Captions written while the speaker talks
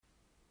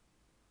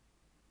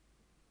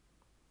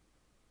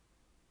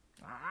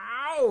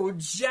Oh,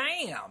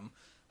 jam!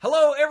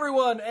 Hello,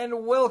 everyone,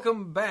 and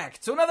welcome back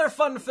to another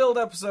fun-filled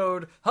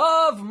episode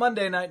of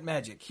Monday Night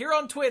Magic here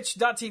on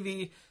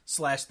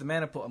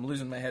twitch.tv/TheManaPool. I'm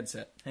losing my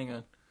headset. Hang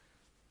on.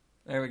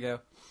 There we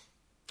go.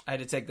 I had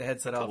to take the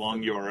headset off. It's a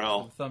long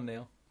URL. The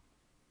thumbnail.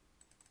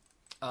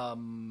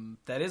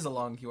 That is a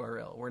long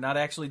URL. We're not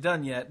actually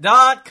done yet.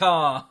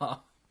 .com!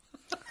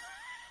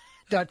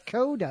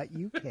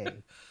 .co.uk.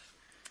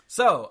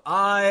 So,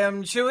 I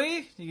am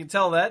Chewy. You can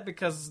tell that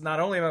because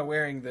not only am I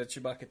wearing the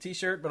Chewbacca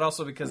t-shirt, but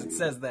also because it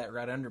says that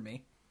right under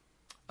me.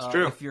 It's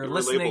true. If you're You were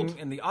listening labeled.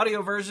 in the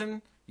audio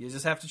version, you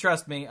just have to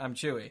trust me. I'm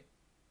Chewy.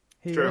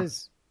 He True.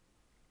 is.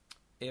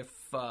 If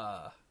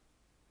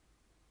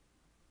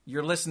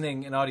you're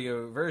listening in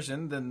audio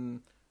version,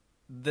 then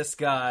this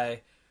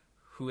guy,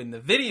 who in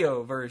the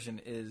video version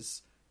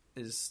is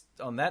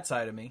on that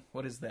side of me.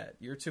 What is that?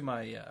 You're to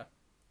my...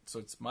 so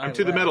it's my I'm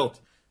to the left. middle.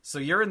 So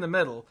you're in the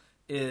middle.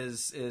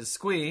 Is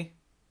Squee.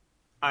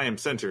 I am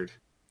centered.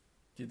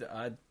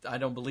 I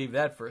don't believe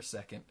that for a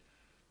second.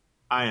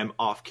 I am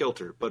off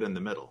kilter, but in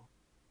the middle.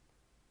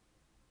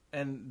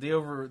 And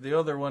the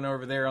other one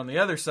over there on the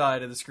other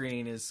side of the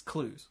screen is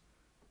Clues.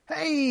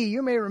 Hey,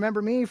 you may remember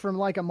me from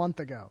like a month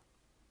ago.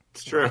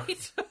 It's true.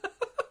 Right?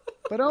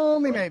 But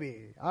only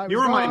maybe. You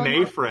were my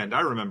May friend.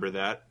 I remember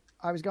that.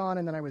 I was gone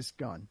and then I was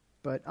gone.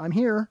 But I'm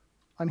here.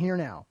 I'm here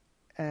now.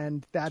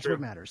 And that's True. what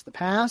matters. The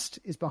past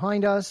is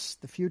behind us.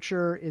 The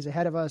future is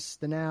ahead of us.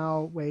 The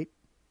now, wait.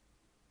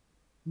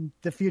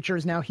 The future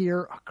is now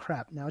here. Oh,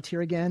 crap. Now it's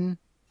here again.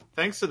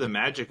 Thanks to the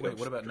magic Wait, of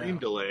what about stream now?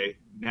 delay,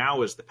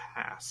 now is the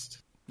past.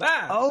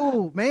 Ah!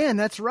 Oh, man,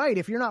 that's right.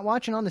 If you're not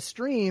watching on the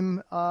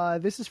stream,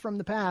 this is from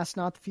the past,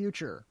 not the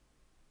future.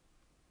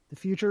 The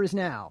future is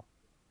now.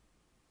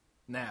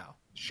 Now.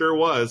 Sure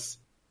was.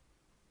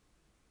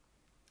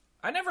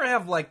 I never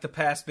have, like, the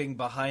past being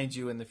behind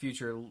you and the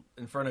future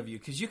in front of you,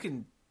 because you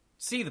can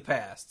see the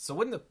past. So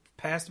wouldn't the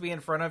past be in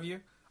front of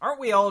you?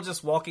 Aren't we all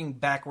just walking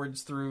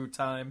backwards through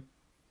time?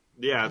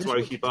 Yeah, that's This why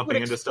we would- keep this would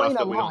bumping into explain stuff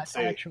that a we lot, don't see.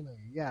 Actually,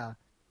 yeah.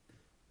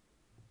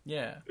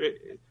 Yeah.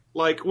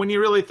 Like, when you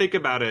really think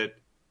about it,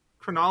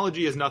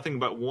 chronology is nothing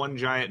but one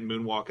giant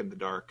moonwalk in the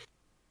dark.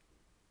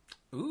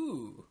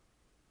 Ooh.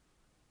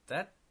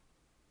 That...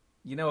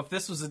 You know, if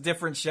this was a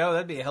different show,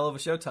 that'd be a hell of a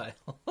show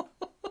title.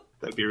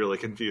 That'd be really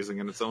confusing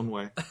in its own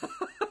way.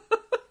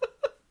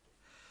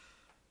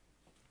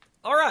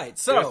 All right,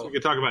 Yes, so... we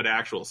could talk about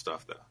actual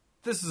stuff, though.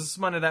 This is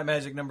Monday Night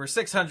Magic number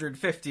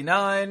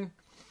 659.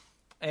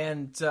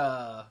 And,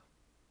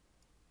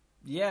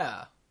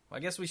 yeah. I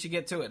guess we should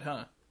get to it,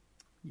 huh?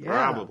 Yeah.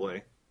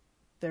 Probably.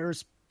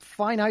 There's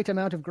finite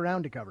amount of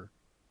ground to cover.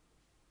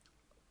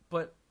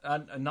 But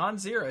a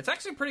non-zero. It's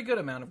actually a pretty good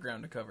amount of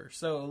ground to cover.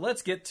 So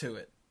let's get to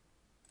it.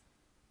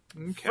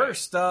 Okay.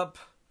 First up,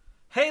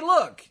 hey,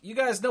 look, you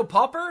guys know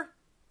Pauper?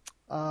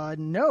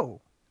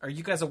 No. Are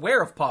you guys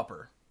aware of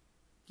Pauper?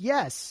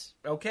 Yes.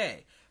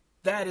 Okay.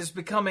 That is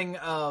becoming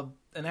an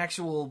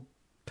actual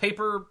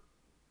paper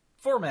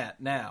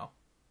format now.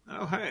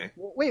 Oh, hey.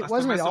 Well, wait, Last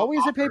wasn't time I it saw always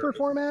a Pauper, paper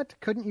format?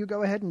 Couldn't you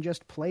go ahead and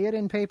just play it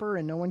in paper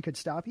and no one could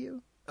stop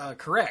you?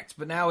 Correct,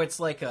 but now it's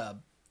like a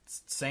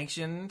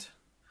sanctioned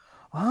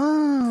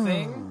Oh.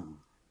 thing.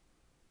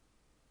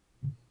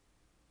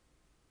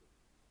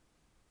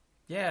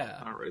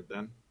 Yeah. All right,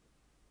 then.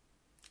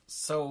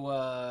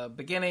 So,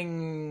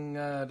 beginning,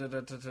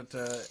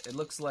 it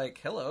looks like,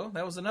 hello,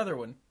 that was another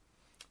one.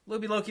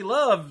 Luby Loki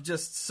Love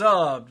just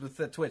subbed with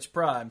the Twitch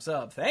Prime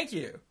sub. Thank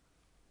you.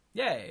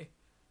 Yay.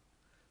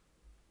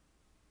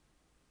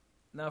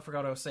 Now I forgot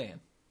what I was saying.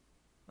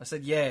 I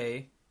said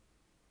yay.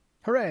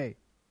 Hooray.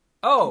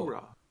 Oh,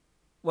 Hoorah.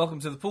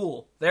 welcome to the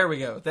pool. There we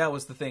go. That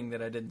was the thing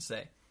that I didn't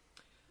say.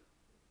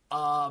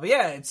 But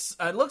yeah,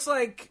 it looks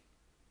like,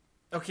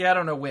 okay, I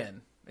don't know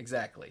when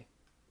exactly.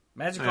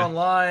 Magic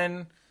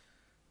Online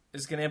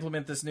is going to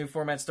implement this new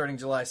format starting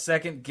July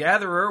 2nd.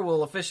 Gatherer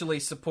will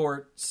officially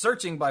support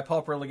searching by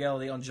pauper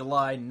legality on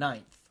July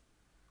 9th.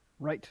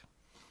 Right.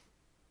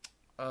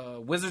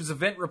 Wizards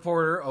Event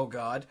Reporter, oh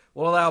god,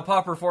 will allow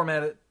pauper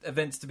format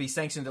events to be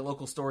sanctioned at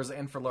local stores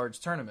and for large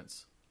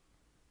tournaments.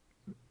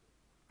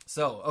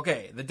 So,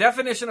 okay, the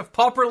definition of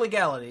pauper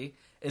legality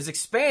is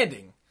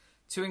expanding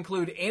to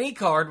include any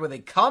card with a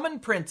common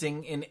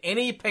printing in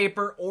any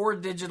paper or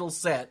digital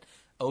set.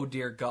 Oh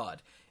dear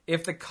god.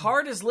 If the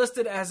card is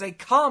listed as a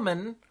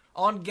common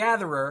on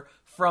Gatherer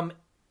from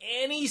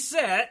any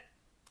set,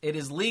 it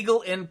is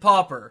legal in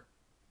pauper.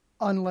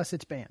 Unless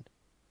it's banned.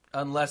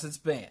 Unless it's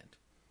banned.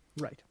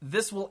 Right.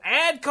 This will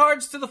add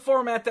cards to the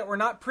format that were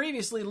not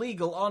previously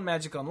legal on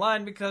Magic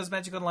Online because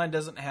Magic Online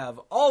doesn't have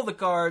all the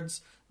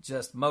cards,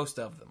 just most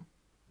of them.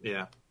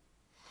 Yeah.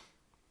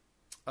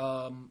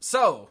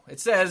 So, it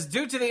says,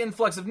 due to the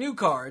influx of new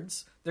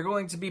cards, they're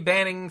going to be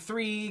banning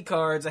 3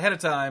 cards ahead of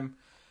time.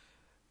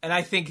 And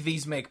I think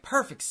these make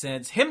perfect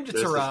sense. Him to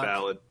This is Turok.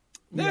 valid.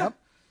 Yeah. Yep.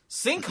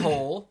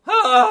 Sinkhole.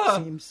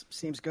 Ah!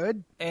 Seems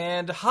good.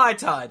 And High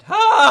Tide.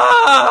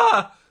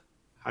 Ah!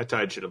 High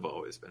Tide should have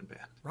always been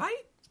banned. Right?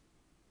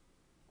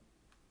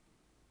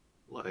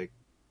 Like,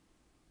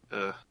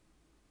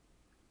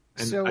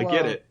 And So, I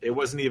get it. It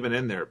wasn't even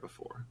in there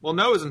before. Well,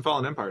 no, it was in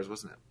Fallen Empires,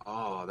 wasn't it?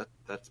 Oh,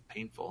 that's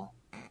painful.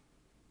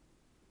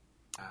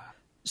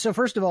 So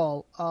first of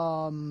all,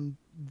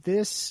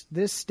 this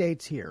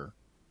states here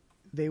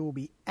they will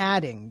be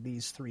adding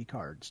these 3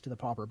 cards to the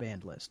Pauper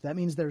banned list. That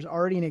means there's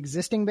already an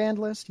existing banned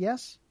list,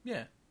 yes?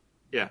 Yeah.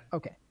 Yeah.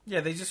 Okay.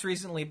 Yeah, they just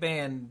recently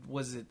banned,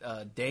 was it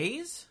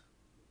Days?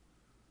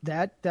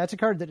 That's a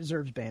card that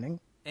deserves banning.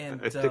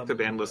 And I think the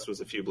ban list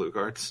was a few blue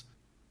cards.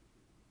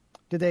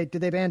 Did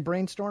they ban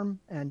Brainstorm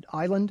and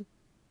Island?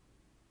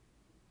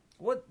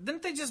 What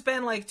didn't they just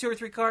ban like 2 or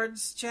 3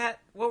 cards, chat?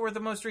 What were the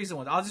most recent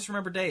ones? I'll just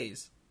remember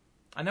Days.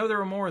 I know there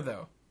were more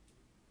though.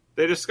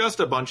 They discussed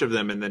a bunch of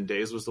them, and then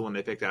Days was the one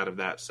they picked out of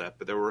that set,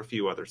 but there were a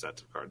few other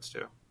sets of cards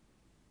too.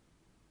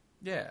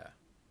 Yeah.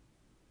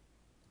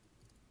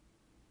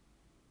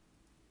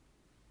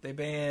 They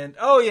banned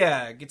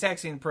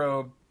Gitaxian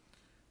Probe,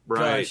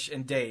 Right. Gush,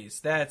 and Days.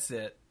 That's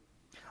it.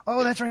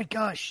 Oh, that's right,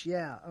 Gush.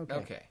 Yeah.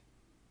 Okay.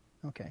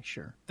 Okay,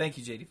 sure. Thank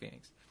you, JD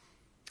Phoenix.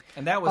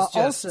 And that was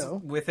just also,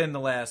 within the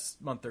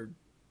last month or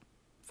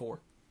 4.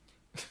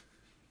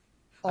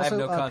 I have Also,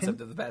 no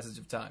concept of the passage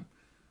of time.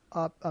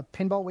 A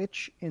Pinball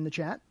Witch in the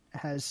chat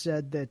has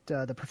said that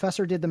the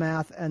professor did the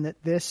math and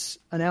that this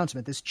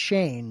announcement, this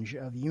change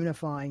of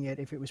unifying it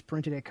if it was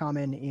printed at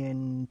Common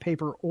in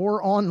paper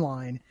or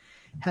online,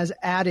 has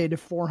added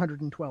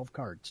 412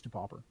 cards to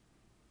Pauper.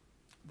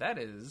 That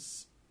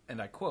is,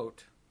 and I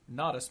quote,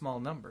 not a small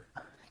number.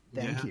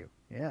 Thank you.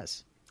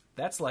 Yes.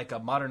 That's like a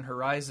Modern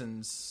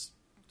Horizons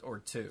or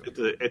 2.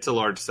 It's a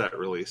large set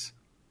release,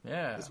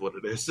 Yeah. is what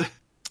it is.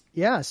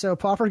 Yeah, so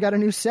Pauper got a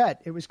new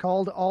set. It was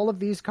called all of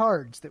these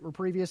cards that were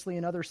previously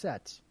in other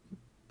sets.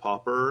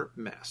 Pauper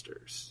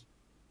Masters.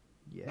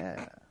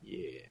 Yeah.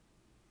 Yeah.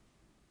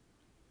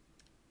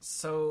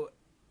 So,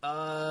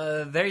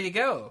 there you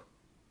go.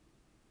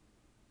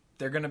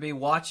 They're going to be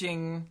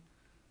watching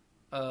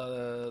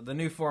the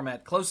new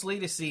format closely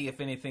to see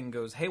if anything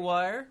goes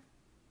haywire.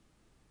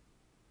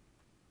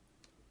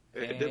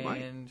 It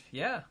might. And,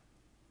 yeah.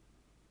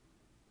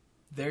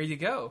 There you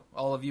go.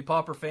 All of you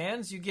Pauper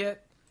fans, you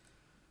get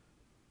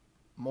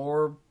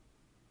more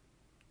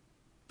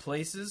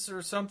places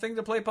or something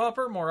to play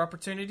Pauper, more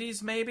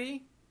opportunities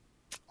maybe.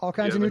 All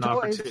kinds You of have new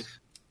an toys. opportunity-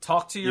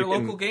 Talk to your You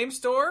can- local game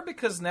store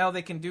because now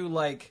they can do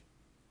like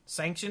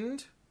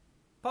sanctioned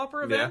Pauper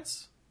Yeah.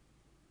 events.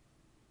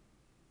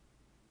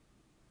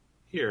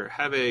 Here,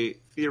 have a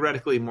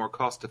theoretically more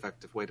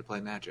cost-effective way to play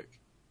Magic.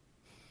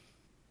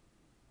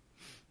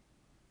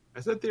 I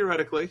said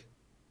theoretically.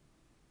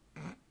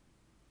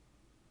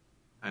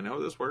 I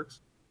know this works.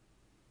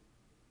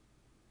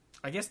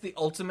 I guess the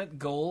ultimate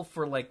goal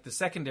for like the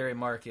secondary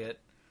market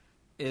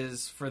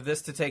is for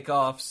this to take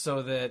off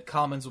so that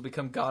commons will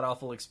become god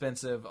awful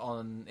expensive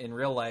in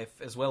real life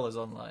as well as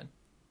online.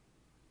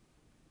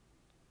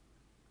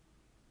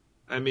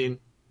 I mean,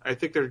 I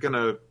think they're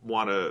gonna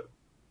want to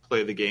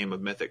play the game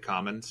of Mythic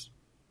Commons,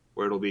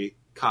 where it'll be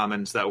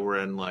commons that were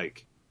in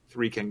like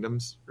 3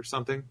 Kingdoms or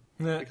something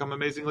become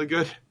amazingly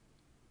good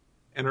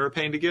and are a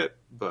pain to get,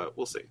 but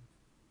we'll see.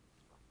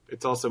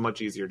 It's also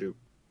much easier to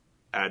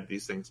add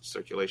these things to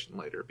circulation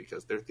later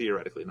because they're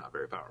theoretically not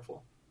very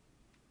powerful.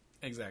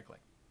 Exactly.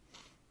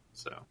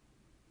 So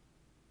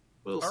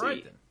we'll All see.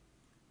 right then.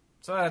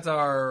 So that's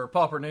our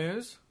Pauper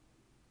news.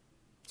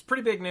 It's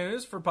pretty big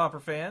news for Pauper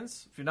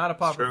fans. If you're not a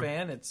Pauper Sure.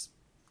 fan, it's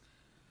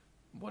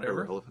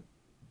whatever. Irrelevant.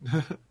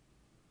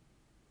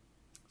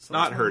 So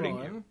Not let's move hurting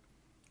on. you.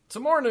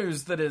 Some more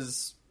news that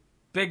is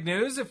big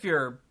news if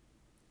you're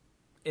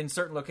in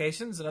certain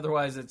locations, and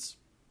otherwise it's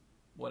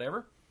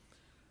whatever.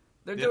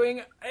 They're Yep.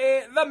 doing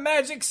the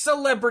Magic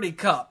Celebrity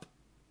Cup.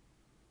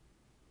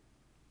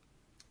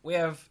 We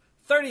have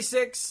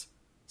 36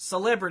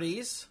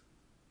 celebrities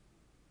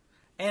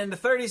and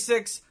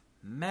 36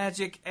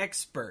 Magic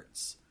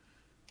experts.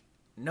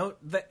 Note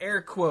the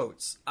air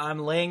quotes. I'm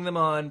laying them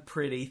on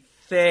pretty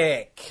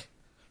thick.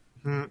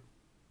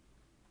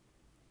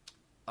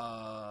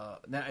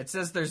 Now it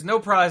says there's no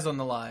prize on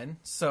the line,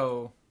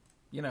 so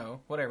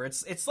whatever.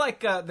 It's like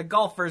the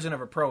golf version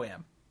of a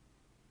pro-am,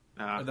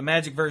 or the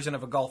Magic version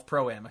of a golf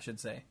pro-am, I should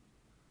say.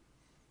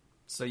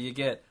 So you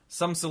get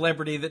some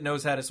celebrity that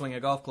knows how to swing a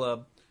golf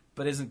club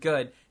but isn't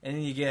good, and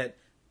then you get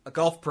a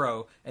golf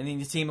pro, and then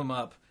you team them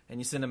up and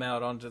you send them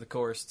out onto the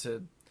course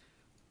to,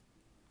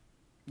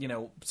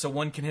 so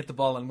one can hit the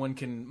ball and one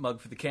can mug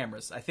for the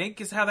cameras. I think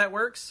is how that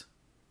works.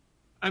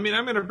 I mean,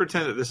 I'm going to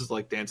pretend that this is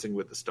like Dancing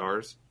with the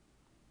Stars.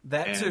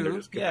 That And they're too,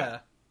 just gonna- yeah.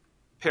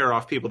 Pair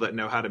off people that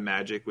know how to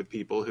magic with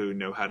people who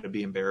know how to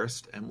be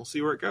embarrassed, and we'll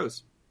see where it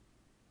goes.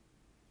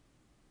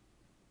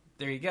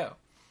 There you go.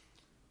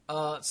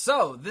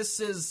 So this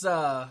is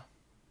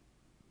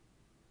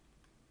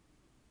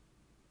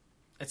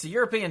it's a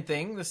European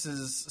thing. This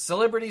is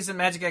celebrities and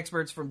magic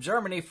experts from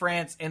Germany,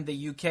 France, and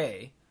the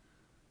UK.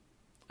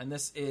 And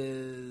this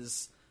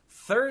is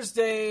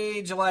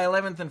Thursday, July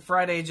 11th and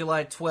Friday,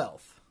 July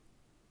 12th.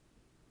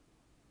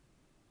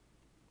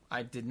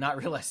 I did not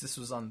realize this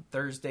was on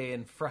Thursday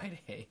and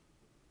Friday.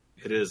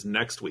 It is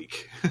next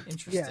week.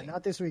 Interesting. Yeah,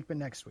 not this week, but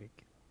next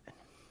week.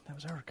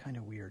 Those are kind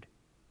of weird.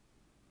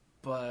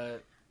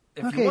 But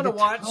if you want to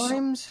watch,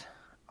 times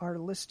are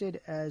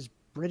listed as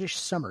British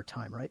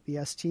summertime, right?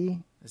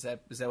 BST. Is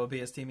that what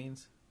BST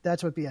means?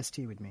 That's what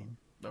BST would mean.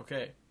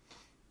 Okay.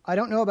 I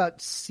don't know about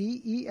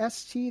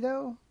CEST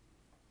though.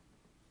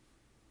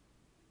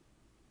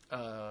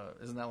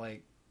 Isn't that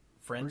like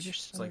French?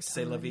 British it's like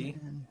c'est la vie.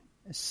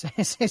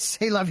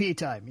 C'est la vie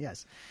time.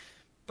 Yes.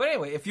 But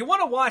anyway, if you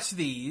want to watch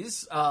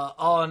these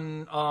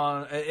on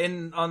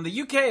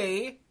the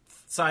UK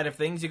side of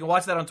things, you can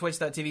watch that on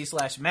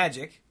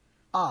twitch.tv/magic.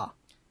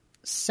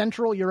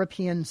 Central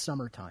European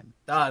summertime.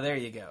 There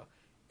you go.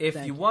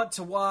 If you want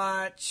to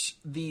watch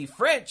the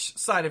French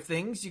side of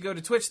things, you go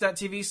to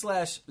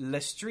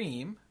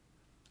twitch.tv/lestream.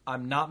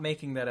 I'm not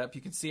making that up.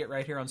 You can see it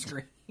right here on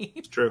screen.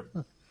 It's true.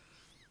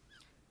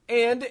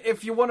 And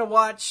if you want to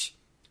watch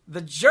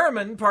the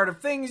German part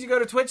of things, you go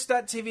to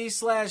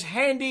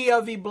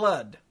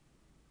twitch.tv/handyofyblood.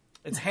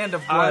 It's Hand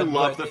of Blood. I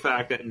love the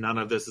fact that none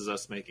of this is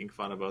us making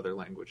fun of other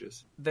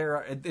languages.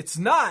 It's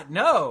not,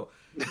 no.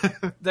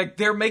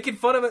 They're making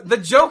fun of it. The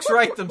jokes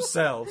write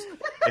themselves.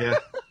 Yeah.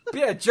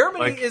 Yeah,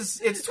 Germany it's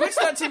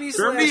twitch.tv.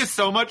 Germany is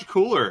so much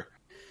cooler.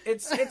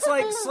 It's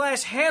like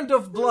 /Hand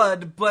of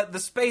Blood, but the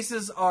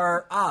spaces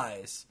are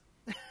eyes.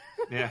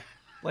 Yeah.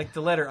 Like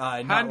the letter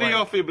I. Handy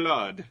of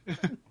blood.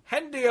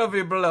 Handy of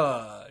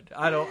blood.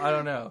 I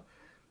don't know.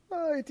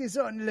 Oh, it is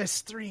on the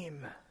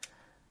stream.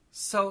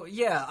 So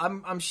yeah,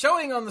 I'm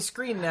showing on the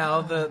screen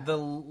now the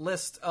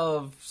list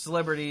of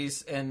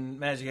celebrities and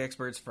Magic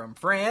experts from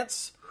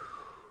France.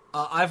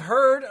 I've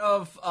heard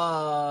of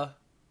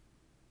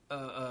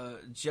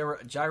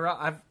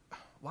Gyra.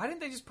 Why didn't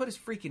they just put his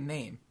freaking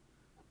name?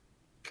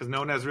 Because no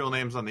one has real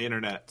names on the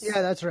internet.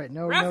 Yeah, that's right.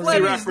 Raph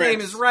Levy's name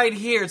is right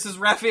here. It says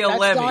Raphael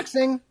Levy.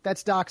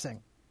 That's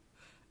doxing.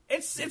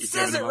 It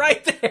says it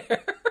right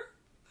there.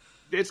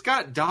 It's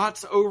got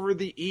dots over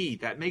the E.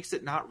 That makes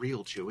it not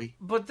real, Chewy.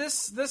 But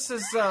this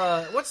is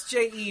what's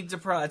J.E.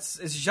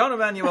 Duprat? It's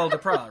Jean-Emmanuel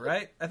Duprat,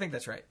 right? I think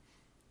that's right.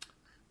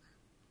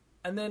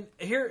 And then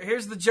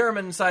here's the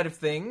German side of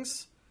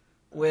things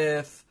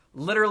with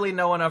literally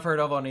no one I've heard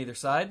of on either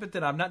side. But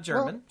then I'm not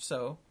German,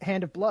 so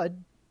Hand of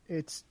Blood.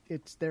 It's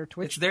their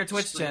Twitch. It's their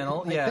Twitch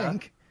channel. I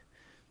think.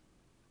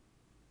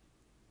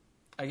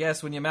 I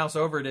guess when you mouse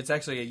over it, it's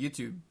actually a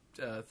YouTube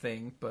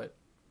thing, but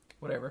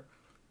whatever.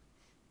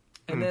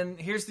 And then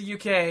here's the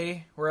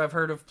UK, where I've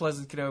heard of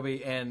Pleasant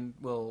Kenobi and,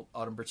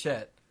 Autumn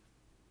Burchett.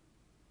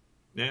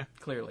 Yeah.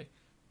 Clearly.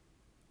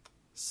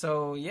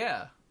 So,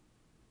 yeah.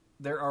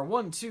 There are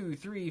 1, 2,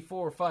 3,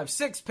 4, 5,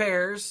 6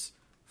 pairs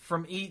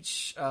from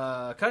each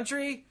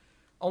country.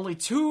 Only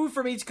 2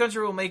 from each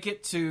country will make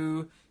it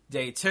to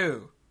day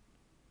 2.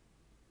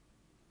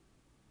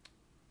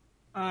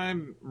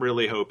 I'm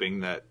really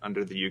hoping that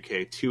under the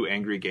UK, 2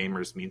 angry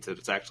gamers means that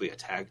it's actually a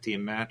tag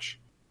team match.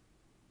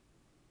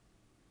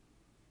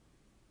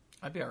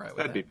 I'd be all right with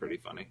that. That'd be pretty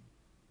funny.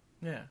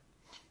 Yeah.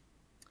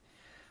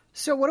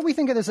 So, what do we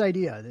think of this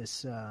idea?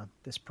 This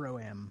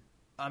pro-am.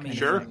 I mean,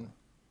 sure.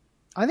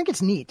 I think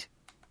it's neat.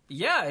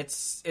 Yeah,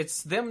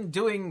 it's them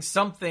doing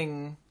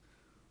something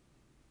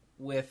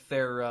with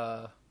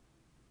their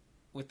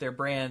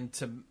brand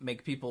to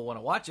make people want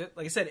to watch it.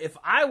 Like I said, if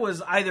I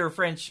was either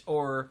French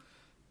or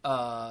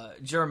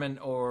German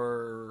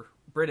or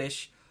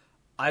British,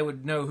 I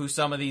would know who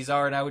some of these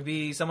are, and I would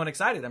be somewhat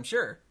excited, I'm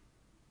sure.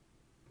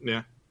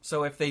 Yeah.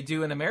 So if they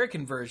do an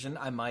American version,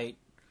 I might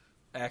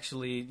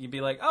actually, you'd be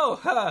like, oh,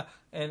 ha,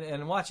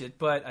 and watch it,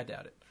 but I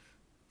doubt it.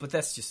 But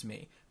that's just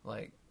me.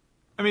 Like,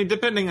 I mean,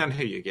 depending on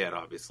who you get,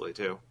 obviously,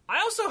 too. I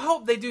also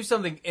hope they do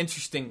something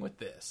interesting with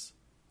this.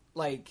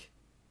 Like,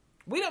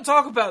 we don't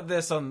talk about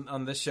this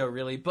on this show,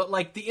 really, but,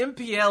 like, the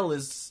MPL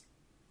is...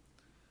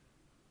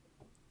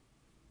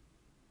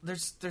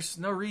 There's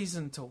no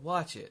reason to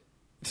watch it.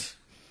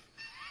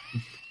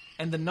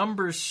 And the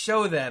numbers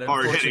show that,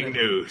 hard-hitting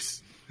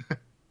news.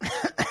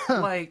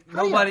 Like,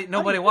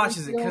 nobody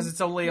watches it because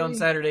it's only on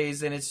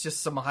Saturdays and it's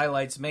just some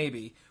highlights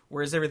maybe,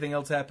 whereas everything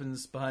else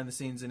happens behind the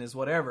scenes and is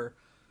whatever.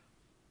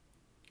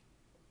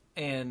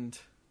 And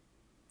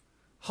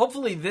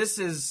hopefully this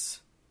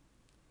is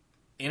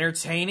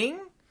entertaining.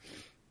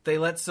 They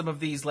let some of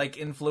these, like,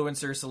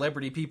 influencer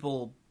celebrity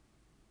people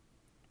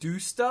do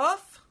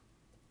stuff.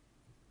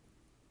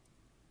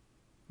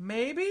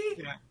 Maybe?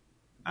 Yeah.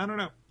 I don't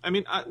know. I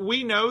mean,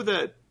 we know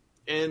that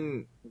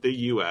in the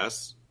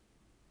U.S.,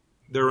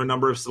 there are a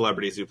number of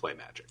celebrities who play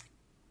Magic.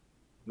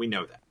 We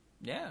know that.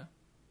 Yeah.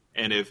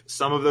 And if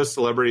some of those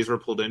celebrities were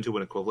pulled into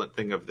an equivalent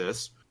thing of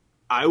this,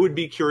 I would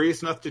be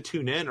curious enough to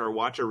tune in or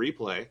watch a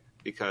replay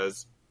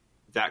because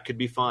that could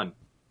be fun.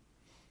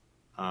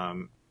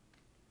 I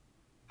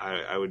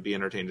would be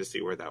entertained to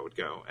see where that would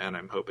go. And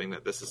I'm hoping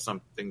that this is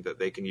something that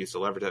they can use to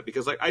leverage that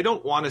because, like, I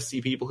don't want to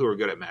see people who are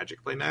good at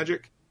Magic play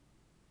Magic.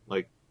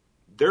 Like,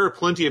 there are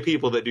plenty of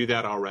people that do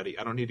that already.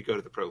 I don't need to go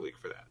to the Pro League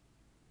for that.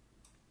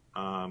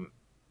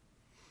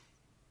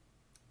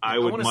 I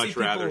would much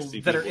rather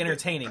see people that are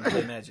entertaining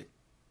play Magic.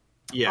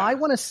 Yeah, I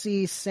want to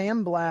see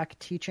Sam Black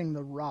teaching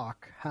The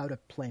Rock how to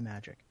play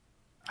Magic.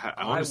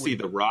 I want to see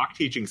The Rock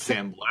teaching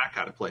Sam Black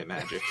how to play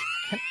Magic.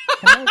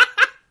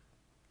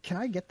 Can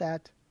I get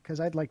that? Because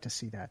I'd like to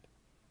see that.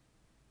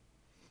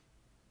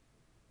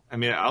 I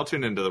mean, I'll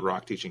tune into The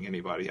Rock teaching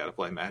anybody how to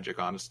play Magic,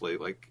 honestly.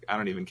 Like, I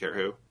don't even care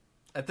who.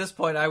 At this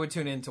point, I would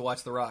tune in to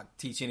watch The Rock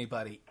teach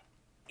anybody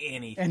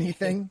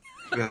anything.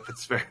 Yeah,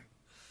 that's fair.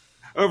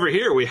 Over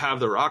here, we have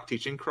The Rock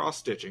teaching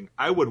cross-stitching.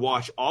 I would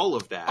watch all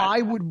of that.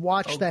 I would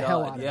watch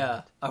hell out of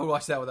that. I would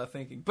watch that without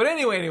thinking. But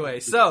anyway,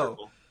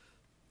 so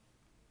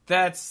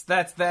that's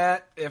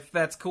that. If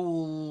that's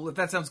cool, if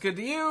that sounds good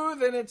to you,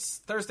 then it's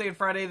Thursday and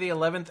Friday, the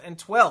 11th and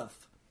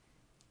 12th.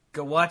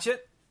 Go watch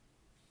it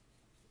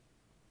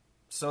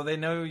so they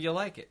know you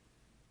like it.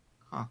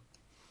 Huh.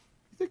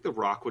 You think The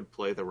Rock would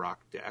play The Rock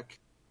deck?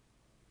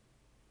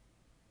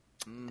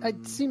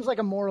 It seems like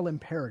a moral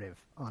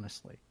imperative,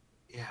 honestly.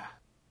 Yeah.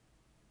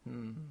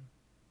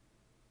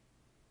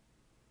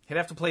 He'd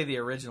have to play the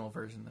original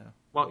version, though.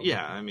 Well,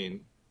 yeah, I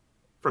mean,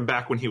 from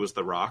back when he was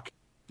The Rock.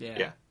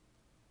 Yeah.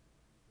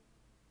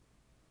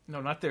 No,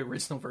 not the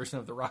original version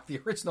of The Rock, the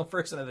original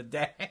version of the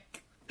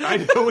deck. I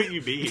know what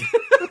you mean.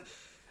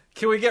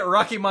 Can we get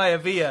Rocky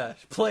Maivia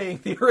playing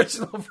the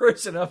original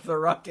version of The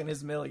Rock and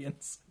his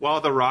millions?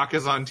 While The Rock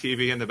is on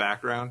TV in the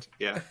background?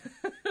 Yeah.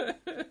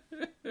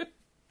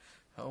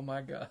 Oh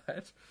my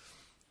god.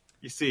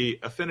 You see,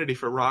 affinity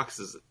for rocks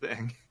is a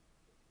thing.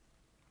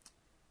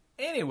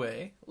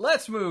 Anyway,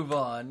 let's move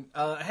on.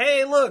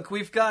 Hey, look,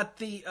 we've got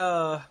the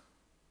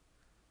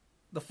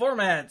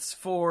formats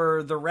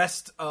for the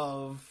rest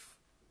of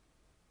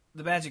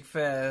the Magic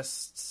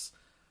Fests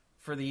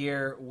for the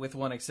year, with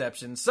one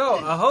exception. So,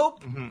 I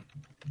hope in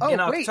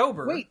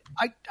October. Wait,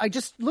 I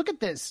just look at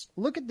this.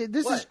 Look at this.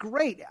 This is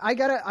great. I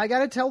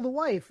gotta tell the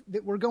wife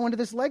that we're going to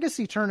this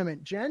Legacy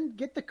tournament. Jen,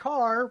 get the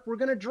car. We're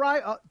gonna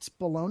drive. It's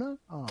Bologna.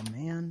 Oh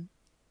man.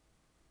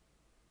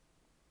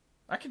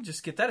 I can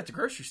just get that at the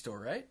grocery store,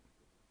 right?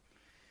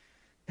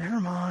 Never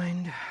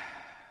mind.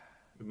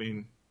 I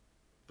mean,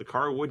 the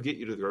car would get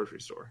you to the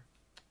grocery store.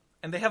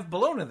 And they have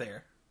Bologna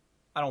there.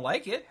 I don't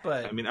like it,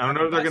 but... I mean, I don't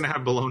know if they're going to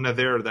have Bologna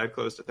there that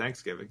close to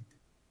Thanksgiving.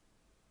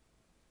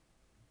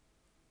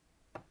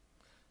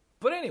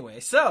 But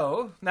anyway,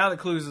 so, now that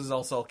Clues is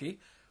all sulky,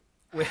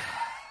 I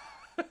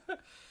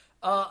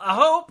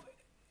hope,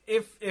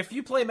 if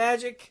you play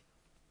Magic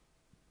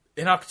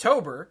in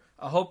October,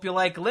 I hope you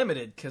like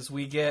Limited, because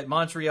we get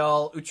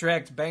Montreal,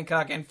 Utrecht,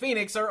 Bangkok, and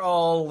Phoenix are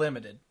all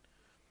limited.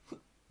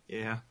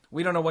 Yeah.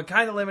 We don't know what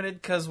kind of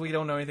limited, because we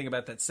don't know anything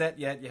about that set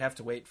yet. You have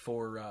to wait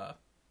for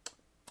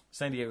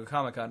San Diego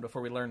Comic-Con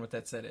before we learn what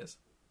that set is.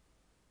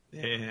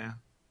 Yeah.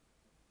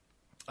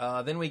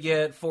 Then we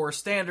get 4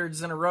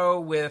 standards in a row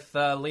with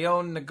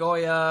Leon,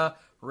 Nagoya,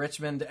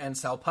 Richmond, and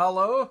Sao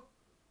Paulo.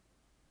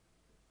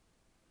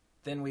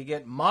 Then we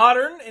get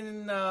Modern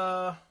in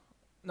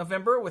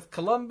November with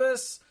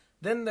Columbus.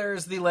 Then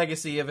there's the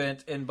Legacy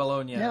event in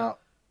Bologna. Now,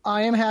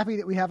 I am happy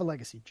that we have a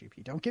Legacy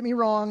GP. Don't get me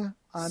wrong.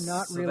 I'm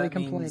not really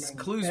complaining.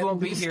 Clues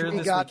won't be here this weekend.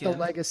 We got the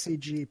Legacy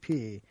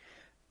GP.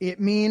 It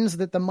means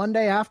that the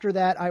Monday after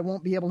that, I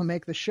won't be able to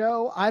make the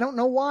show. I don't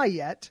know why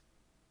yet,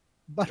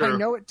 but sure. I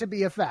know it to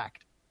be a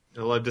fact.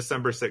 You'll have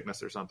December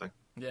sickness or something.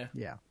 Yeah.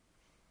 Yeah.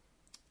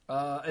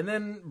 And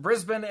then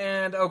Brisbane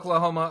and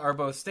Oklahoma are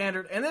both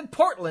standard. And then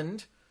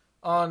Portland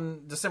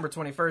on December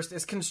 21st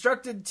is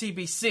constructed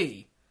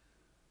TBC,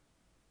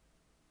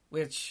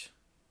 which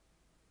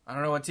I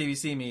don't know what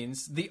TBC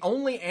means. The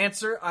only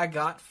answer I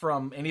got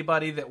from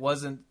anybody that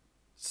wasn't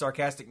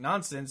sarcastic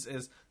nonsense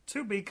is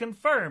to be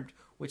confirmed,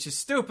 which is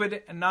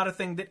stupid and not a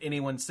thing that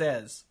anyone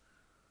says.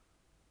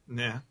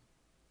 Yeah.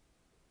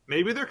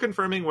 Maybe they're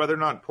confirming whether or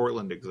not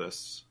Portland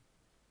exists.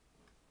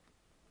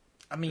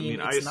 I mean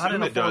it's not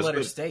in a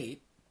four-letter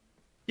state.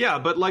 Yeah,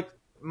 but like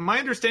my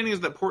understanding is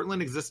that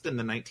Portland existed in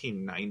the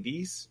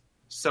 1990s,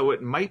 so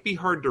it might be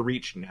hard to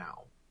reach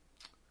now.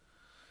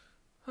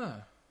 Huh.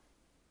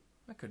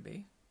 That could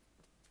be.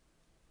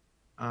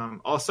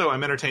 Also,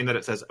 I'm entertained that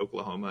it says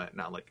Oklahoma,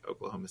 not like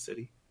Oklahoma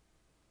City.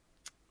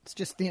 It's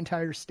just the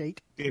entire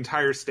state. The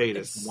entire state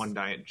is one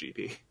giant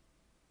GP.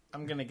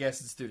 I'm going to guess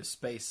it's due to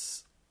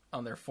space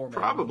on their format.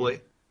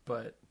 Probably.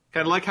 But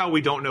kind of like how we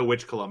don't know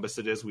which Columbus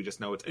it is. We just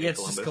know it's Columbus.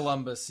 It's just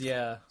Columbus,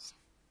 yeah.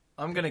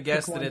 I'm going to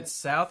guess that it's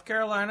South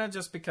Carolina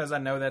just because I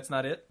know that's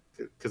not it.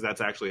 Because that's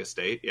actually a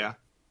state, yeah.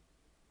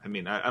 I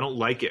mean, I don't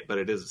like it, but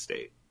it is a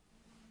state.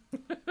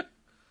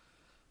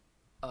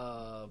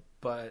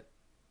 But...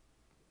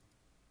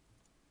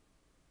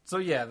 So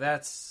yeah,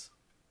 that's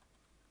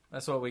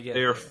what we get.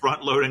 They are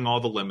front-loading all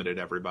the limited,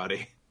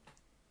 everybody.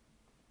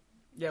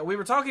 Yeah, we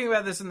were talking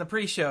about this in the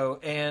pre-show,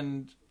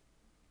 and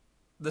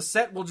the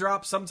set will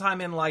drop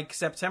sometime in, like,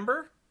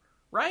 September,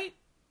 right?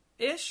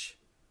 Ish?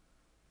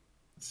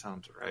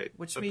 Sounds right.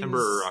 Which September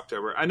means... or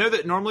October. I know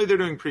that normally they're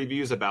doing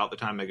previews about the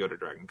time they go to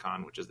Dragon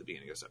Con, which is the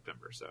beginning of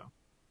September, so...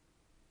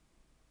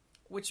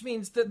 Which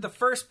means that the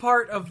first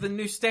part of the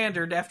new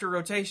standard after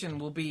rotation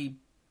will be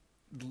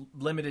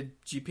limited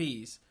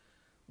GPs.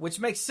 Which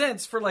makes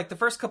sense for, like, the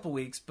first couple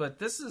weeks, but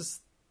this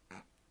is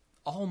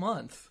all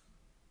month.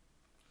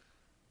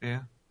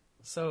 Yeah.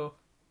 So,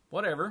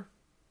 whatever.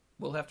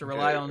 We'll have to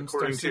rely on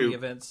Star City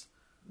events.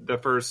 The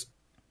first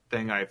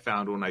thing I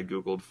found when I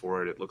Googled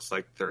for it, it looks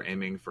like they're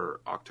aiming for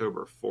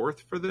October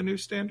 4th for the new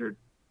standard.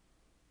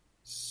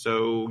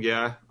 So,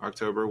 yeah,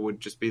 October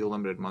would just be the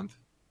limited month.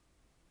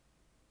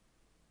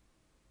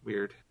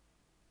 Weird.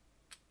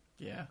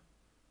 Yeah.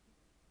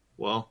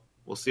 Well,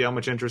 we'll see how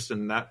much interest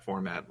in that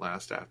format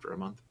lasts after a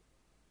month.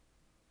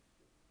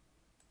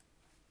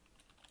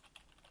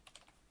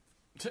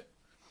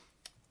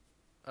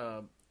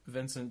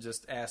 Vincent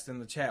just asked in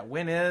the chat,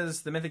 when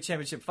is the Mythic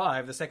Championship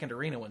 5, the second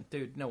arena one?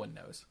 Dude, no one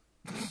knows.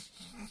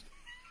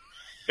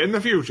 In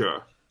the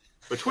future,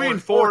 between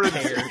 4 and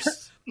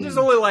 6. There's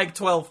only like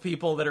 12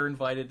 people that are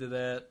invited to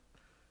that.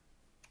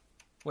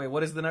 Wait,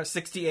 what is the number?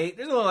 68?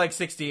 There's only like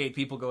 68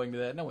 people going to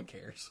that. No one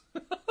cares.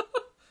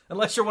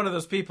 Unless you're one of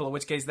those people, in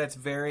which case that's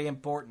very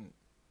important.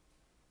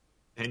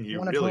 And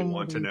you really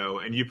want to know,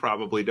 and you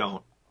probably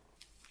don't.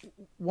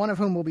 One of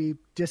whom will be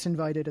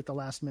disinvited at the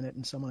last minute,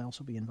 and someone else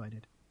will be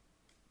invited.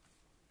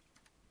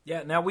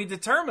 Yeah, now we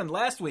determined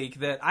last week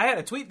that I had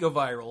a tweet go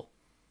viral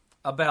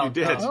about...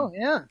 You did? Oh,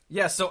 yeah.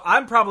 Yeah, so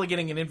I'm probably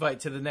getting an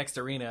invite to the next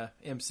arena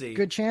MC.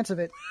 Good chance of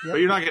it. Yep. But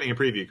you're not getting a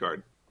preview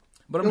card.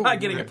 But I'm not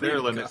getting a preview There are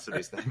card. limits to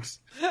these things.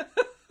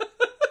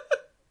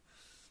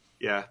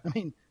 Yeah. I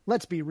mean,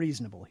 let's be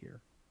reasonable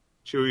here.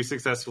 Chewie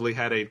successfully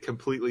had a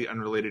completely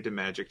unrelated to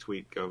Magic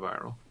tweet go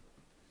viral.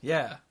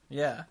 Yeah.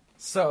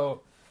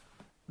 So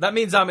that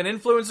means I'm an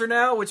influencer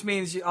now, which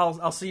means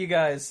I'll see you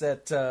guys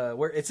at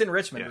where it's in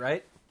Richmond,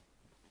 right?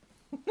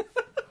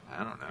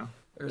 I don't know.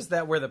 Or is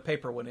that where the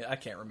paper one is? I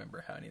can't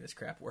remember how any of this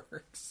crap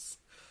works.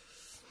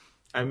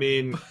 I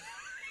mean,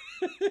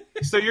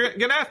 so you're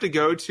going to have to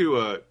go to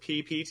a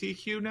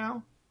PPTQ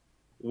now,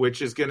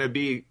 which is going to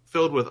be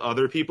filled with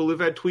other people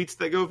who've had tweets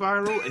that go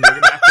viral, and you're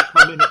going to have to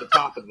come in at the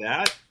top of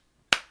that.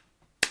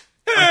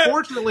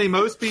 Unfortunately,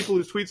 most people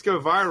whose tweets go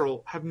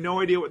viral have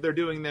no idea what they're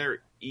doing there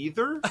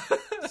either.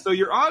 So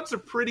your odds are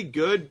pretty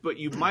good, but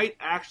you might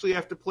actually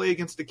have to play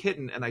against a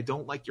kitten, and I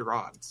don't like your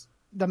odds.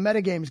 The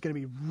metagame is going to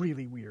be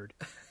really weird.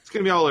 It's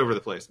going to be all over the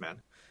place, man.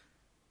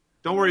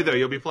 Don't worry, though.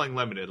 You'll be playing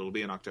Limited. It'll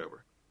be in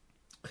October.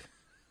 If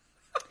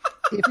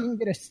you can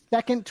get a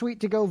second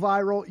tweet to go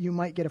viral, you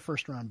might get a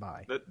first-round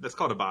bye. That's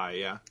called a bye,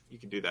 yeah. You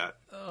can do that.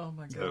 Oh,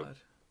 my God.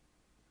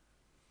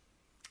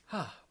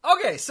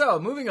 Okay, so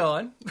moving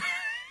on.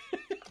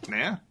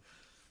 Yeah.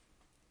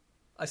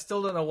 I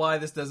still don't know why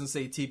this doesn't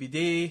say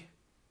TBD.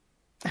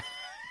 It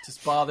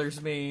just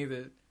bothers me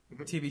that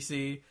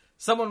TBC.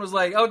 Someone was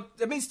like, "Oh,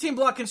 it means Team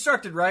Block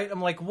Constructed, right?"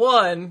 I'm like,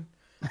 one,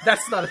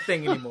 that's not a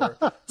thing anymore.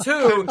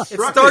 Two, it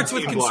starts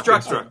with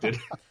constructed.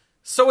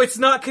 So it's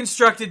not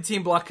constructed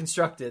Team Block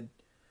Constructed.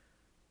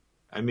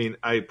 I mean,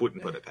 I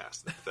wouldn't put it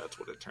past them if that's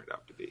what it turned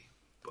out to be.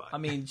 But I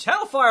mean,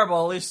 Channel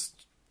Fireball is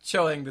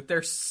showing that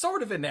they're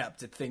sort of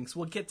inept at things.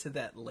 We'll get to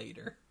that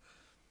later.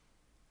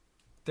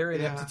 Their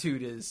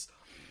ineptitude is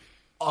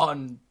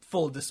on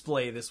full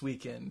display this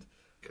weekend.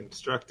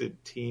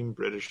 Constructed Team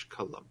British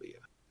Columbia.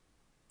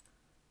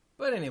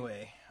 But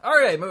anyway, all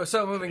right,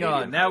 so moving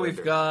on. Now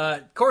we've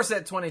got Core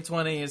Set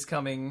 2020 is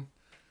coming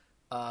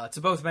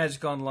to both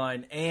Magic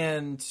Online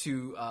and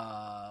to,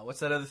 what's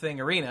that other thing,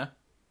 Arena.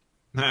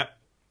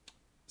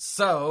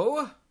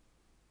 So,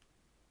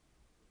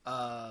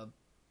 I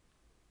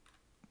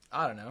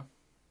don't know.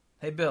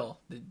 Hey, Bill,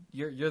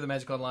 you're the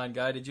Magic Online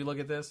guy. Did you look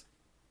at this?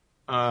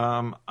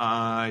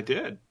 I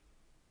did.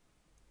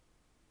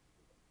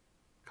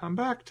 Come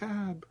back,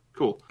 tab.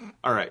 Cool.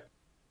 All right.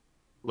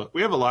 Look,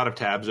 we have a lot of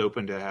tabs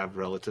open to have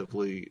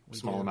relatively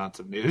small amounts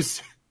of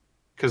news.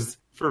 Because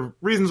for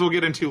reasons we'll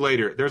get into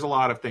later, there's a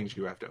lot of things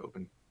you have to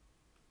open.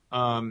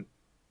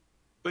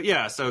 But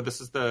yeah, so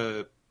this is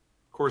the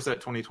Core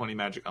Set 2020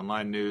 Magic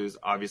Online news.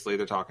 Obviously,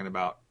 they're talking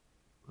about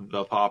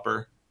the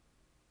Pauper.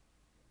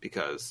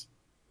 Because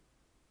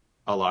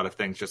a lot of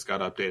things just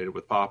got updated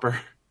with Pauper.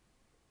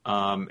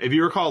 If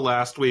you recall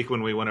last week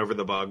when we went over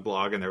the bug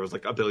blog and there was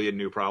like a billion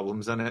new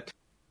problems in it,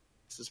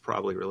 this is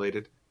probably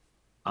related.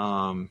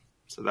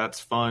 So that's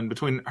fun.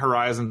 Between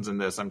Horizons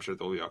and this, I'm sure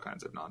there'll be all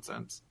kinds of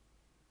nonsense.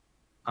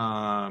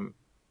 Yeah.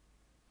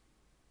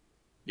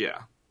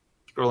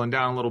 Scrolling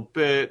down a little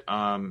bit.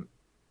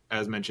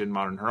 As mentioned,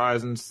 Modern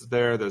Horizons is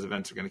there. Those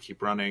events are going to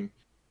keep running.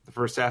 The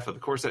first half of the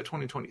Core Set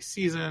 2020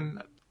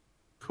 season.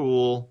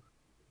 Cool.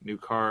 New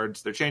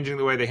cards. They're changing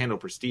the way they handle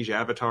prestige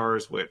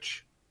avatars,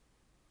 which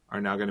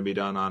are now going to be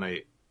done on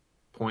a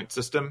point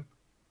system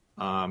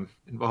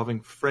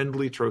involving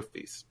friendly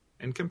trophies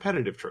and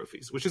competitive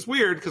trophies, which is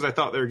weird because I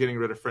thought they were getting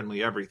rid of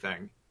friendly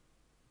everything,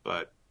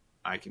 but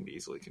I can be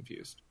easily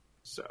confused.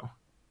 So,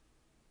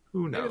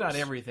 who knows? Maybe not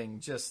everything,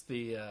 just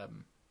the...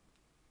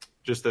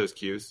 just those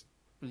cues.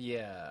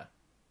 Yeah.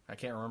 I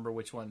can't remember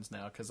which ones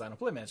now because I don't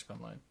play Magic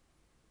Online.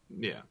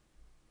 Yeah.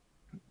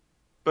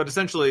 But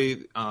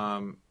essentially,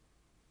 the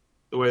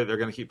way that they're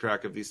going to keep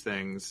track of these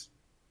things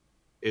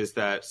is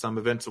that some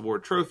events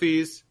award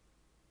trophies,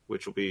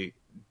 which will be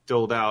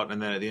doled out,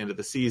 and then at the end of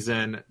the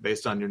season,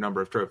 based on your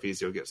number of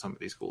trophies, you'll get some of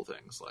these cool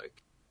things,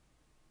 like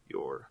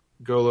your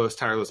Golos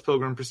Tireless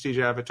Pilgrim Prestige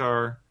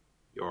Avatar,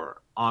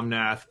 your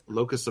Omnath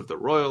Locus of the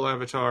Royal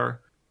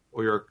avatar,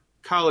 or your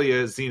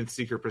Kalia Zenith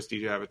Seeker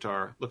Prestige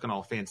avatar, looking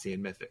all fancy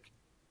and mythic.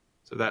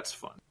 So that's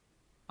fun.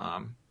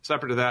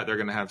 Separate to that, they're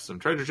going to have some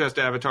treasure chest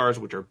avatars,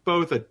 which are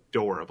both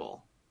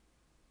adorable.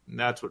 And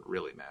that's what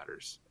really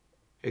matters.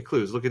 Hey,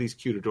 Clues, look at these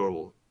cute,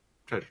 adorable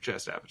treasure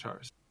chest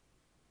avatars.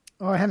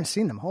 Oh, I haven't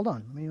seen them. Hold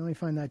on. Let me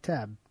find that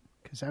tab,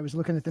 because I was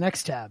looking at the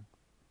next tab.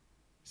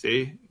 See?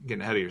 You're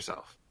getting ahead of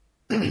yourself.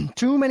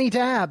 Too many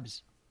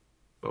tabs.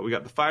 But we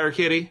got the Fire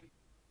Kitty.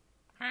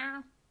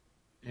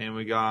 And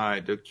we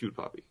got the Cute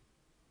Puppy.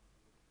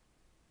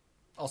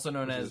 Also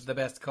known as the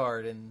best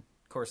card in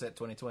Core Set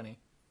 2020.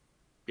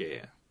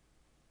 Yeah.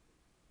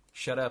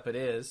 Shut up, it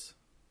is.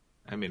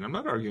 I mean, I'm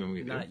not arguing with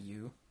you. Not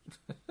you.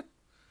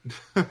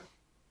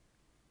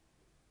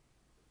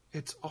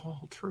 It's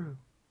all true.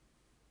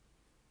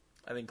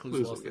 I think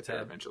Clues will lost the get there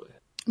tab. eventually.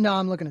 No,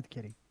 I'm looking at the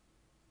kitty.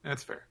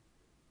 That's fair.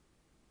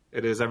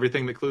 It is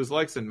everything that Clues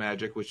likes in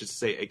Magic, which is to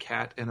say a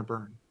cat and a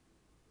burn.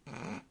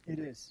 It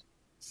is.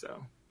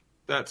 So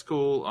that's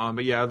cool.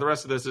 But yeah, the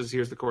rest of this is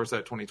here's the Core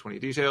Set 2020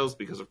 details,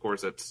 because of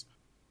course it's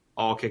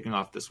all kicking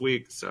off this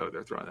week, so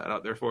they're throwing that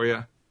out there for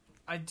you.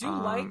 I do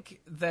like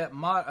that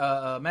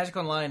Magic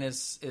Online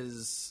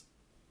is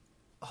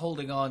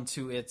holding on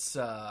to its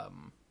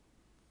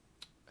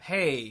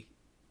hey,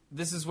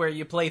 this is where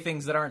you play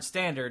things that aren't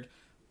standard,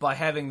 by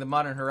having the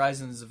Modern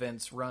Horizons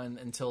events run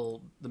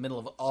until the middle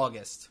of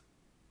August.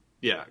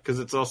 Yeah, because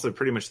it's also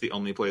pretty much the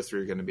only place where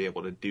you're going to be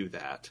able to do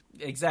that.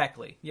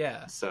 Exactly,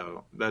 yeah.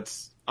 So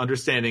that's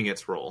understanding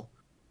its role.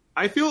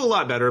 I feel a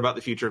lot better about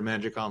the future of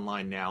Magic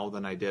Online now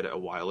than I did a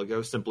while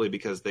ago, simply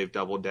because they've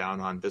doubled down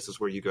on this is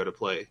where you go to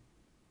play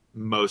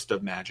most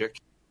of Magic,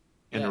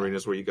 and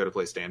arenas where you go to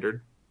play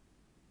Standard.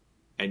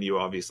 And you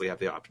obviously have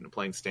the option of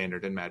playing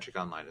Standard and Magic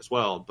Online as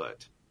well,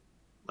 but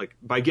like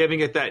by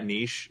giving it that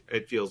niche,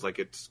 it feels like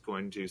it's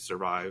going to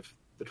survive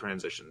the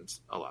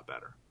transitions a lot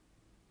better.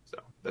 So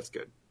that's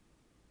good.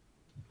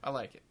 I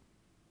like it.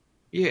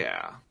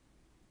 Yeah.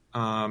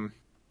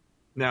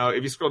 Now,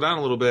 if you scroll down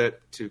a little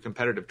bit to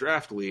Competitive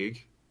Draft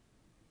League,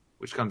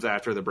 which comes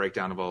after the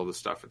breakdown of all the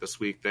stuff for this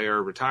week, they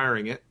are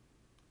retiring it.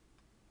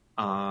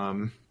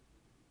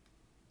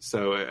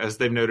 So as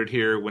they've noted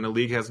here, when a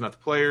league has enough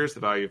players,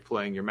 the value of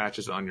playing your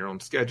matches on your own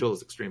schedule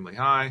is extremely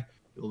high.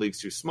 When the league's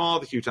too small,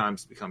 the queue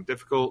times become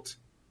difficult.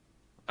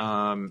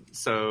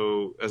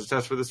 So as a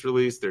test for this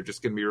release, they're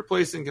just going to be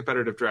replacing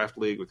Competitive Draft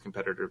League with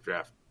Competitive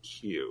Draft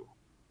Queue.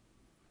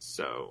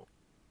 So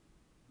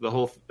the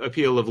whole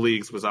appeal of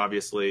leagues was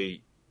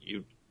obviously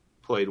you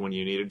played when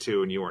you needed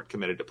to and you weren't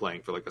committed to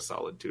playing for like a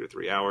solid 2 to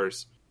 3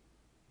 hours.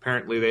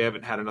 Apparently they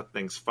haven't had enough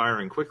things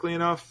firing quickly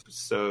enough,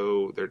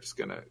 so they're just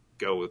going to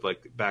go with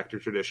like back to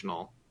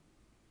traditional.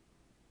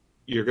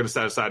 You're going to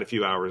set aside a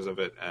few hours of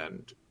it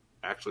and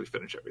actually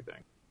finish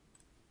everything.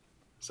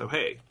 So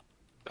hey,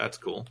 that's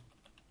cool.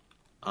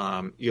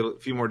 A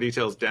few more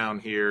details down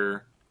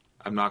here.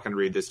 I'm not going to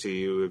read this to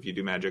you. If you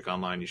do Magic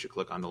Online, you should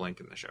click on the link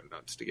in the show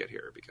notes to get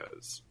here,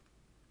 because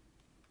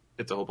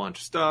it's a whole bunch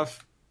of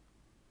stuff.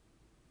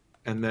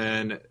 And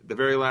then the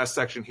very last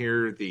section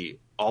here, the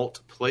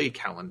Alt Play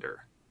Calendar,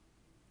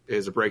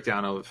 is a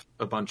breakdown of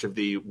a bunch of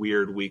the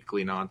weird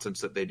weekly nonsense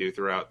that they do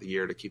throughout the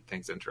year to keep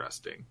things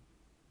interesting.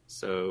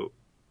 So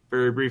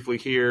very briefly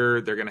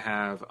here, they're going to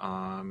have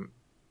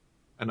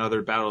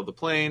another Battle of the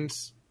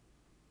Plains,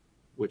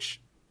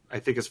 which I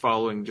think is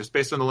following, just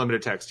based on the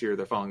limited text here,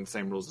 they're following the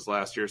same rules as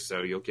last year.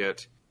 So you'll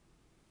get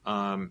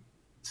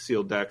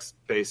sealed decks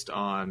based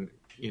on,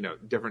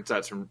 different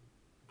sets from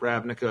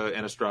Ravnica,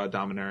 Innistrad,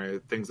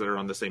 Dominaria, things that are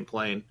on the same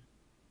plane,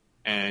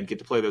 and get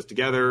to play those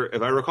together.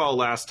 If I recall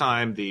last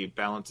time, the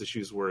balance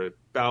issues were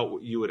about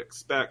what you would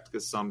expect,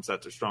 because some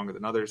sets are stronger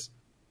than others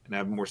and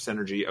have more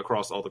synergy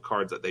across all the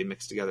cards that they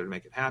mix together to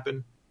make it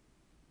happen.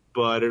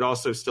 But it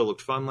also still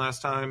looked fun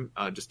last time.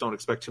 Just don't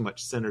expect too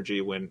much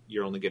synergy when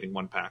you're only getting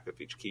one pack of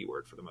each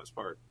keyword for the most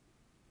part.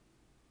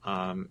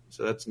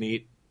 So that's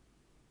neat.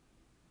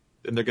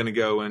 Then they're going to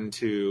go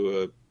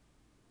into a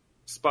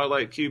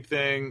Spotlight Cube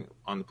thing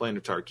on the plane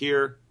of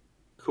Tarkir.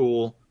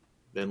 Cool.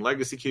 Then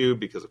Legacy Cube,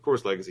 because of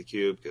course Legacy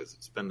Cube, because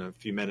it's been a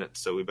few minutes,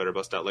 so we better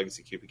bust out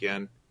Legacy Cube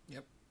again.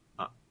 Yep.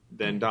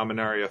 Then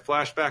Dominaria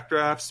flashback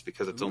drafts,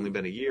 because it's only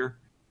been a year.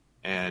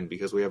 And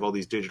because we have all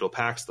these digital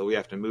packs that we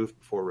have to move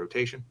before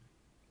rotation.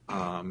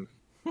 That's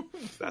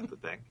the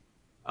thing.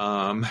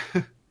 And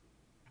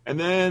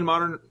then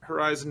Modern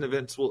Horizon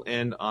events will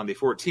end on the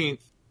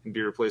 14th and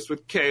be replaced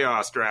with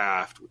Chaos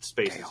Draft with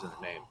spaces in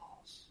the name.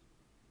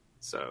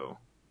 So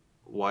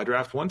why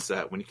draft one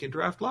set when you can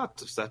draft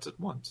lots of sets at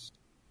once?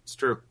 It's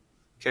true.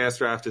 Chaos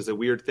Draft is a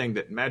weird thing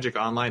that Magic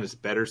Online is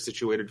better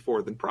situated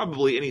for than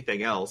probably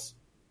anything else.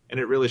 And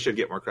it really should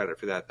get more credit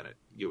for that than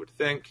you would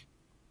think.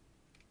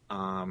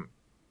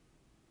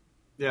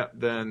 Yeah,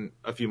 then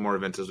a few more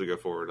events as we go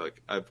forward.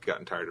 Like, I've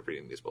gotten tired of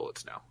reading these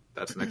bullets now.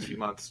 That's the next few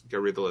months. Go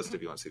read the list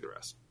if you want to see the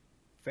rest.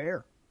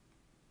 Fair.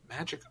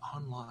 Magic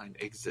Online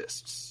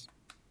exists.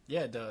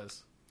 Yeah, it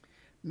does.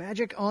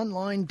 Magic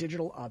Online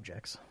digital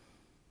objects.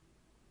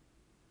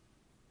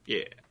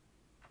 Yeah.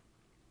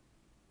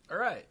 All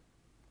right.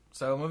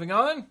 So moving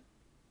on.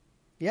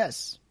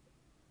 Yes.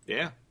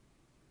 Yeah.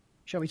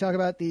 Shall we talk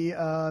about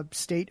the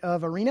state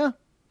of Arena?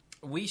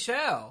 We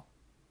shall.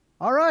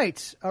 All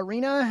right.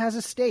 Arena has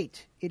a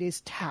state. It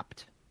is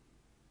tapped.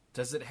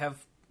 Does it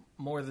have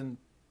more than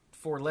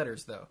 4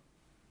 letters, though?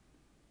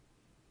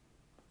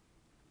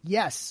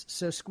 Yes.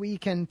 So Squee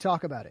can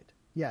talk about it.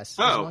 Yes.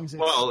 Oh, as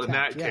well, in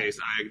tapped, that case,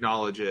 I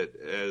acknowledge it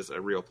as a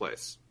real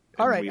place.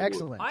 All right, And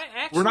excellent.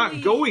 We're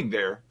not going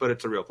there, but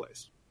it's a real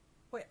place.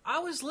 Wait, I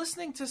was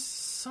listening to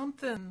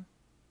something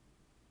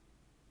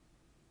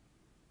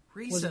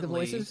recently. Was it the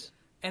Voices?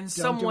 And Don't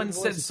someone do what the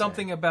said Voices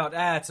something say. about,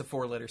 it's a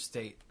 4-letter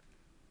state.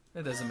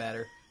 It doesn't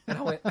matter. And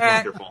I went,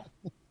 Wonderful.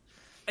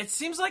 It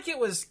seems like it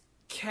was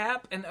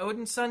Cap and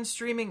Odinson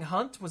streaming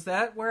Hunt. Was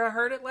that where I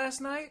heard it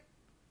last night?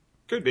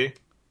 Could be.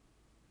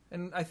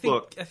 And I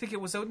think it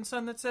was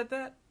Odinson that said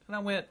that. And I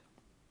went,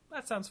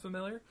 that sounds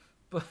familiar.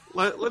 But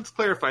Let's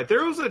clarify.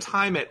 There was a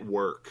time at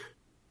work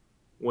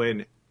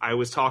when I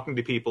was talking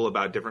to people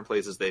about different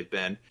places they've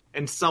been,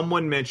 and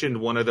someone mentioned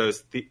one of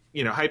those,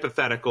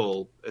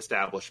 hypothetical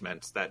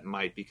establishments that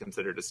might be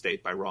considered a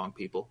state by wrong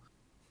people.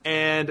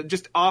 And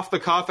just off the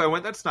cuff, I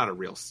went, that's not a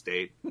real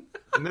state.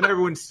 And then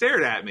everyone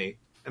stared at me,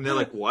 and they're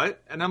like,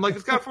 what? And I'm like,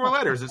 it's got 4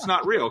 letters. It's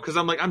not real. Because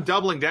I'm like, I'm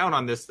doubling down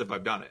on this if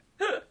I've done it.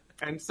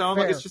 And so I'm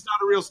like, it's just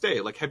not a real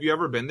state. Like, have you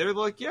ever been there? They're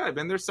like, yeah, I've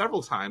been there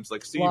several times.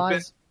 Like, so you've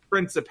been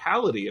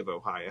Principality of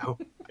Ohio.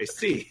 I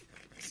see.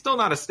 Still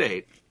not a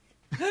state.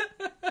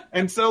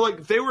 And so,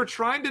 like, they were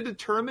trying to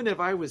determine if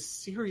I was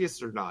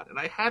serious or not. And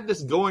I had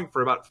this going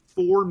for about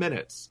 4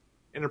 minutes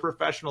in a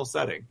professional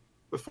setting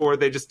before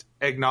they just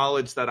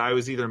acknowledged that I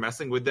was either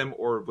messing with them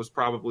or was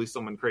probably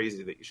someone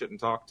crazy that you shouldn't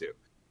talk to.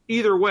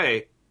 Either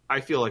way, I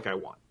feel like I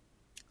won.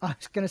 I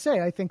was going to say,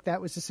 I think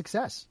that was a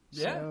success.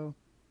 Yeah.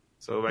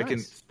 So if I can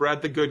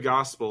spread the good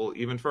gospel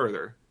even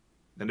further,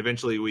 then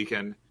eventually we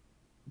can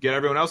get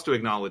everyone else to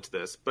acknowledge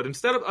this. But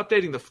instead of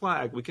updating the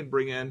flag, we can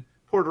bring in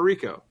Puerto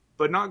Rico,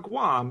 but not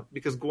Guam,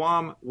 because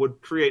Guam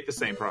would create the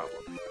same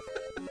problem.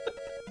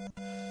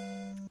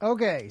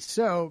 Okay,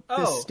 so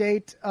the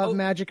state of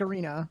Magic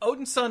Arena.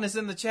 Odinson is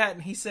in the chat,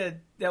 and he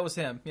said that was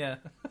him. Yeah.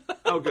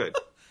 Oh, good.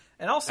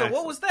 And also, Excellent.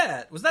 What was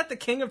that? Was that the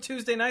King of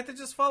Tuesday Night that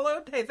just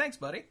followed? Hey, thanks,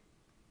 buddy.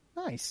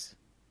 Nice.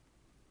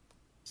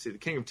 See, the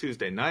King of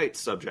Tuesday Night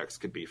subjects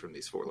could be from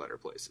these 4-letter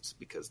places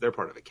because they're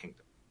part of a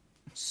kingdom.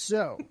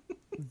 So,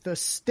 the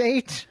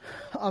state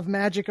of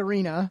Magic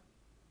Arena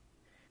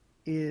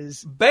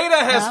is Beta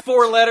has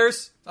 4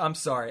 letters. I'm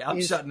sorry,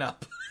 I'm shutting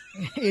up.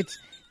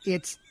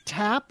 It's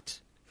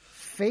tapped,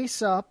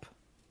 face up,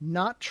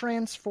 not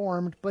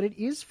transformed, but it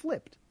is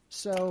flipped.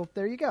 So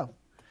there you go.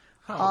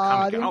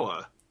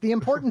 Kamigawa. The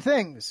important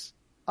things.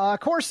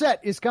 Core set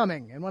is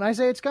coming, and when I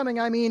say it's coming,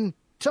 I mean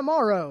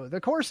tomorrow.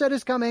 The core set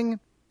is coming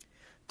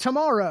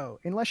tomorrow.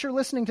 Unless you're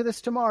listening to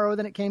this tomorrow,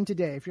 then it came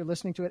today. If you're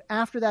listening to it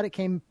after that, it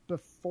came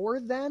before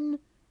then.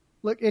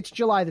 Look, it's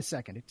July the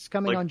 2nd. It's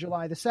coming on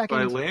July the 2nd.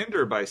 By land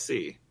or by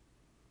sea?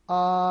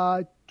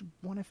 One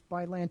if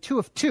by land, two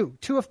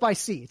if by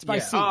sea. It's by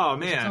sea. Oh,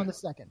 man. It's on the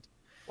 2nd.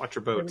 Watch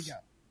your boats. There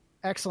we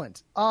go.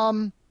 Excellent.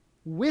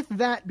 With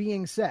that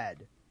being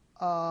said,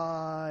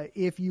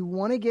 if you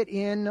want to get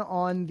in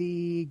on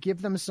the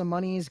give them some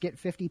monies, get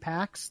 50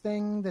 packs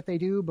thing that they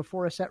do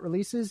before a set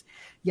releases,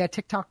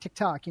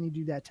 TikTok, you need to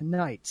do that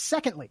tonight.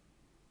 Secondly,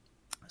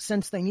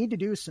 since they need to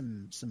do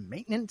some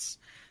maintenance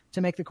to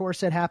make the core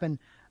set happen,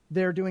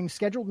 they're doing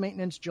scheduled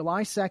maintenance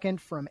July 2nd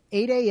from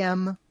 8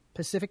 a.m.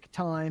 Pacific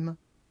time.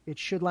 It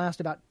should last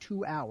about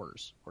 2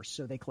 hours, or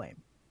so they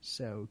claim.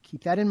 So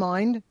keep that in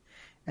mind.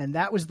 And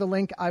that was the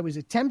link I was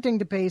attempting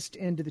to paste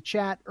into the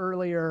chat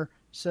earlier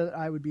so that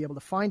I would be able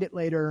to find it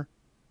later,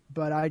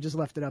 but I just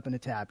left it up in a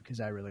tab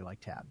because I really like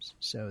tabs.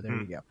 So there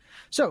you go.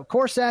 So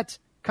core set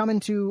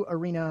coming to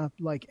Arena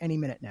like any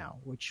minute now,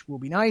 which will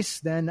be nice.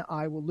 Then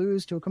I will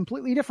lose to a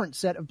completely different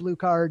set of blue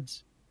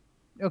cards.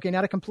 Okay,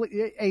 not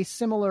a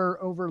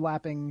similar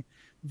overlapping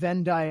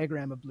Venn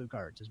diagram of blue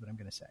cards is what I'm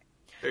going to say.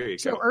 There you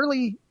So go.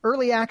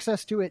 early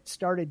access to it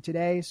started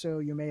today, so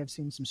you may have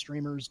seen some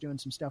streamers doing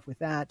some stuff with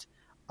that.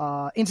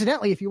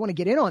 Incidentally, if you want to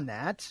get in on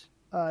that,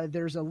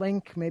 there's a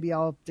link. Maybe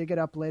I'll dig it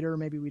up later.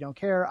 Maybe we don't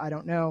care. I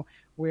don't know.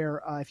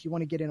 Where if you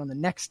want to get in on the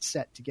next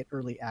set to get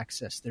early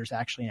access, there's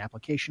actually an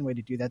application way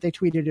to do that. They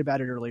tweeted about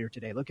it earlier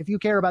today. Look, if you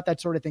care about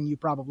that sort of thing, you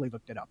probably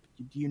looked it up.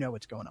 You know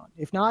what's going on.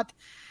 If not,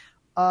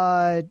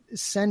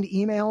 send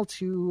email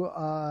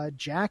to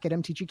jack at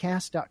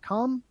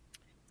mtgcast.com.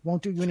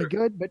 Won't do you any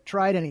good, but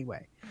try it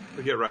anyway.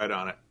 We'll get right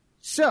on it.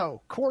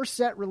 So, Core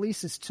Set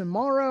releases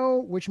tomorrow,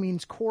 which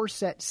means Core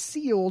Set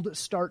Sealed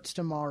starts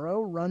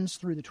tomorrow, runs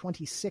through the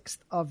 26th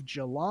of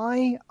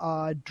July.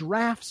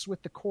 Drafts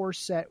with the Core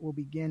Set will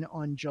begin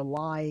on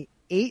July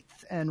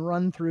 8th and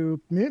run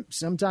through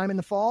sometime in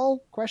the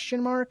fall, ?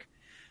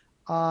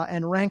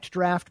 And Ranked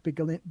Draft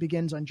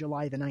begins on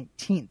July the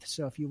 19th.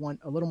 So if you want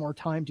a little more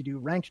time to do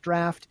Ranked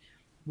Draft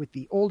with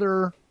the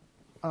older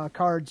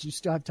cards, you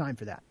still have time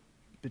for that.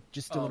 But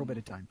just a little bit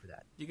of time for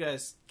that. You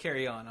guys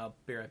carry on. I'll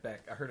be right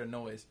back. I heard a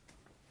noise.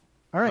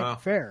 All right,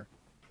 fair.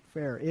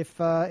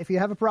 If you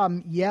have a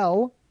problem,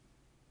 yell,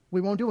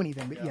 We won't do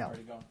anything but yell.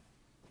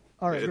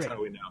 All right, it's great.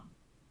 how we know.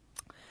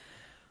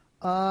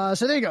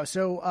 So there you go.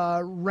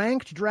 So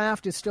ranked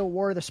draft is still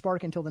War of the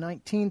Spark until the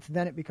 19th.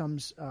 Then it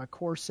becomes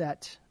core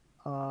set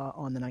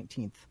on the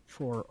 19th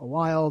for a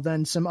while.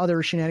 Then some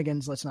other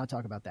shenanigans. Let's not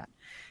talk about that.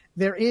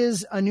 There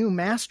is a new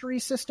mastery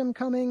system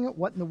coming.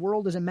 What in the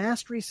world is a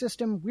mastery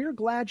system? We're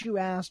glad you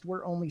asked.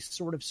 We're only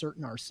sort of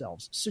certain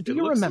ourselves. So do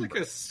you remember? It looks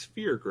like a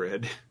sphere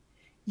grid.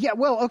 Yeah,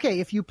 well, okay.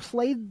 If you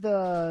played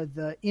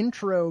the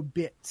intro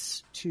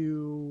bits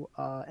to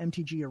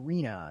MTG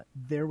Arena,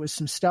 there was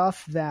some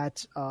stuff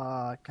that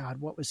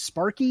what was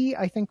Sparky?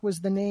 I think was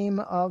the name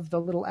of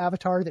the little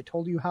avatar that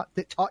taught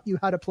you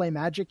how to play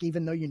Magic,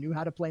 even though you knew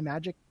how to play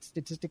Magic,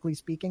 statistically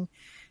speaking.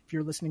 If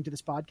you're listening to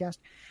this podcast,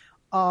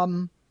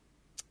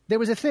 there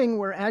was a thing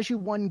where as you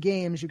won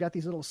games, you got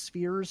these little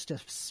spheres to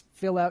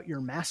fill out your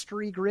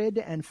mastery grid,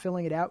 and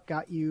filling it out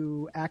got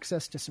you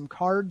access to some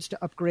cards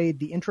to upgrade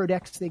the intro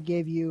decks they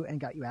gave you and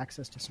got you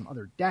access to some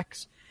other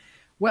decks.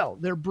 Well,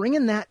 they're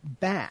bringing that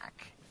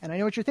back. And I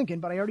know what you're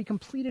thinking, but I already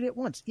completed it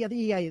once. Yeah,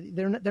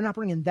 they're not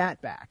bringing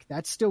that back.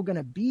 That's still going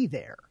to be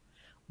there.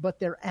 But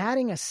they're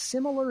adding a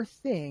similar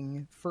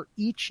thing for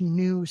each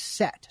new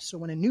set. So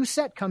when a new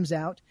set comes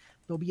out,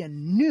 there'll be a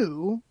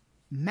new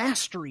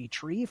mastery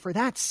tree for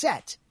that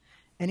set.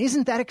 And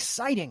isn't that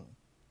exciting?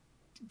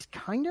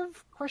 Kind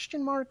of,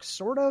 question mark,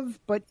 sort of,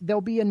 but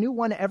there'll be a new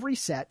one every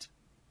set.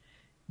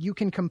 You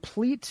can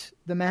complete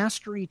the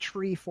mastery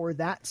tree for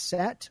that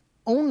set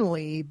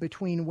only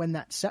between when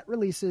that set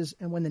releases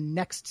and when the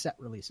next set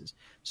releases.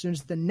 As soon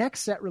as the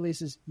next set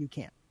releases, you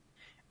can't.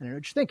 And I know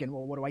what you're thinking,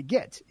 well, what do I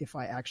get if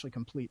I actually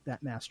complete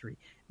that mastery?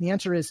 And the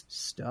answer is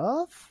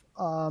stuff,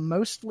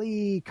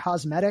 mostly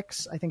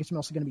cosmetics. I think it's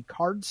mostly going to be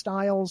card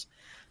styles.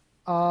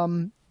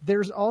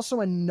 There's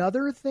also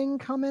another thing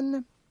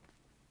coming,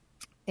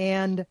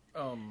 and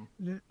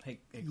hey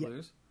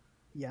Clues.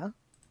 Yeah.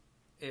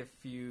 If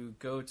you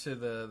go to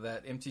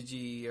that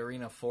MTG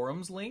Arena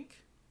forums link,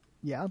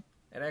 yeah,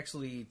 it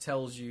actually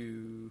tells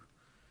you.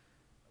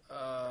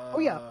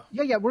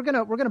 We're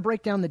gonna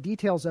break down the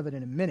details of it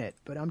in a minute,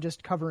 but I'm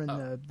just covering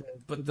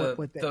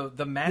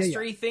the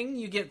mastery thing.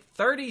 You get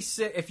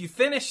 36 if you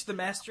finish the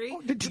mastery.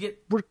 You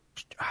get.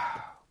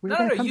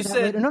 You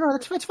said no.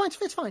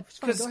 It's fine.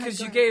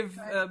 Because you gave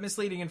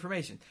misleading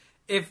information.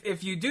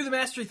 If you do the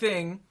mastery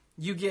thing,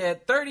 you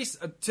get 30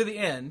 to the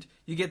end.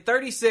 You get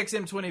 36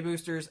 M20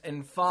 boosters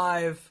and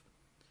 5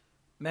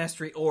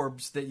 mastery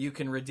orbs that you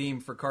can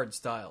redeem for card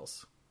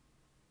styles.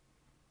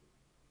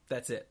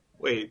 That's it.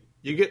 Wait,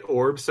 you get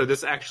orbs, so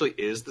this actually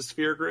is the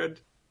sphere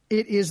grid?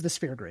 It is the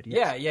sphere grid.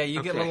 Yes. Yeah.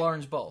 You get little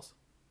orange balls.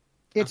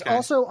 It's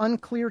also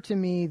unclear to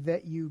me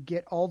that you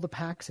get all the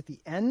packs at the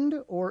end,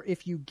 or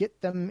if you get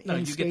them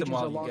in stages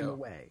along the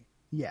way.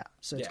 Yeah,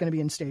 so it's going to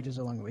be in stages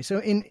along the way. So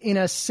in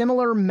a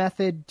similar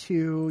method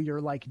to your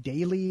like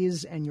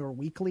dailies and your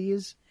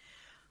weeklies,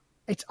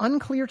 it's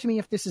unclear to me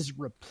if this is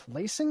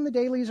replacing the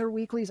dailies or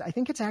weeklies. I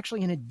think it's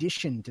actually in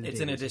addition to the dailies.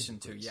 It's in addition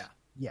to, yeah.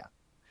 Yeah.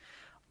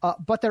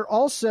 But they're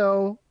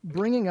also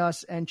bringing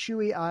us, and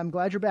Chewy, I'm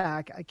glad you're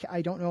back.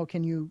 I don't know.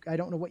 I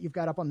don't know what you've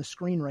got up on the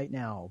screen right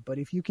now, but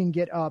if you can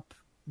get up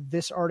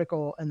this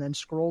article and then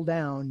scroll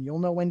down, you'll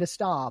know when to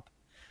stop,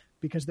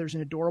 because there's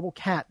an adorable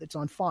cat that's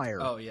on fire.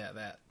 Oh yeah,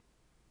 that.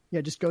 Yeah,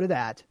 just go to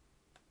that.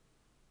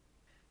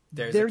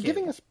 They're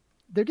giving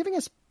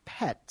us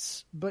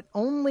pets, but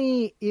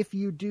only if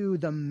you do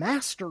the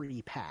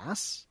mastery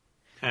pass,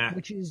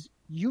 which is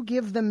you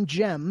give them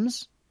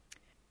gems,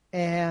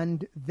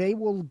 and they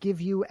will give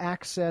you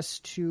access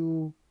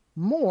to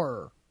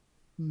more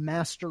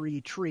mastery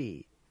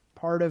tree,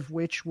 part of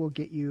which will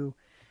get you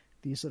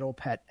these little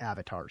pet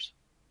avatars.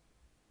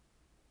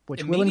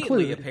 Which will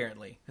include,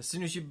 apparently, as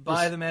soon as you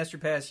buy the master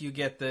pass, you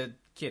get the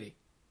kitty.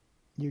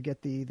 You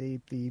get the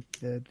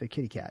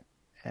kitty cat,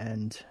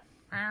 and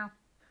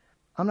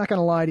I'm not going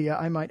to lie to you.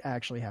 I might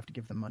actually have to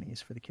give them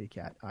monies for the kitty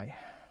cat.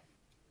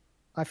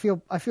 I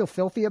feel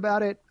filthy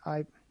about it.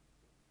 I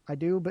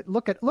do, but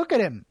look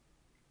at him.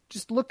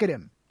 Just look at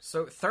him.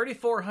 So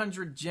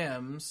 3,400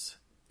 gems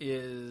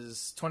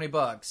is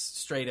 $20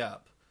 straight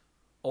up,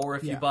 or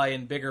if you buy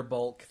in bigger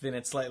bulk, then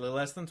it's slightly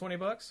less than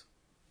 $20.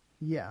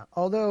 Yeah,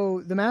 although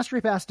the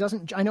Mastery Pass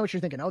doesn't... I know what you're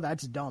thinking. Oh,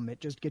 that's dumb.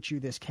 It just gets you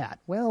this cat.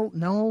 Well,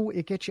 no,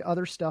 it gets you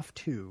other stuff,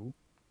 too.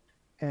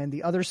 And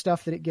the other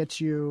stuff that it gets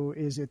you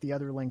is at the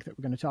other link that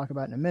we're going to talk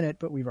about in a minute,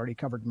 but we've already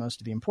covered most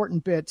of the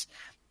important bits.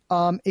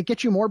 It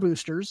gets you more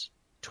boosters,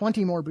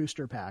 20 more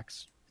booster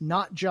packs.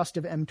 Not just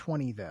of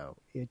M20, though.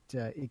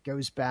 It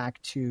goes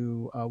back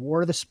to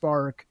War of the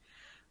Spark,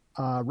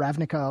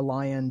 Ravnica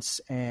Alliance,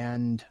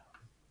 and...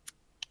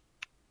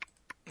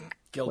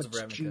 Guilds of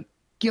Ravnica.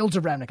 Guilds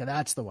of Ravnica,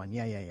 that's the one.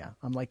 Yeah.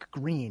 I'm like,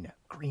 green.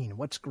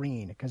 What's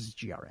green? Because it's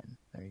GRN.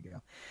 There you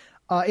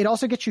go. It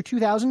also gets you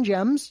 2,000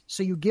 gems,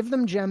 so you give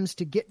them gems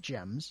to get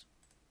gems.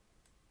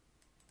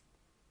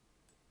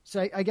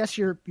 So I guess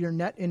your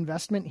net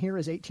investment here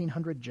is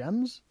 1,800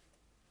 gems?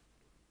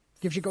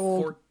 Gives you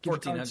gold.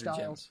 1,400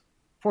 gems.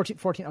 14,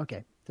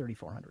 okay.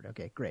 3,400.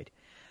 Okay, great.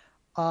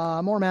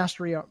 More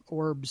mastery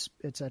orbs,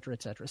 etc.,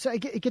 etc. So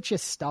it gets you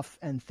stuff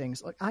and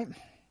things. Like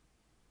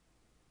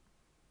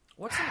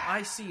What's an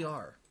ICR?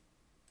 Rare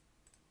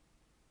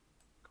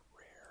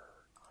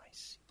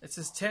ICR. It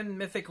says 10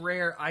 mythic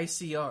rare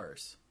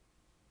ICRs.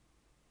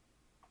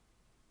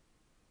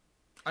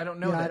 I don't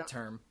know that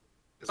term.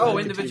 Oh,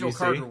 individual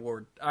card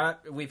reward.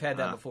 We've had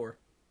that before.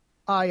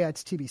 Yeah,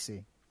 it's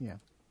TBC. Yeah.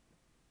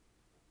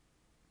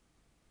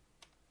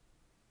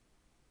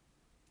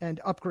 And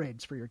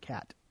upgrades for your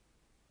cat.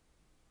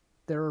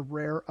 There are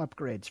rare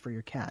upgrades for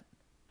your cat.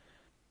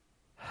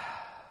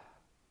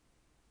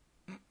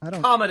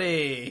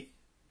 Comedy.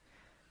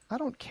 I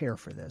don't care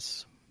for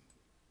this.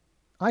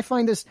 I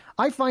find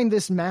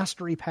this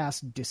mastery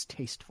pass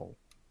distasteful.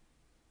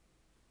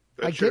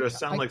 That sure does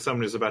sound like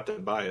someone who's about to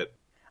buy it.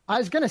 I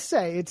was going to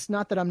say, it's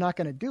not that I'm not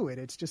going to do it.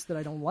 It's just that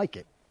I don't like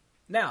it.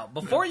 Now,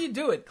 before you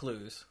do it,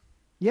 Clues.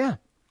 Yeah.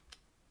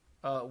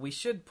 We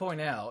should point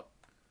out.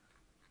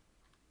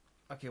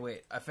 Okay,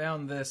 wait. I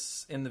found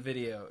this in the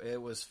video.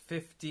 It was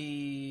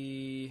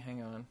 50...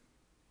 Hang on.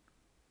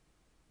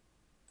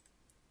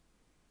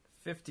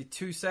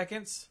 52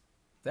 seconds.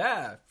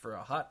 For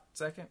a hot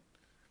second.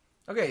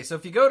 Okay, so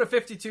if you go to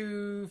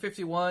 52,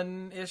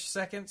 51-ish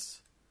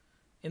seconds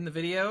in the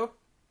video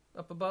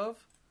up above.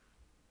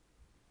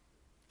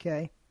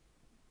 Okay.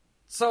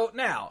 So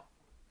now,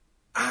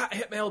 I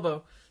hit my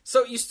elbow.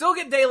 So you still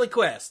get daily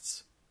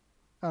quests.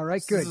 All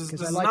right, good. This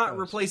is not those.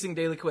 Replacing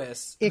daily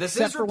quests. Except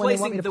this is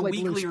replacing the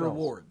weekly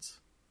rewards.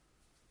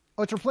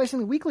 Oh, it's replacing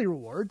the weekly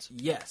rewards?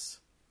 Yes.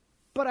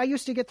 But I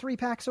used to get 3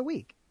 packs a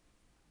week.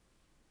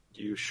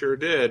 You sure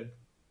did.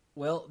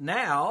 Well,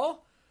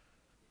 now,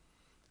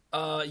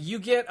 you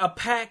get a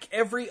pack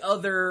every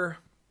other,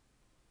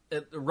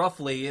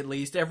 roughly at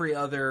least, every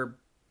other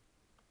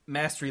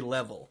mastery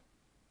level.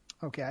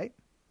 Okay.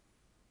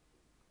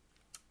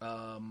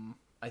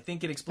 I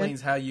think it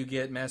explains how you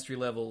get mastery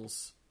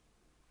levels.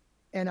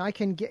 And I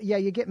can get,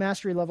 you get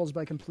mastery levels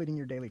by completing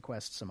your daily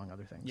quests, among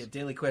other things. Yeah,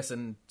 daily quests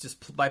and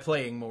just by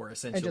playing more,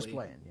 essentially. And just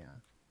playing, yeah.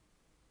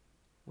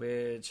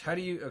 Which, how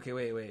do you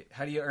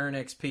earn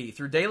XP?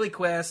 Through daily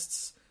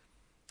quests,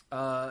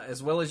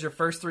 as well as your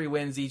first 3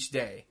 wins each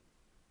day.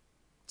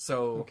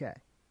 So, okay.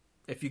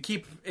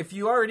 if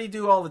you already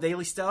do all the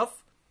daily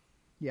stuff,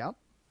 yeah,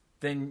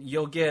 then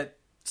you'll get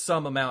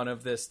some amount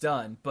of this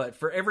done. But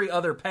for every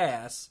other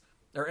pass,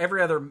 or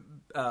every other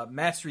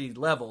mastery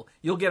level,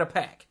 you'll get a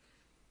pack.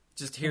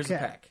 Just here's a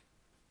pack.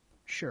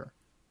 Sure.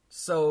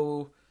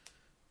 So,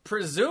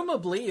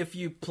 presumably, if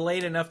you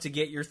played enough to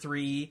get your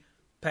 3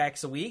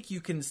 packs a week, you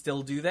can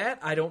still do that.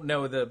 I don't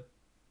know the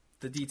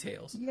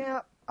details.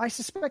 Yeah, I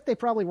suspect they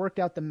probably worked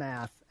out the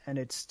math, and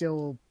it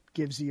still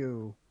gives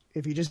you,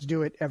 if you just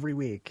do it every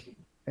week,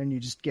 and you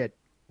just get,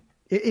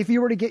 if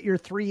you were to get your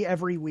 3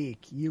 every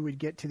week, you would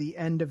get to the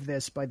end of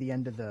this by the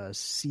end of the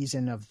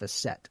season of the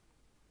set,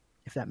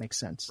 if that makes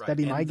sense. Right.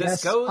 That'd be my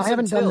guess. I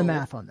haven't done the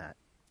math on that.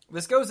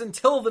 This goes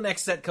until the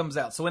next set comes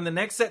out. So when the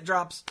next set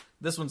drops,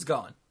 this one's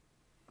gone.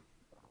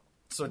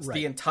 So it's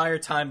the entire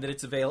time that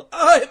it's available.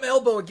 Oh, I hit my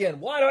elbow again.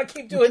 Why do I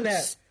keep doing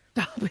that?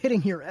 Stop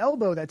hitting your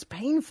elbow. That's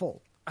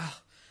painful.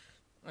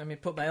 Let me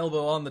put my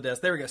elbow on the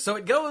desk. There we go. So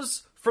it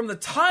goes from the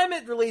time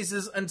it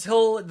releases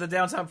until the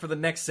downtime for the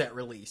next set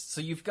release.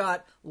 So you've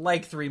got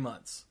like 3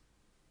 months.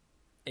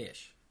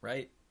 Ish,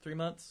 right? 3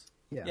 months?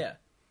 Yeah.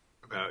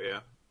 About,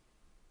 yeah.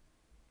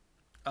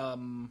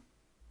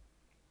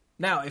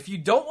 Now, if you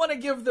don't want to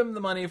give them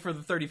the money for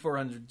the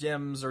 3,400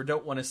 gems or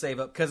don't want to save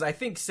up, because I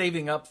think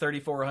saving up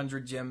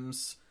 3,400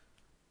 gems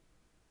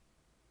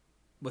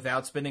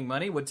without spending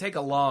money would take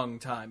a long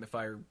time if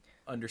I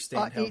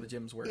understand how the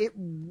gems work. It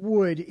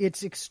would.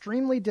 It's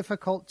extremely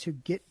difficult to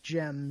get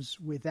gems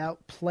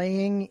without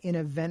playing in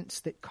events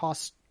that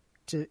cost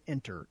to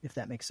enter, if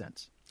that makes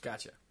sense.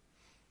 Gotcha.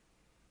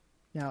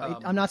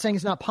 Now, I'm not saying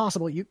it's not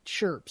possible.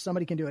 Sure,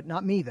 somebody can do it.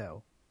 Not me,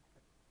 though.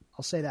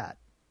 I'll say that.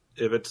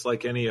 If it's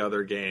like any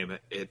other game,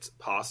 it's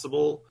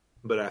possible,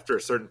 but after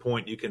a certain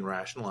point, you can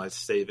rationalize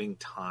saving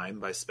time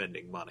by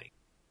spending money.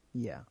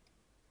 Yeah.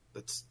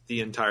 That's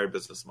the entire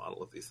business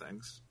model of these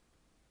things.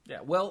 Yeah,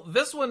 well,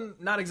 this one,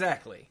 not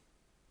exactly.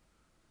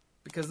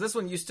 Because this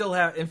one you still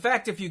have... In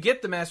fact, if you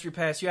get the Mastery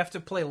Pass, you have to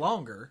play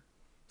longer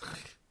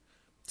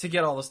to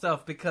get all the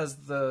stuff, because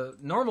the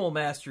normal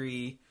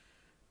Mastery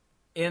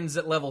ends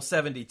at level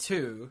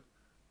 72...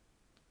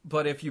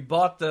 But if you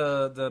bought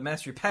the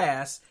Mastery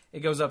Pass,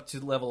 it goes up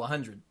to level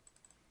 100.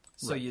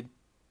 So you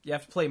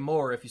have to play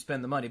more if you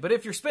spend the money. But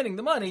if you're spending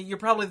the money, you're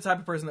probably the type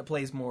of person that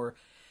plays more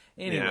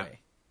anyway.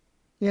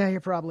 Yeah, you're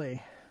probably.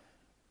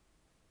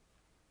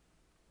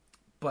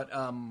 But,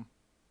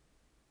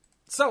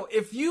 so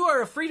if you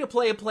are a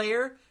free-to-play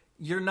player,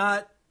 you're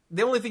not...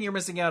 The only thing you're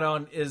missing out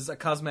on is a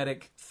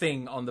cosmetic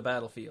thing on the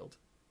battlefield.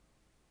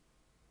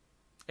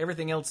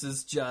 Everything else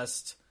is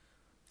just...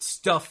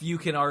 stuff you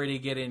can already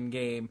get in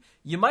game.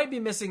 You might be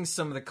missing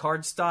some of the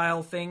card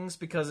style things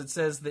because it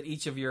says that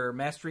each of your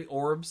mastery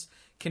orbs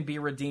can be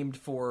redeemed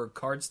for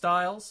card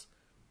styles.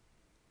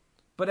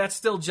 But that's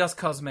still just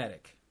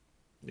cosmetic.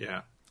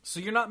 Yeah.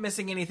 So you're not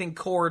missing anything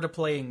core to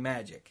playing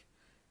Magic.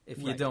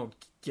 if you don't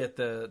get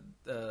the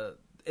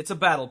it's a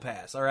battle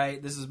pass, all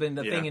right? This has been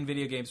the thing in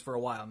video games for a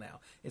while now.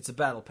 It's a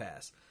battle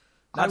pass.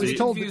 I was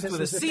told that confused this with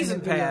a was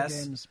season thing in video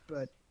pass, games,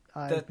 but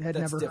I had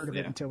never heard of it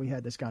Yeah. until we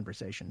had this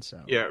conversation.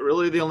 So Yeah,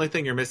 really the only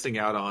thing you're missing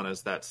out on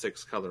is that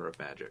 6th color of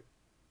magic,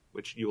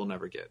 which you will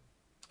never get.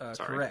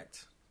 Sorry.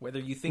 correct. Whether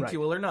you think Right. you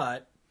will or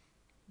not.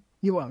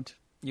 you won't.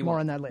 You More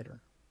won't. on that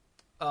later.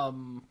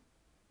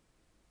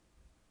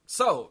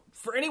 So,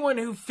 for anyone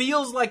who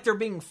feels like they're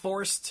being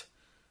forced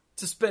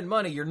to spend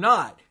money, you're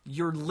not.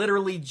 You're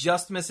literally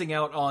just missing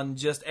out on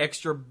just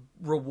extra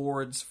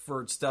rewards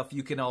for stuff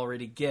you can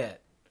already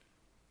get.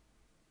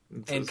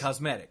 And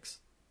cosmetics.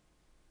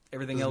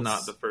 Everything This else is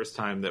not the first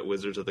time that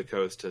Wizards of the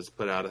Coast has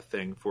put out a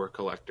thing for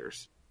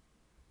collectors.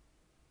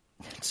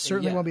 It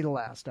certainly Yeah. won't be the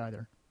last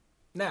either.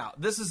 Now,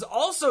 this is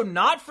also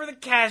not for the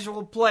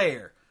casual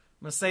player.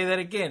 I'm going to say that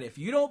again. If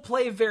you don't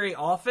play very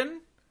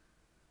often,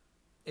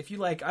 if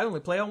you I only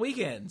play on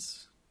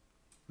weekends,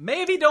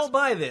 maybe don't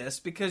buy this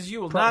because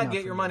you will Probably not not get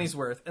for your you. money's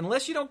worth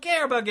unless you don't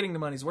care about getting the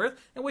money's worth,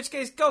 in which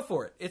case, go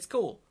for it. It's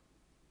cool.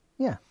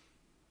 Yeah.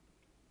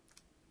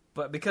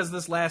 But because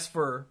this lasts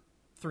for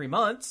 3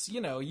 months,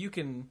 you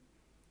can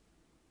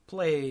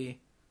play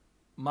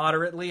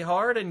moderately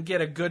hard and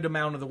get a good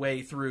amount of the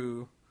way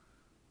through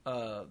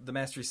the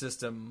mastery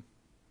system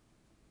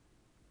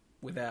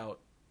without,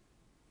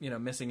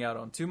 missing out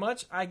on too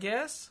much, I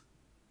guess.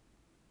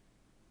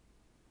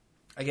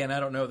 Again, I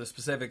don't know the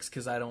specifics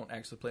because I don't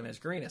actually play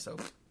Magic Arena, so...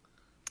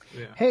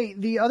 Yeah. Hey,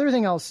 the other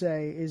thing I'll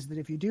say is that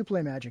if you do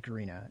play Magic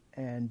Arena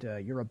and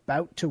you're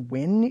about to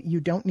win, you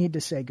don't need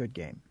to say good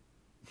game.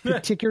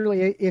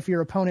 Particularly if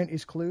your opponent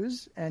is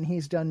Clues and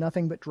he's done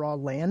nothing but draw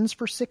lands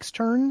for 6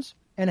 turns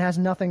and has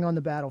nothing on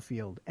the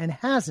battlefield and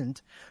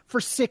hasn't for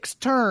 6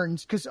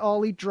 turns because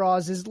all he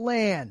draws is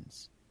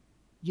lands.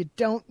 You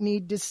don't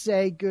need to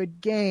say good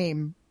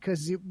game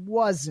because it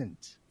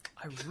wasn't.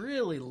 I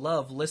really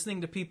love listening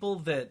to people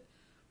that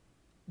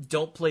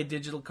don't play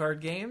digital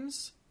card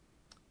games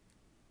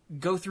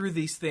go through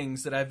these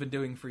things that I've been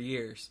doing for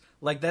years.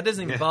 That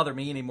doesn't even bother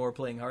me anymore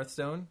playing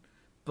Hearthstone.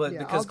 But Yeah,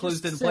 because I'll Clues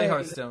just didn't play say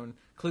Hearthstone,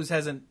 Clues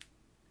hasn't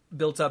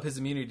built up his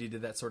immunity to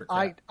that sort of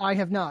crap. I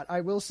have not.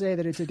 I will say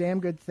that it's a damn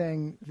good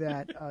thing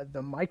that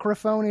the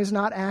microphone is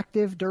not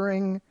active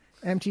during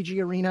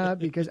MTG Arena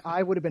because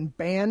I would have been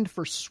banned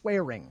for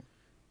swearing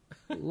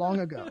long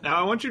ago. Now,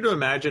 I want you to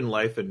imagine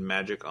life in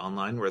Magic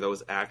Online where there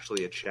was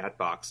actually a chat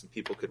box and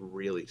people could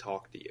really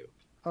talk to you.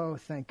 Oh,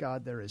 thank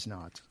God there is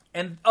not.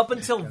 And up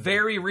until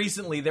very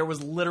recently, there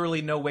was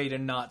literally no way to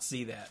not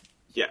see that.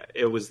 Yeah,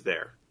 it was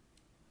there.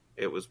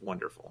 It was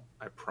wonderful.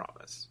 I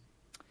promise.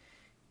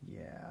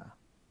 Yeah.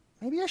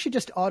 Maybe I should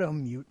just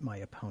auto-mute my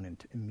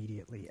opponent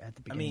immediately at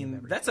the beginning of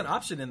every That's an game.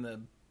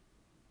 option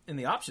in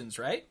the options,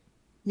 right?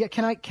 Yeah,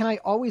 can I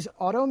always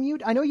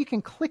auto-mute? I know you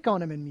can click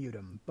on him and mute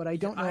him, but I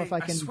don't know if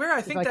I can... I swear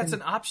I think if that's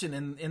can an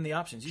option in the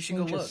options. You should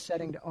go change a look.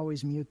 setting to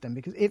always mute them,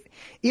 because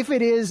if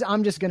it is,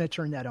 I'm just going to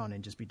turn that on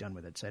and just be done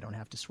with it so I don't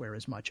have to swear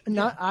as much.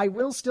 I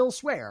will still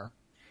swear.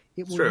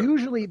 It will True.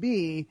 usually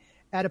be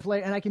at a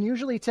play, and I can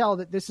usually tell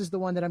that this is the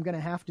one that I'm going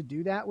to have to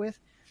do that with,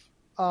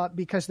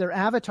 because their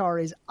avatar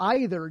is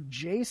either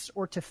Jace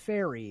or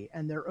Teferi,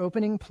 and their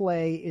opening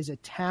play is a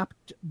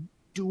tapped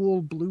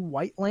dual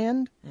blue-white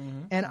land,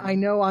 and I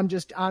know I'm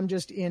just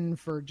in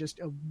for just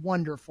a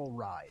wonderful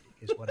ride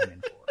is what I'm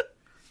in for.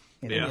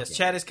 Yeah. Yes,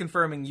 chat is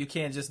confirming you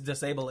can't just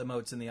disable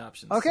emotes in the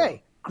options.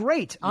 Okay,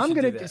 great. I'm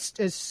should going do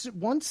to,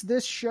 once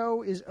this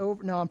show is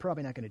over, no, I'm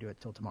probably not going to do it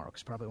till tomorrow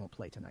because probably won't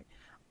play tonight.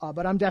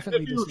 But I'm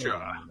definitely Future.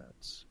 disabling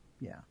notes.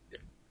 Yeah.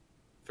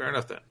 Fair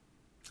enough then.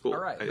 Cool. All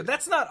right, but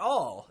that's not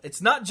all.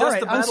 It's not just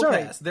right, the I'm battle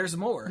sorry. pass. There's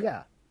more.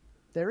 Yeah.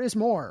 There is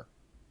more.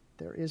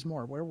 There is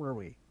more. Where were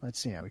we? Let's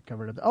see. We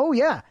covered it. Oh,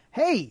 yeah.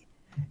 Hey.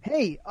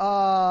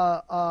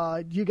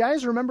 Do you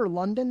guys remember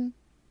London?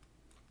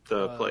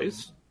 The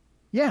place?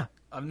 Yeah.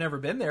 I've never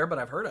been there, but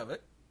I've heard of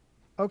it.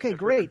 Okay,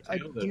 great.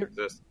 Deal that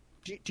exists.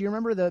 Do you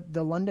remember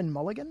the London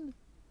Mulligan?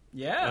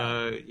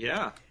 Yeah.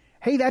 Yeah.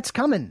 Hey, that's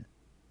coming.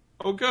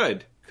 Oh,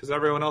 good. Because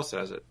everyone else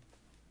has it.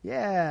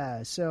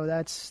 Yeah, so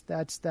that's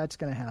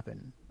going to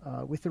happen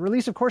with the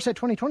release of Core Set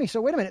 2020.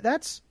 So wait a minute,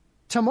 that's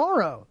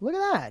tomorrow. Look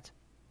at that.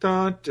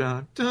 Dun,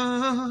 dun,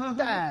 dun.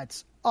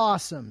 That's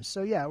awesome.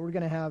 So yeah, we're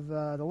going to have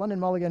the London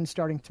Mulligan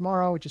starting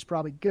tomorrow, which is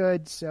probably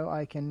good. So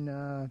I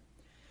can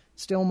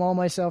still maul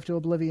myself to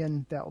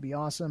oblivion. That will be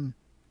awesome.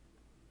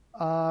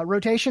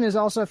 Rotation is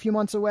also a few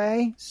months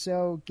away,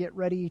 so get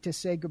ready to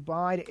say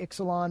goodbye to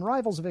Ixalan,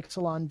 Rivals of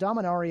Ixalan,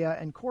 Dominaria,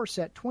 and Core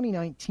Set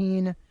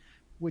 2019,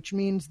 which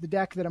means the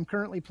deck that I'm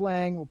currently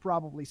playing will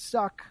probably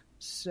suck.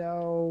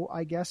 So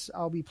I guess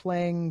I'll be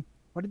playing,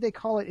 what did they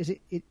call it? Is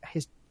it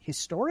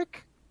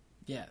historic?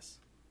 Yes.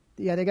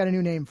 Yeah, they got a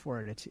new name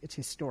for it. It's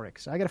historic.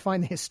 So I got to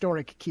find the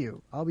historic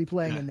queue. I'll be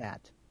playing in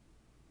that.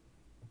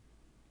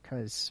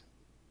 Because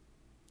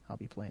I'll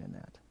be playing in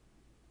that.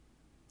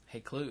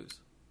 Hey, Clues.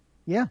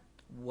 Yeah.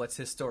 what's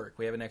historic?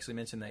 We haven't actually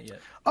mentioned that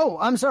yet. Oh,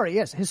 I'm sorry.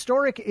 Yes,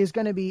 historic is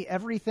going to be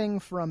everything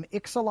from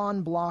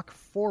Ixalan block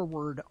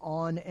forward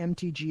on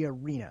MTG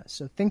Arena.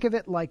 So think of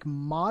it like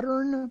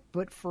modern,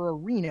 but for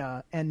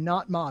Arena and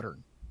not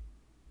modern.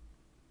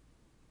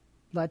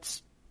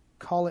 Let's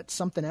call it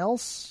something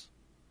else.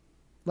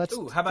 How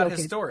about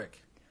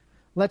historic?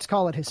 Let's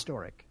call it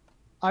historic.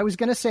 I was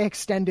going to say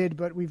extended,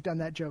 but we've done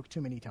that joke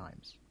too many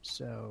times.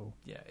 So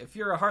yeah, if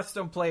you're a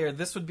Hearthstone player,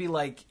 this would be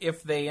like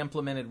if they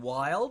implemented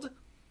Wild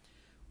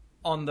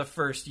on the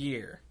first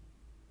year.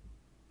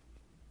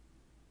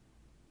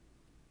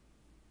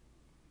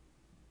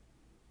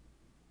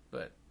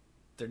 But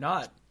they're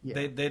not. Yeah.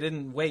 They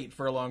didn't wait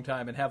for a long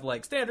time and have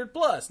like Standard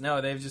Plus.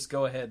 No, they've just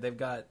go ahead. They've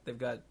got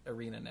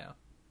Arena now.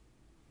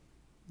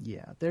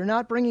 Yeah, they're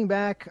not bringing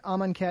back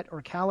Amonkhet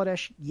or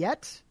Kaladesh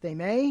yet. They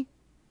may.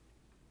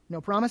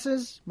 No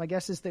promises. My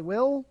guess is they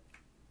will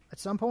at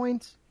some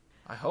point.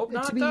 I hope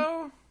not,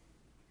 though.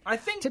 I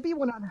think to be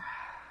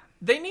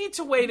they need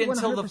to wait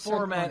until the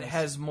format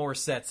has more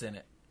sets in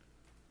it.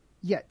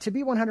 Yeah, to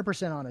be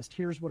 100% honest,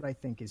 here's what I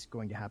think is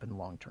going to happen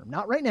long term.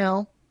 Not right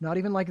now, not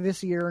even like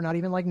this year, not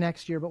even like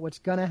next year, but what's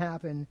going to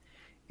happen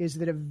is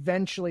that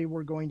eventually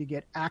we're going to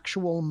get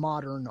actual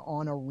modern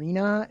on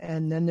Arena,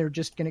 and then they're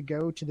just going to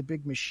go to the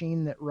big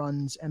machine that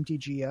runs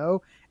MTGO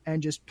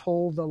and just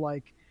pull the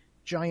like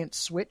giant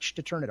switch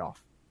to turn it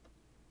off.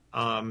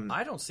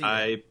 I don't see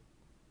that.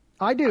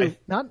 I do.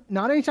 Not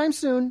anytime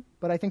soon,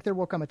 but I think there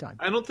will come a time.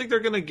 I don't think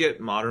they're going to get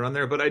modern on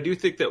there, but I do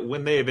think that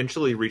when they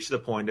eventually reach the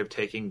point of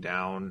taking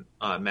down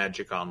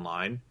Magic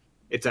Online,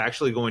 it's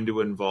actually going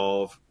to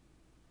involve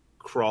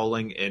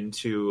crawling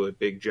into a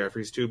big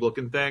Jeffries tube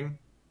looking thing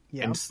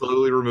and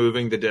slowly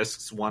removing the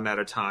discs one at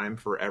a time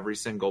for every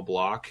single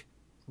block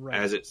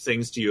as it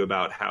sings to you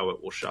about how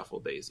it will shuffle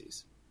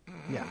daisies.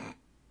 Yeah.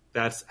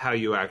 That's how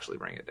you actually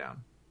bring it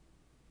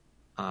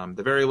down.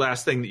 The very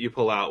last thing that you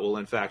pull out will,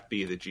 in fact,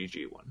 be the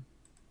GG one.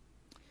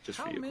 Just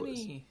for you,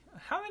 quiz.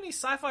 How many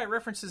sci-fi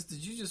references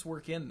did you just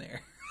work in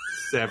there?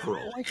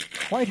 Several.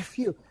 Quite a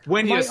few.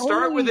 When you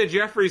start with a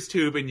Jeffries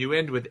tube and you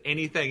end with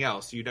anything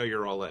else, you know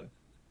you're all in.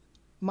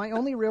 My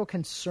only real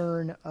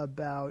concern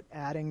about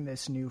adding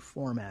this new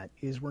format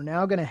is we're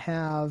now going to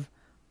have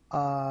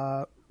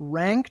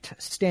ranked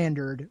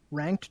standard,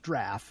 ranked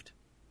draft,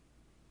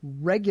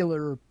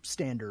 regular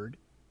standard,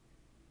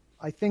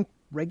 I think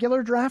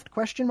regular draft, ?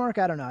 I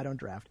don't know. I don't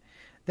draft.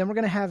 Then we're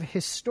going to have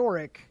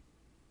historic,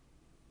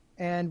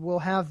 and we'll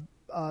have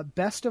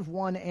best of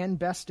 1 and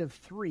best of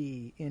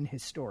 3 in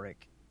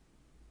historic.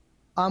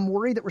 I'm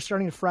worried that we're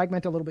starting to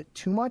fragment a little bit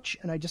too much,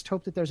 and I just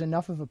hope that there's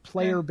enough of a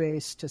player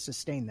base to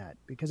sustain that.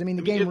 Because, the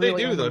game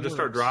really they do, though, works. Just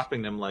start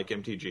dropping them like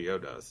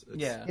MTGO does.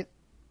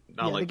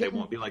 They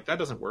won't be like, that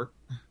doesn't work.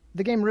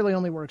 The game really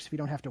only works if you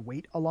don't have to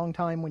wait a long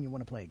time when you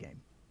want to play a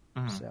game.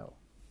 Mm-hmm.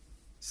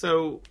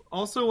 So,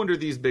 also under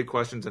these big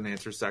questions and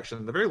answers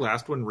section, the very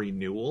last one,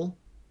 renewal,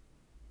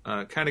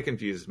 kind of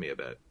confuses me a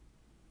bit.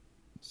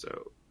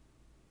 So,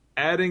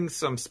 adding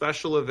some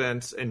special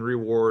events and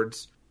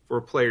rewards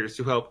for players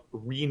to help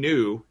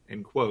renew,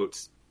 in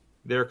quotes,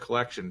 their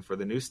collection for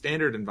the new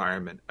standard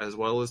environment, as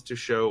well as to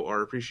show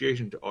our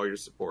appreciation to all your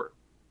support.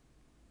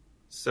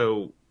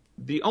 So,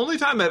 the only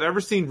time I've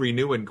ever seen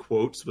renew in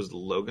quotes was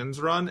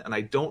Logan's Run, and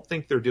I don't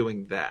think they're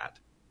doing that.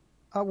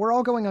 We're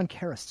all going on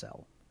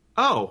Carousel.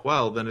 Oh,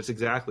 well, then it's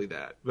exactly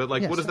that. But,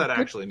 what does that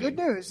actually mean?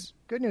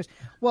 Good news.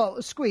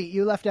 Well, Squee,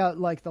 you left out,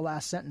 the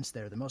last sentence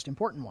there, the most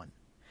important one.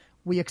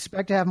 We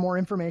expect to have more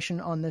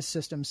information on this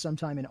system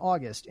sometime in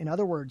August. In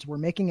other words, we're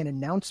making an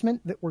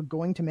announcement that we're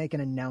going to make an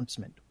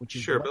announcement. Which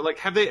is but,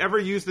 have they ever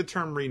used the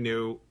term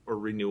renew or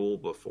renewal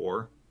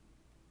before?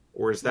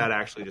 Or is that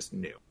actually just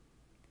new?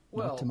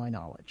 Well, not to my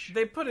knowledge.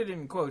 They put it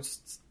in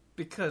quotes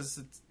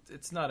because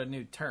it's not a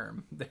new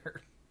term there.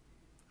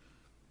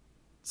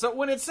 So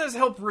when it says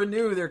help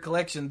renew their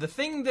collection, the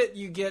thing that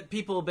you get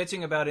people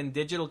bitching about in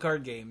digital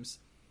card games,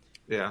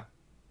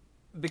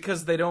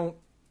 because they don't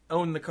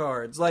own the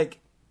cards, like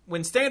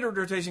when standard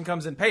rotation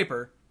comes in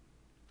paper,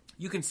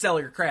 you can sell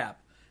your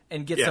crap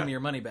and get some of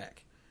your money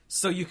back,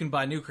 so you can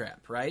buy new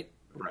crap, right?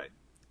 Right.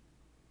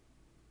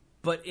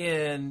 But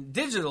in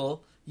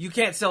digital, you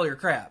can't sell your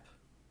crap.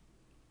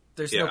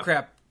 There's no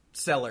crap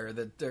seller,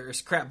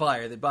 there's crap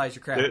buyer that buys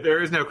your crap.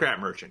 There is no crap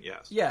merchant,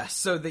 yes. Yeah,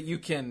 so that you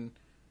can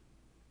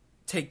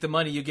take the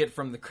money you get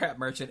from the crap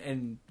merchant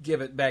and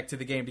give it back to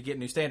the game to get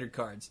new standard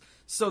cards.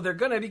 So they're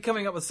going to be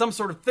coming up with some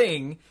sort of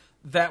thing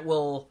that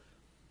will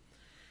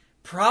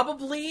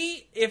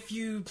probably, if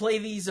you play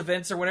these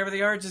events or whatever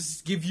they are,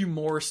 just give you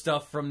more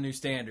stuff from new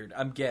standard,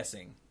 I'm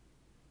guessing.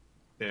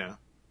 Yeah.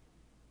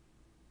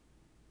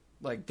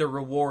 Like the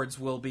rewards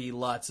will be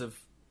lots of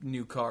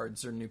new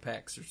cards or new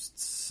packs or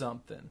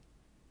something.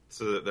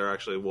 So that there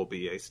actually will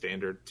be a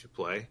standard to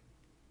play?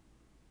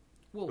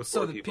 Well,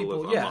 so that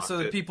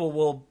people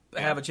will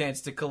have a chance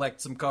to collect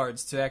some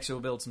cards to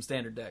actually build some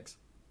standard decks.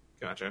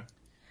 Gotcha.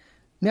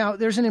 Now,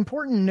 there's an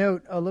important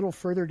note a little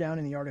further down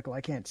in the article.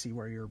 I can't see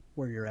where you're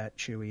at,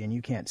 Chewy, and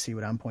you can't see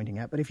what I'm pointing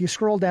at. But if you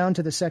scroll down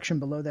to the section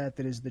below that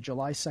is the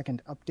July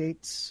 2nd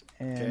updates,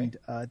 and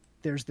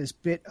there's this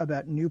bit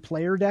about new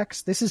player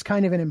decks. This is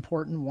kind of an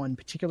important one,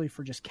 particularly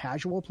for just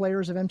casual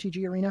players of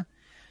MTG Arena.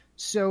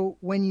 So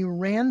when you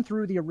ran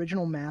through the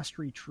original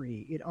mastery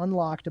tree, it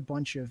unlocked a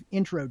bunch of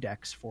intro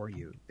decks for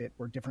you that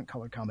were different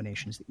color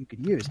combinations that you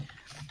could use.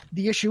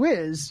 The issue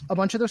is a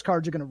bunch of those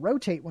cards are going to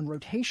rotate when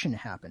rotation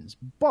happens,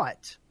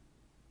 but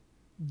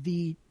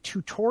the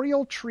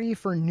tutorial tree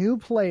for new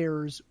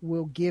players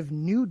will give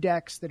new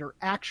decks that are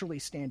actually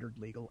standard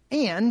legal.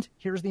 And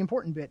here's the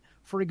important bit,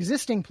 for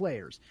existing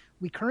players,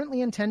 we currently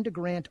intend to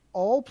grant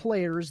all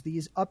players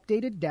these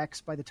updated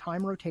decks by the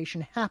time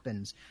rotation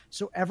happens,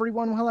 so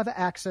everyone will have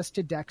access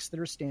to decks that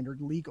are standard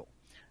legal.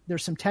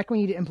 There's some tech we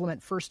need to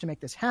implement first to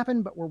make this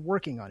happen, but we're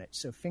working on it.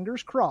 So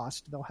fingers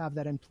crossed they'll have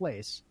that in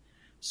place.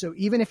 So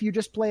even if you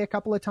just play a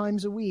couple of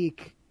times a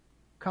week,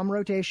 come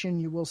rotation,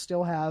 you will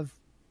still have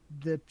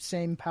the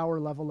same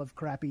power level of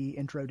crappy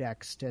intro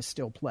decks to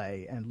still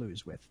play and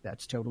lose with.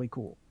 That's totally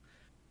cool,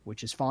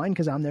 which is fine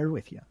because I'm there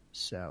with you.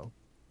 So,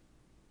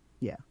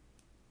 yeah.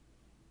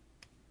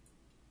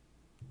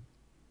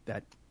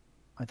 That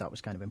I thought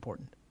was kind of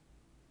important.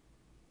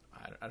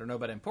 I don't know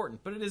about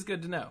important, but it is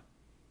good to know.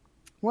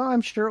 Well,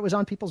 I'm sure it was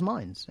on people's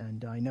minds,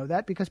 and I know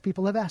that because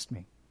people have asked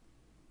me.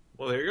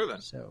 Well, there you go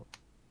then. So,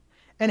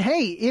 and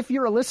hey, if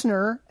you're a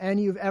listener and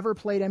you've ever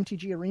played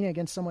MTG Arena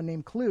against someone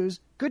named Clues,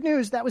 good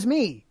news, that was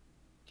me.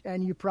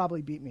 And you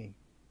probably beat me.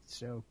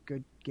 So,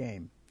 good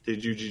game.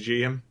 Did you GG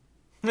him?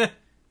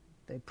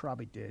 They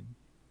probably did.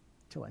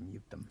 Till I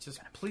mute them. Just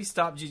please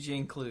stop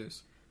GGing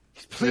Clues.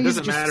 Please it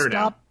doesn't just matter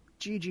stop now.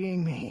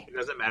 GGing me. It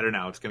doesn't matter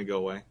now. It's going to go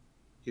away.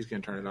 He's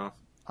going to turn it off.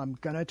 I'm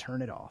going to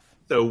turn it off.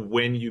 So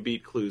when you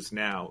beat Clues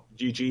now,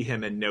 GG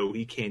him and no,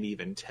 he can't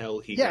even tell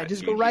he got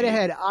just GG. go right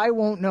ahead. I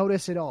won't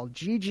notice at all.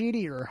 GG to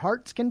your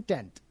heart's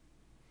content.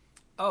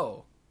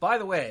 Oh, by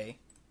the way,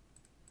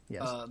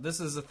 Yes. this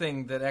is a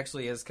thing that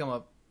actually has come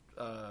up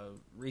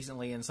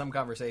recently in some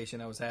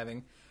conversation I was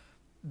having.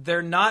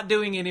 They're not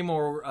doing any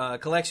more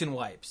collection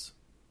wipes.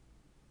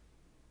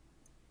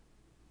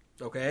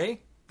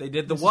 Okay? They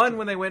did the one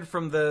when they went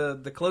from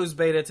the closed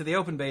beta to the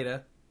open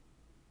beta.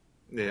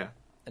 Yeah.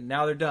 And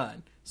now they're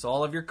done. So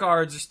all of your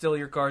cards are still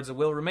your cards and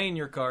will remain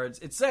your cards.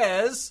 It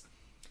says,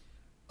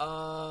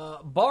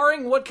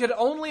 barring what could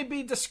only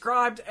be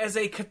described as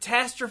a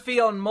catastrophe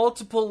on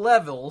multiple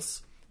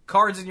levels,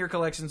 cards in your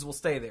collections will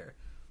stay there.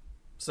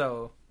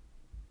 So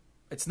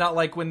it's not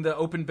like when the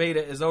open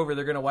beta is over,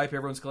 they're going to wipe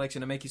everyone's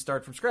collection and make you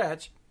start from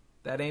scratch.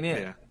 That ain't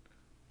it. Yeah.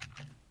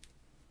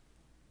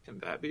 Can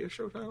that be a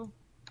show title?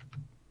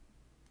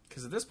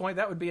 Because at this point,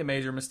 that would be a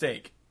major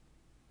mistake.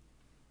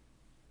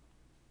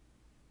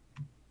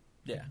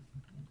 Yeah.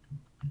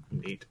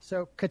 Neat.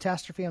 So,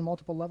 Catastrophe on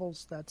Multiple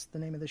Levels, that's the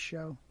name of this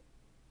show.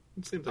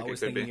 It seems like I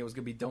was it could thinking be. it was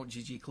going to be Don't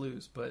GG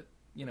Clues, but,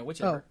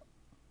 whichever. Oh.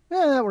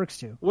 Yeah, that works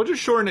too. We'll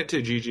just shorten it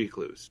to GG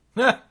Clues.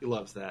 He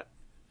loves that.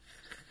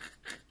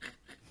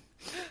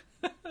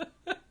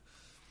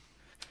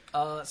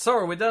 So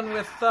are we done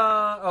with,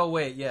 oh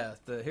wait, yeah,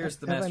 here's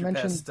the Master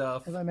Pass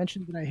stuff. Have I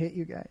mentioned that I hate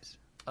you guys?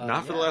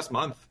 Not for the last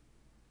month.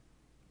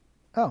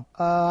 Oh,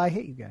 I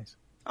hate you guys.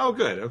 Oh,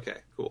 good. Okay,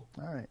 cool.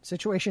 All right.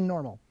 Situation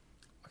normal.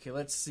 Okay,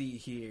 let's see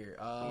here.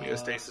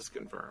 Homeostasis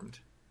confirmed.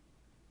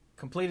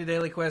 Complete a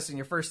daily quest in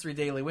your first 3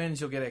 daily wins,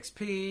 you'll get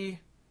XP.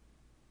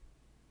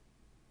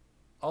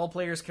 All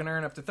players can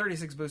earn up to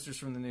 36 boosters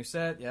from the new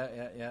set.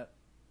 Yeah.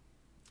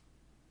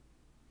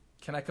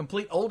 Can I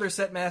complete older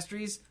set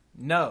masteries?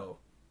 No.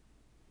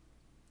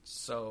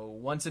 So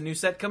once a new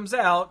set comes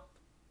out,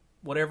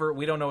 whatever,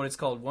 we don't know what it's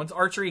called. Once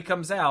Archery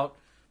comes out,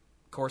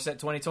 Core Set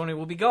 2020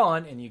 will be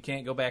gone, and you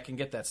can't go back and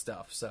get that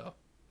stuff. So,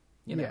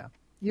 Yeah.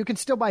 You can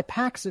still buy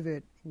packs of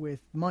it with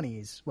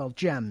monies, well,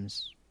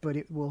 gems, but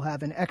it will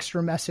have an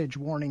extra message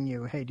warning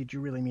you, hey, did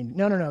you really mean...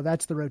 No,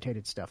 that's the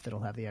rotated stuff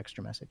that'll have the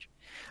extra message.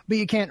 But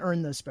you can't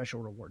earn the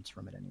special rewards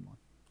from it anymore.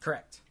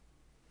 Correct.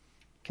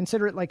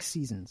 Consider it like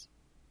seasons.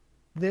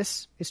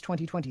 This is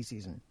 2020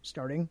 season,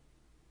 starting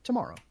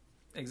tomorrow.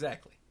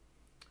 Exactly.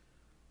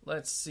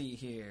 Let's see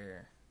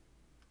here.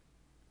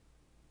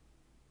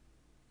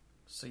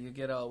 So you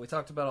get we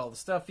talked about all the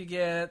stuff you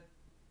get.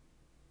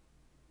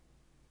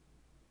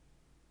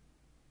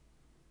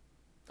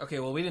 Okay,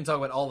 well, we didn't talk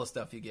about all the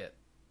stuff you get.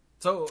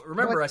 So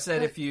remember, I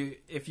said if you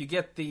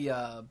get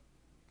the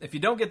if you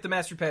don't get the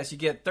Master Pass, you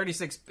get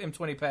 36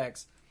 M20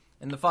 packs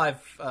and the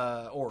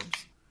 5 orbs.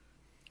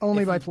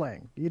 Only by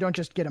playing. You don't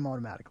just get them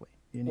automatically.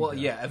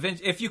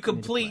 If you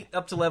complete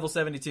up to level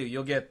 72,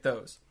 you'll get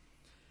those.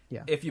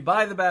 Yeah. If you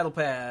buy the Battle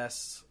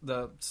Pass,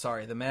 the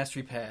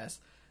Mastery Pass,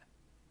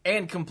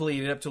 and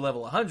complete it up to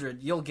level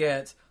 100, you'll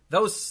get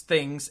those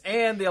things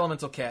and the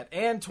Elemental Cat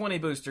and 20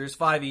 boosters,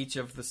 5 each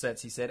of the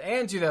sets, he said,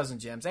 and 2,000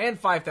 gems and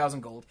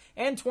 5,000 gold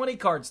and 20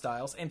 card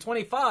styles and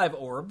 25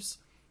 orbs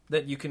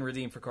that you can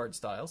redeem for card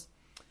styles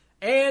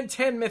and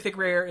 10 mythic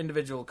rare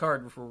individual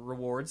card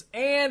rewards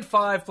and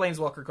 5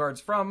 Planeswalker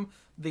cards from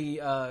the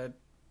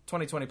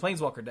 2020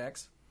 Planeswalker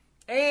decks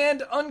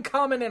and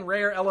uncommon and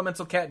rare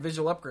Elemental Cat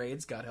visual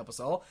upgrades, God help us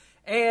all,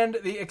 and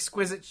the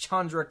exquisite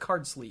Chandra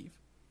card sleeve.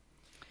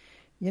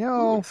 You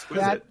know,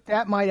 exquisite.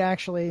 that might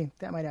actually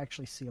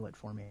seal it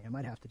for me. I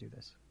might have to do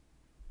this.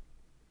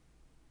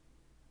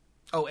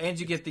 Oh, and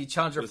you get the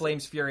Chandra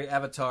Flames Fury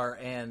avatar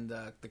and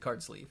the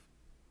card sleeve.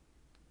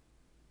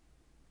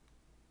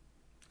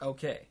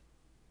 Okay.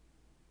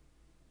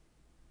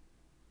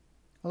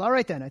 Well, all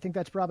right then. I think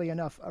that's probably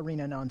enough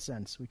arena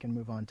nonsense. We can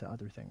move on to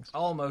other things.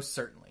 Almost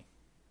certainly.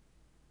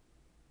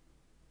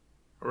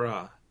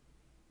 Hurrah.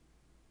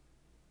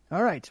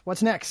 All right.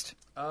 What's next?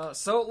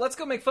 So let's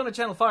go make fun of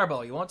Channel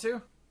Fireball. You want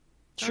to?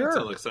 Sure. That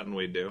sounds like something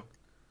we'd do.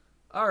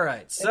 All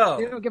right. So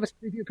They don't give us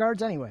preview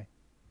cards anyway.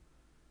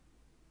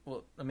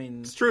 well, I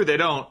mean, It's true, they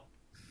don't.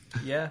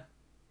 yeah.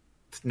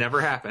 It's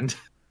never happened.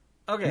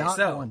 Okay. Not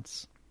so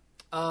once.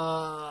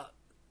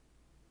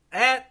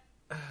 at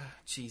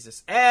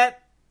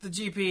the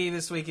GP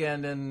this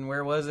weekend, and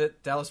where was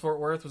it? Dallas Fort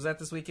Worth. Was that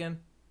this weekend?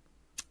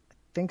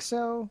 Think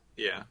so?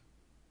 Yeah.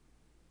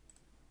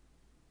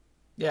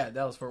 Yeah,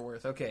 Dallas Fort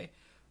Worth. Okay.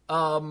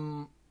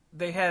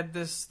 They had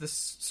this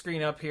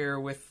screen up here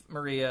with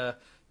Maria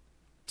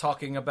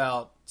talking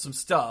about some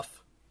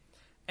stuff,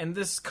 and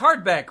this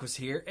card back was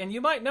here, and you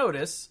might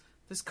notice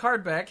this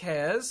card back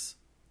has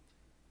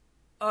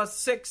a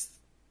 6th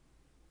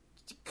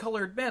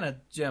colored mana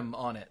gem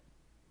on it,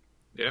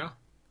 Yeah.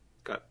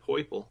 Got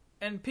Poiple.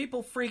 and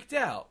people freaked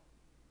out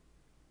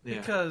Yeah.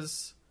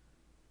 because,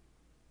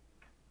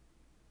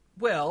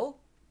 well,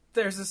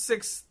 there's a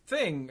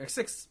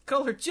 6th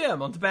colored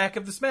gem on the back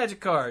of this Magic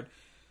card,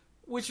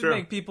 which would Sure.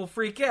 make people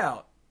freak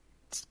out.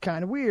 It's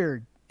kind of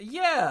weird.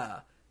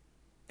 Yeah,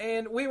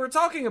 and we were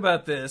talking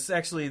about this,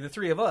 actually, the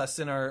three of us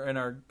in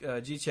our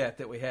G chat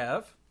that we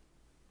have,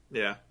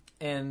 Yeah.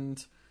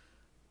 and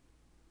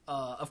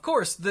of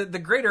course the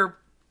greater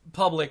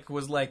public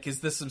was like,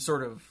 "Is this some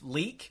sort of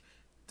leak?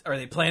 Are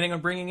they planning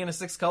on bringing in a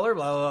 6th color?"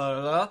 Blah blah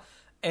blah blah.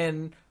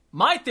 And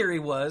my theory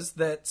was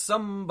that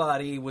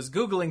somebody was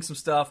Googling some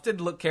stuff,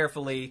 didn't look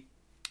carefully,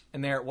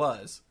 and there it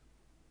was.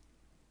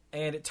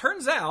 And it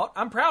turns out,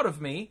 I'm proud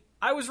of me,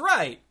 I was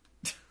right.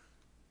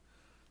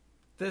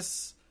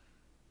 This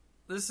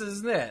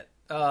isn't it.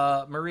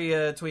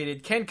 Maria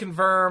tweeted, "Can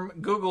confirm,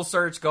 Google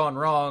search gone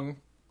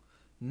wrong.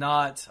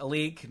 Not a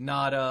leak,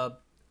 not a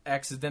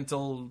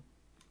accidental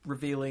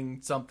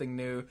revealing something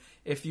new.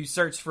 If you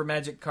search for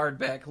Magic Card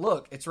Back,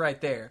 look, it's right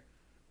there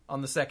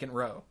on the 2nd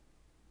row.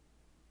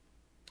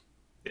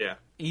 Yeah.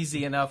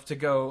 Easy enough to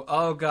go,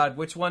 oh god,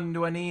 which one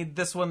do I need?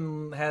 This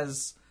one looks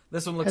Has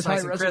nice high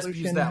and crisp, use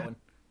resolution. that one."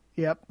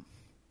 Yep.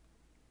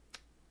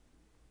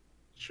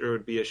 Sure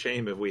would be a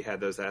shame if we had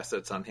those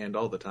assets on hand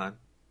all the time.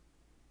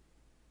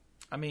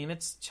 I mean,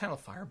 it's Channel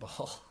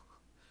Fireball.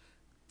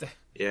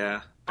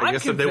 Yeah. I'm I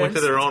guess if they went to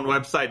convinced- their own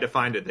website to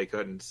find it, they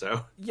couldn't,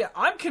 so. Yeah,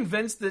 I'm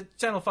convinced that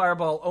Channel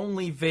Fireball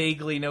only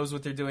vaguely knows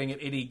what they're doing at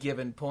any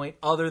given point,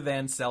 other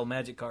than sell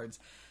Magic cards.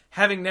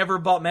 Having never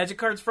bought Magic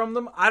cards from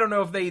them, I don't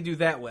know if they do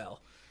that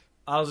well.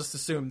 I'll just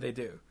assume they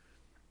do.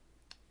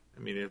 I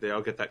mean, if they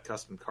all get that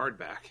custom card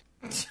back.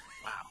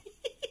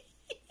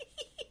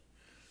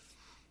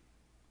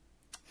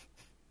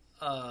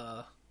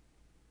 Wow.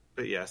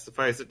 But yeah,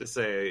 suffice it to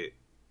say,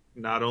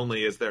 not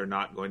only is there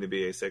not going to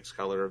be a 6th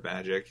color of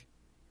Magic,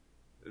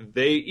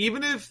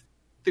 even if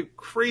the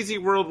crazy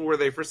world where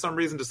they for some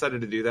reason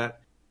decided to do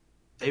that,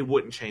 they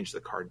wouldn't change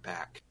the card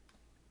back.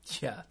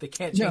 Yeah, they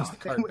can't change the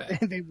card back.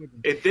 They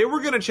wouldn't. If they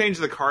were going to change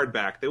the card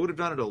back, they would have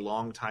done it a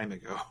long time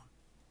ago.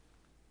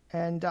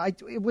 And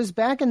it was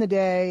back in the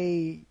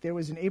day, there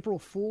was an April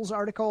Fool's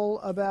article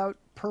about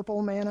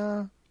purple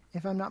mana,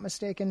 if I'm not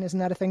mistaken. Isn't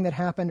that a thing that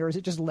happened, or is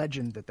it just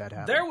legend that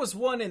happened? There was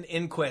one in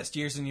Inquest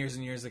years and years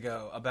and years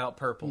ago about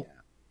purple.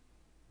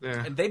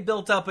 Yeah. And they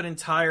built up an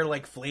entire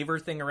flavor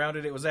thing around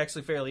it. It was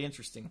actually fairly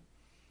interesting.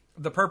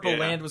 The purple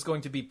land was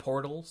going to be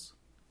portals.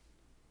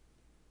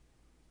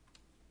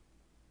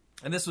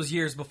 And this was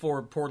years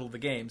before Portal the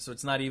game, so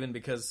it's not even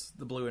because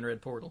the blue and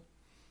red portal.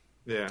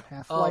 Yeah.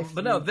 Half-Life.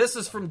 But no, this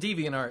is from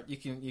DeviantArt. You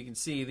can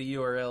see the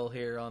URL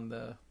here on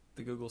the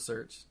Google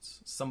search.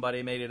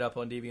 Somebody made it up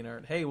on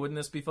DeviantArt. Hey, wouldn't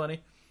this be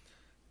funny?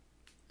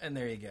 And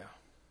there you go.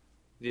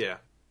 Yeah.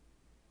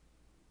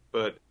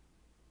 But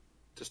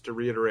just to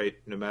reiterate,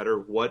 no matter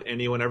what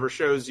anyone ever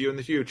shows you in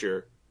the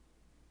future,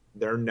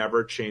 they're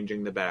never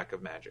changing the back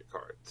of Magic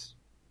cards.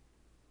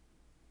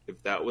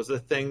 If that was a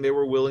thing they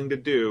were willing to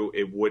do,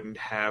 it wouldn't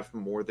have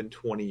more than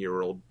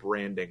 20-year-old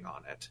branding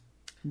on it.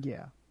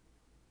 Yeah.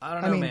 I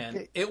don't know, man.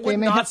 It It would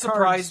may not have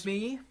surprise cards.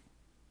 me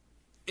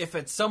if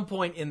at some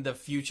point in the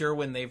future,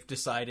 when they've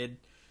decided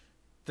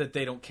that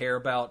they don't care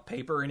about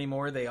paper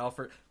anymore, they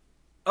offer...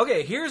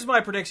 Okay, here's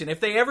my prediction. If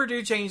they ever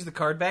do change the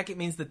card back, it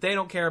means that they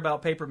don't care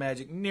about paper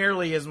Magic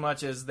nearly as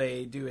much as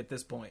they do at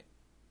this point.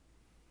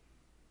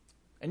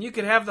 And you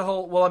could have the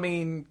whole... Well, I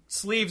mean,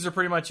 sleeves are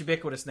pretty much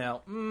ubiquitous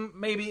now.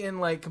 Maybe in,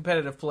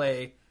 competitive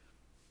play,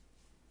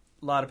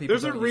 a lot of people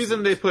There's a don't use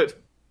reason sleeves. they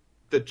put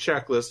the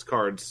checklist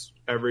cards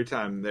every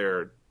time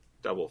they're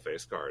double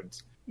face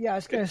cards. Yeah, I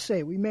was going to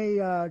say, we may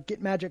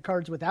get Magic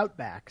cards without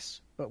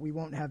backs, but we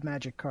won't have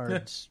Magic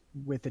cards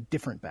with a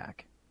different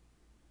back.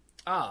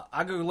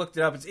 I looked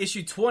it up. It's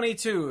issue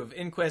 22 of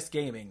Inquest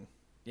Gaming.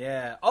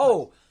 Yeah.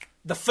 Oh,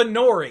 the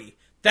Fenori.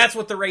 That's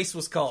what the race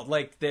was called.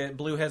 Like, the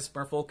blue has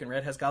merfolk and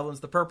red has goblins.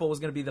 The purple was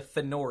going to be the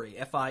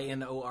Fenori.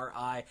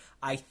 Finori.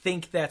 I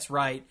think that's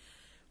right.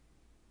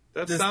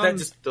 That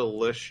sounds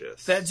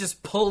delicious. That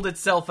just pulled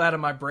itself out of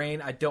my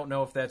brain. I don't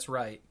know if that's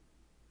right.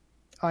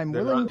 I'm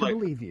willing to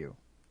believe you.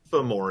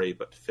 Fomori,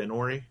 but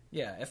Finori?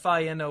 Yeah,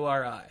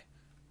 Finori.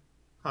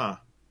 Huh.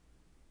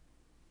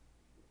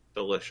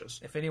 Delicious.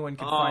 If anyone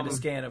can find a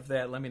scan of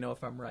that, let me know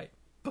if I'm right.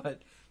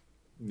 But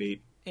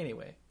neat.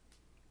 Anyway.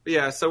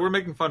 Yeah, so we're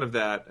making fun of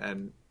that,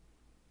 and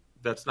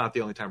that's not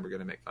the only time we're going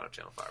to make fun of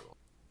Channel Fireball.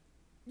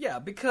 Yeah,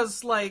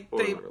 because, like,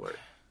 Spoiler alert.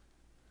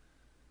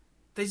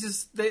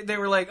 They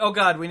were like, oh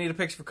god, we need a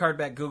picture for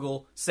Cardback,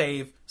 Google,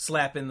 save,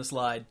 slap in the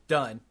slide,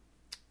 done.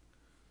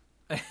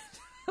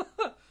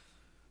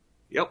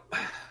 Yep.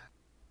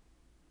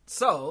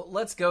 So,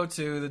 let's go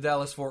to the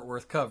Dallas-Fort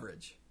Worth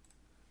coverage.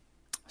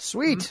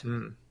 Sweet.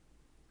 Mm-hmm.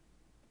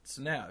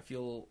 So now, if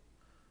you'll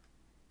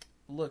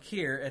look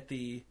here at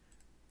the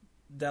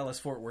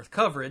Dallas-Fort Worth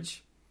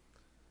coverage,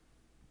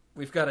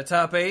 we've got a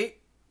top 8.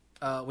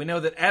 We know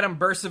that Adam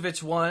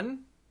Bursavich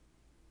won.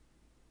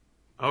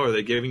 Oh, are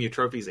they giving you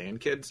trophies and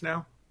kids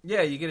now?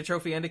 Yeah, you get a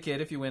trophy and a kid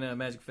if you win a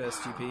Magic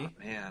Fest GP.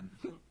 Oh, man.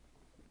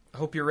 I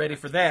hope you're ready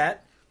for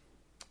that.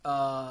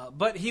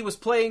 But he was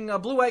playing a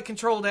blue-white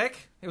control deck.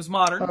 It was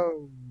modern.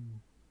 Oh.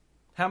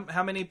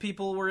 How many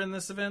people were in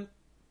this event?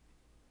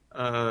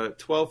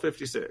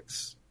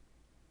 1256.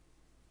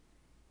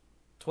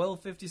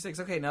 1256.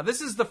 Okay, now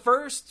this is the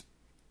first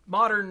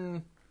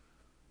modern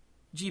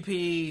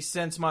GP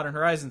since Modern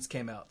Horizons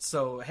came out.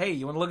 So, hey,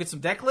 you want to look at some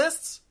deck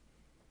lists?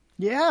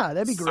 Yeah,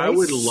 that'd be great. I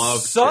would love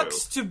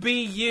Sucks to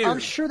be you. I'm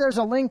sure there's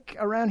a link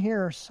around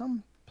here.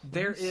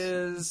 There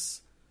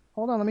is.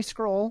 Hold on, let me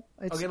scroll.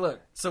 Okay, look.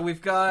 So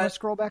we've got. Let's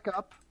scroll back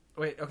up.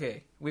 Wait,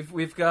 okay.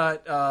 We've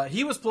got.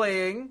 He was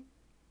playing.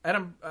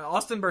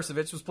 Austin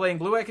Bursavich was playing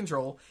Blue Eye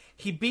Control.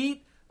 He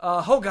beat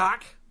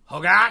Hogak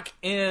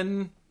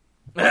in.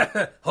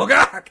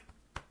 Hogak!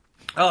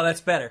 Oh,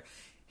 that's better.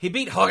 He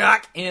beat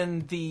Hogak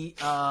in the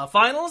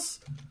finals.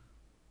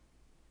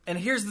 And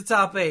here's the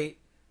top 8.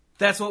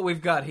 That's what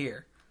we've got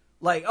here.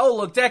 Like, oh,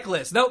 look, deck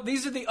list. Nope,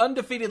 these are the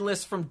undefeated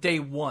lists from day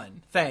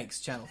 1.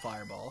 Thanks, Channel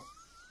Fireball.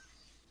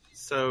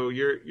 So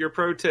your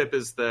pro tip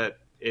is that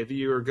if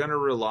you are going to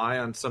rely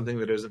on something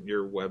that isn't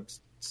your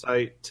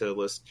website to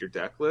list your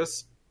deck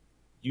list,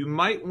 you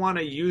might want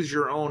to use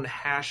your own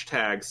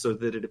hashtag so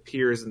that it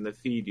appears in the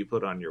feed you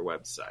put on your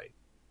website.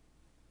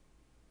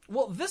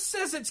 Well, this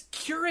says it's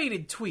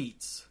curated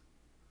tweets.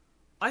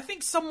 I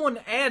think someone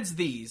adds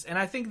these, and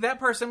I think that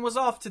person was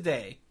off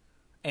today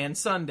and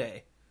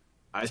Sunday.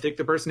 I think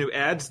the person who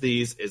adds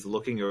these is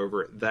looking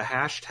over the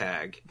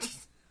hashtag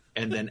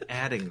and then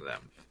adding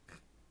them.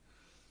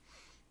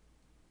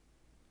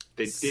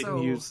 They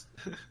didn't use...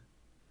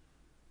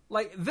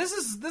 Like, this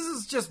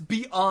is just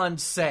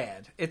beyond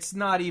sad. It's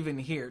not even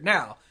here.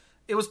 Now,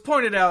 it was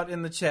pointed out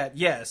in the chat,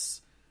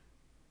 yes,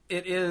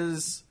 it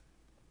is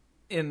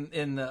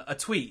in a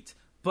tweet.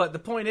 But the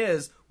point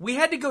is, we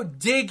had to go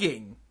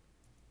digging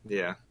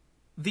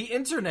the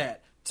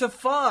internet to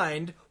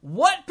find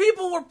what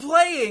people were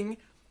playing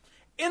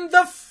in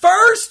the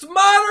first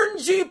modern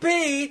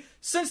GP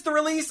since the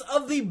release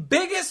of the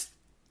biggest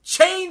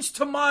change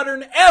to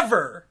modern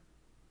ever.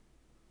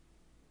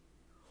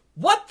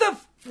 What the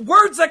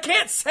words I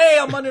can't say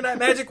on Monday Night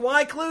Magic?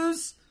 Why,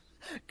 Clues?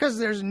 Because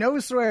there's no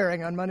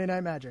swearing on Monday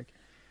Night Magic.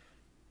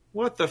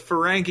 What the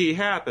Ferengi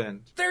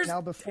happened?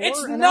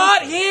 It's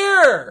not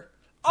here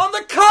on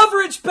the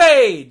coverage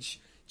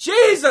page.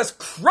 Jesus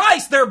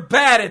Christ, they're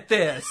bad at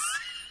this.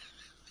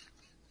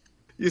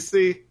 You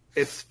see,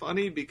 it's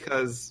funny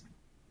because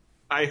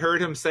I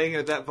heard him saying it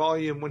at that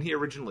volume when he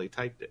originally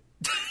typed it.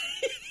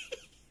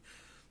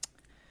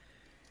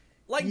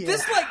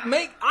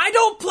 I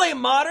don't play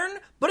Modern,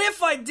 but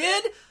if I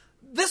did,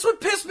 this would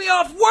piss me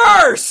off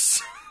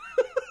worse.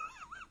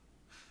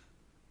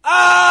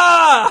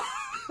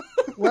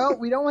 Well,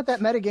 we don't want that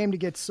metagame to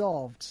get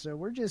solved, so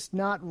we're just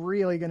not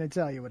really going to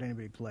tell you what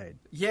anybody played.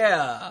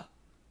 Yeah.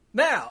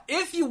 Now,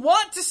 if you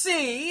want to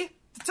see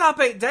the top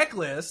 8 deck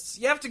lists,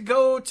 you have to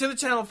go to the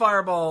Channel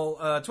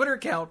Fireball Twitter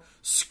account,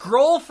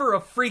 scroll for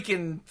a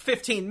freaking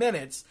 15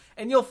 minutes,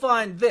 and you'll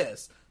find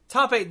this.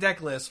 Top 8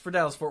 deck lists for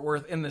Dallas-Fort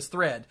Worth in this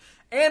thread.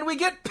 And we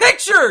get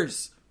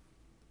pictures!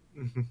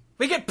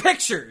 We get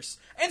pictures!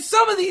 And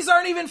some of these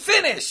aren't even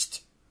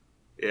finished!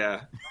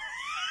 Yeah.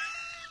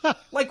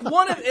 Like,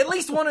 at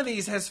least one of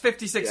these has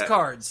 56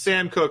 cards.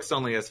 Sam Cooke's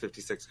only has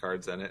 56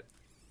 cards in it.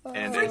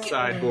 And a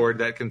sideboard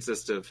that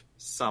consists of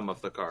some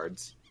of the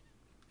cards.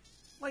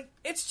 Like,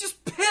 it's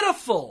just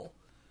pitiful.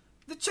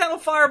 The Channel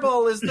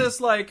Fireball is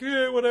this, like,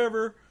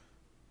 whatever.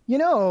 You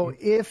know,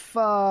 if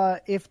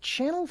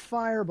Channel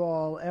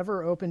Fireball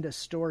ever opened a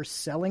store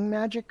selling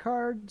Magic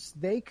cards,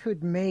 they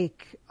could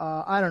make,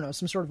 I don't know,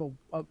 some sort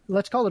of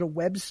let's call it a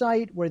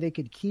website where they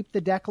could keep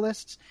the deck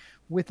lists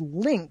with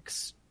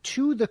links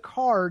to the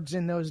cards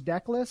in those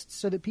deck lists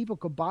so that people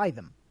could buy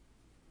them.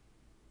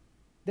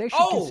 They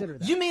should consider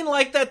that. You mean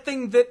like that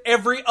thing that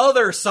every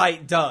other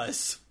site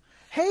does?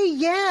 Hey,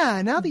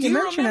 yeah. Now that you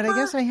mention it, I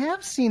remember? guess I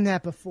have seen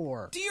that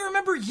before. Do you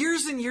remember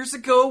years and years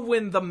ago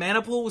when the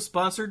Maniple was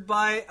sponsored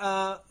by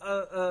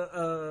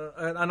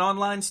an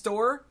online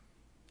store?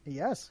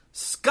 Yes.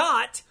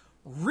 Scott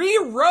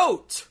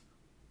rewrote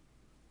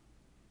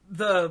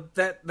that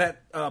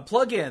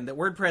plugin that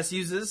WordPress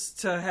uses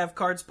to have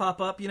cards pop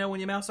up,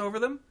 when you mouse over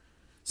them,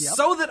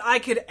 so that I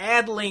could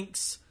add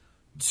links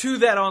to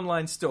that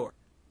online store.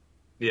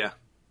 Yeah.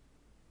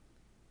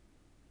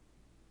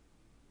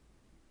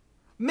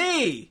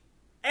 Me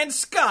and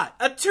Scott,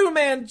 a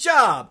two-man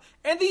job,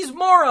 and these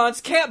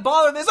morons can't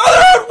bother this on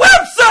their own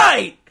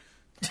website!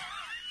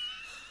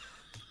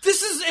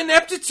 This is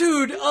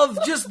ineptitude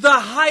of just the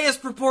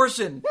highest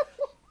proportion.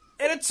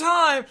 At a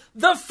time,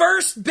 the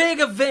first big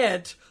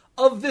event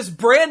of this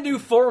brand new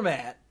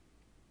format.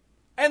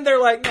 And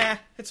they're like, nah,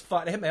 it's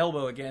fine. I hit my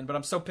elbow again, but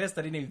I'm so pissed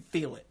I didn't even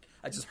feel it.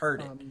 I just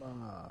heard it.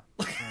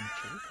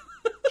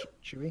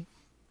 Chewy?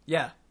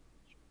 Yeah.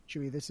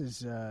 Chewy, this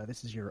is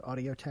your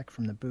audio tech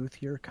from the booth.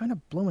 You're kind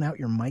of blowing out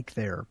your mic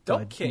there.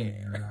 Don't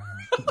care.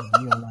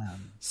 Real loud.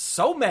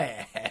 So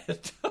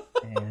mad.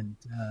 And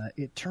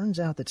it turns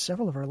out that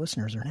several of our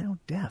listeners are now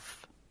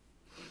deaf.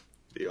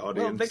 The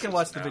audience. Well, they can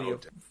watch the video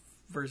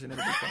version.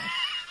 It'll be fine.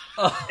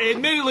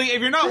 Admittedly,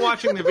 if you're not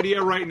watching the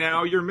video right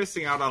now, you're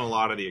missing out on a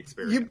lot of the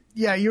experience.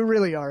 You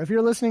really are. If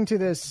you're listening to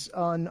this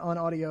on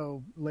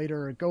audio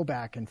later, go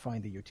back and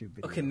find the YouTube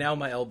video. Okay, now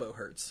my elbow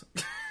hurts.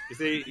 You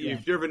see,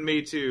 you've driven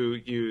me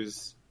to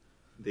use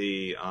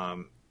the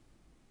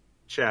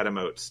chat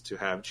emotes to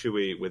have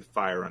Chewy with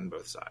fire on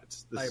both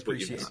sides. I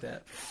appreciate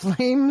that.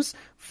 Flames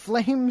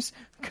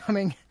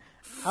coming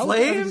out of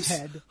his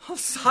head.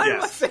 Outside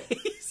my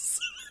face.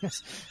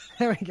 Yes.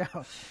 There we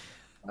go.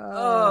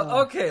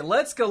 Okay,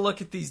 let's go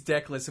look at these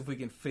deck lists if we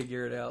can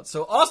figure it out.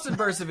 So Austin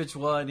Bursavich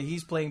won.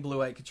 He's playing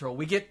Blue-White Control.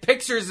 We get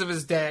pictures of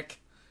his deck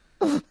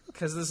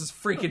because this is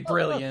freaking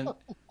brilliant.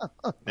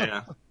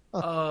 Yeah.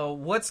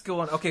 What's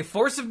going on? Okay,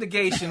 Force of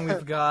Negation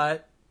we've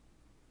got.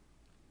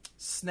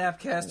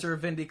 Snapcaster,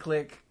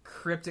 Vindiclick,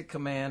 Cryptic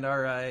Command,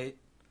 alright.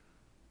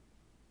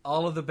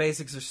 All of the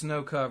basics are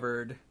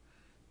snow-covered.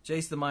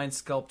 Jace the Mind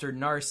Sculptor,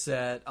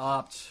 Narset,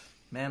 Opt,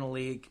 Mana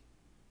Leak,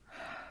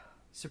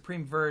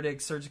 Supreme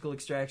Verdict, Surgical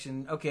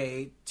Extraction.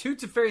 Okay, 2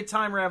 Teferi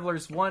Time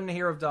Ravelers, 1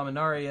 Hero of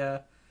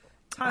Dominaria,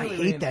 Timely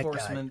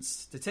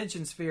Reinforcements,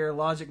 Detention Sphere,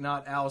 Logic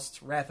Knot,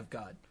 Oust, Wrath of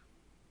God.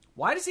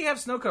 Why does he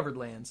have snow-covered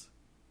lands?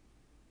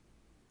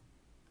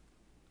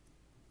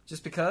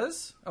 Just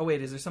because? Oh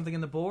wait, is there something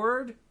in the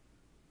board?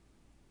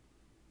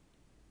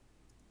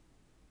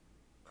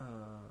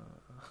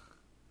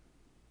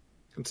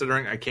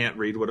 Considering I can't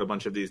read what a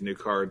bunch of these new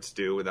cards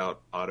do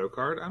without auto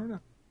card, I don't know.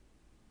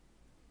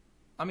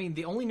 I mean,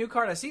 the only new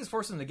card I see is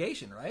Force of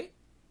Negation, right?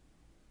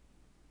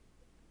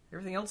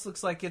 Everything else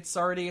looks like it's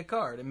already a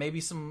card, and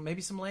maybe some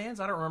lands.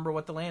 I don't remember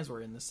what the lands were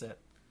in this set.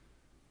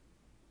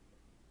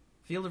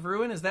 Field of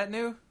Ruin, is that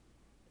new?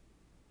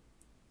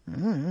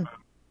 Mm-hmm.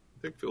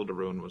 I think Field of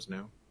Ruin was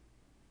new.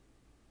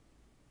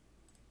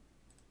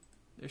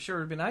 It sure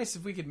would be nice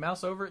if we could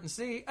mouse over it and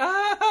see.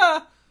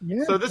 Ah!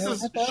 Yeah, so this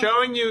is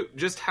showing you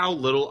just how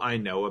little I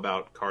know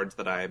about cards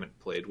that I haven't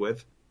played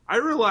with. I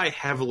rely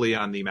heavily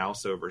on the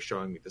mouse over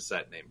showing me the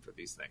set name for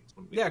these things.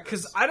 Yeah,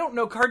 because I don't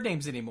know card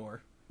names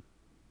anymore.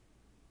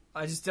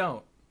 I just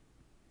don't.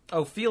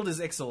 Oh, Field is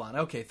Ixalan.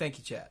 Okay, thank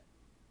you, chat.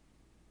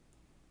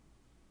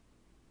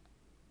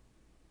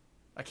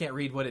 I can't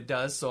read what it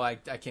does, so I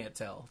can't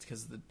tell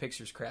because the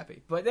picture's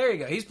crappy. But there you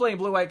go. He's playing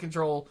Blue-White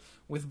Control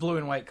with blue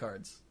and white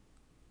cards.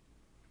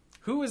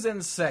 Who is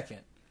in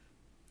second?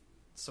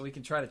 So we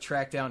can try to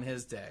track down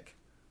his deck.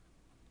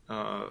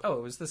 It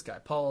was this guy,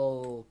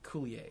 Paul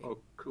Coulier. Oh,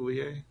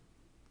 Coulier?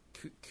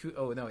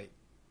 No, wait.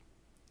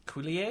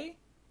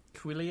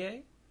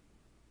 Coulier?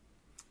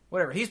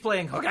 Whatever. He's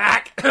playing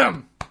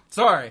Hogak.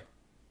 Sorry.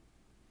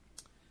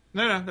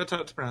 No, that's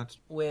how it's pronounced.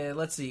 Well,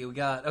 let's see. We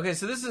got... Okay,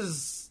 so this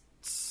is...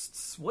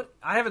 What?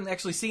 I haven't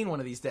actually seen one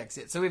of these decks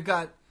yet. So we've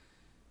got...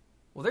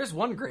 Well, there's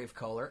one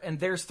Gravecaller, and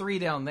there's 3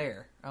 down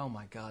there. Oh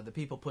my god, the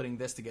people putting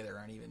this together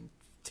aren't even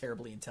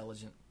terribly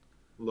intelligent.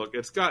 Look,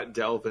 it's got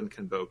Delve and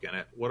Convoke in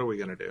it. What are we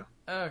going to do?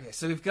 Okay,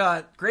 so we've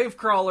got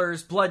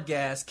Gravecrawlers,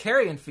 Bloodghast,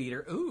 Carrion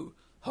Feeder, ooh,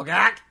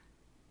 Hogak,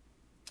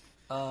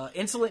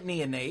 Insolent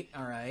Neonate,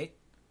 alright.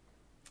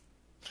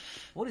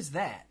 What is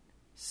that?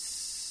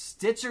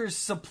 Stitcher's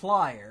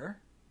Supplier.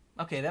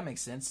 Okay, that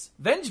makes sense.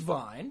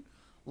 Vengevine,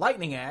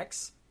 Lightning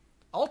Axe,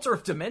 Altar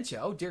of Dementia,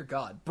 oh dear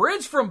god.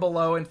 Bridge from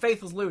Below, and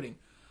Faithless Looting.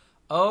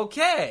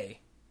 Okay.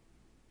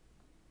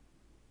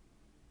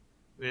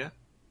 Yeah.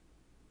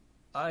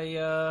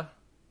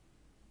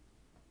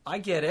 I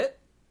get it.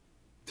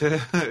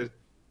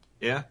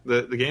 Yeah,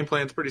 the game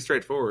plan's pretty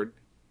straightforward.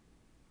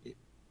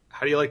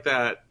 How do you like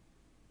that?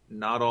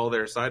 Not all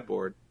their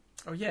sideboard.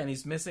 Oh yeah, and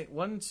he's missing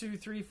 1, 2,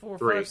 3, 4,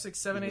 3. 5, 6,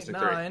 7, 8, He's 9,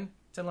 missing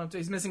 10, 11, 12.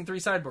 He's missing 3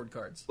 sideboard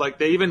cards. Like,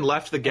 they even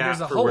left the gap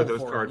there's a for where hole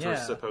those for cards him, were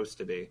yeah. supposed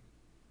to be.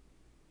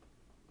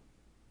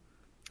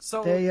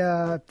 So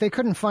they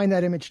couldn't find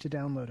that image to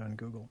download on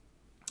Google.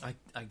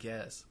 I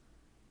guess.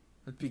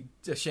 It'd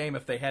be a shame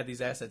if they had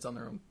these assets on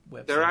their own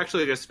website. They're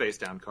actually just face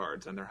down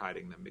cards, and they're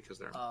hiding them because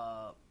they're.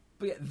 But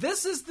yeah,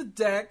 this is the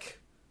deck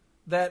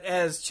that,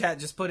 as chat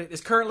just put it,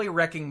 is currently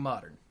wrecking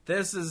Modern.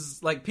 This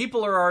is like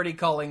people are already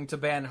calling to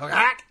ban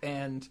Hack,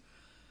 and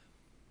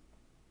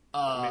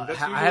I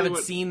haven't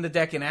seen the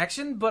deck in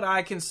action, but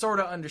I can sort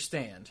of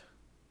understand.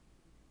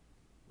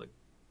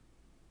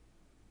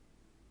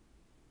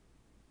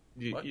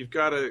 You've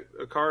got a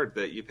card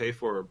that you pay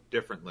for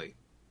differently.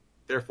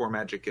 Therefore,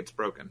 Magic gets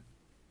broken.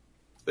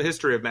 It's the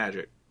history of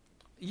Magic.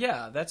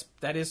 Yeah,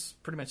 that is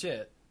pretty much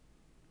it.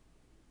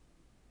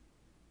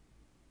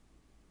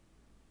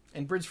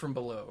 And Bridge from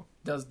Below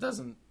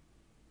doesn't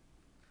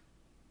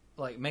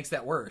like makes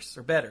that worse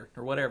or better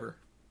or whatever.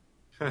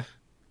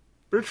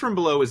 Bridge from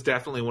Below is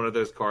definitely one of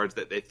those cards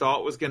that they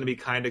thought was going to be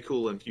kind of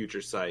cool in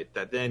Future Sight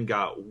that then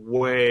got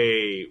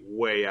way,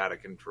 way out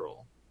of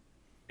control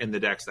in the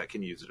decks that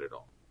can use it at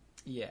all.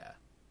 Yeah.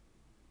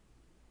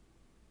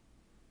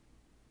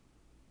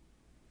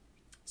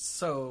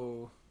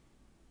 So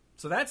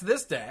that's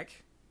this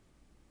deck.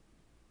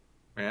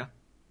 Yeah.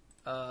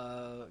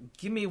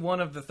 Give me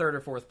one of the third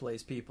or fourth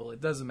place people. It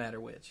doesn't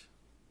matter which.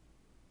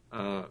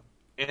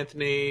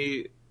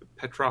 Anthony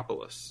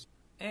Petropoulos.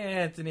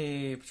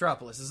 Anthony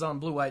Petropoulos is on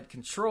blue-white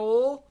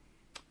control.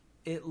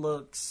 It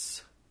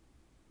looks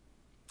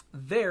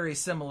very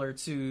similar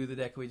to the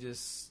deck we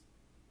just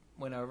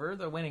went over,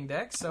 the winning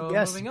deck. So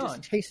yes, moving on.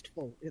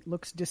 Distasteful. It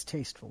looks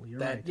distasteful. You're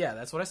right. Yeah,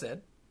 that's what I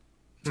said.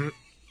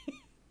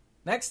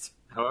 Next.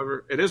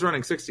 However, it is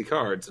running 60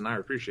 cards, and I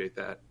appreciate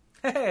that.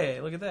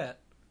 Hey, look at that.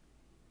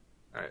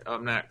 All right,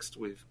 up next,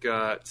 we've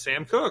got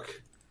Sam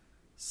Cooke.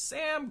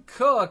 Sam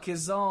Cooke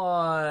is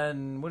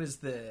on, what is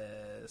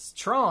this?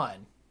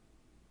 Tron.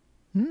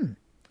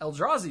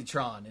 Eldrazi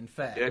Tron, in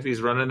fact. Yeah, if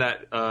he's running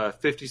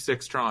that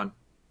 56 Tron.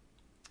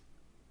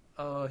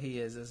 Oh, he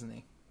is, isn't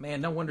he?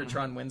 Man, no wonder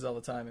Tron wins all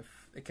the time. If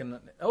it can.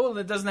 Oh,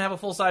 it doesn't have a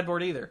full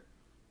sideboard either.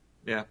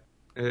 Yeah,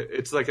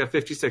 it's like a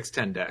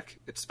 56-10 deck.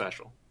 It's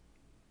special.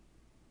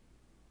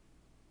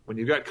 When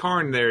you've got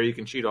Karn there, you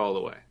can cheat all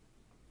the way.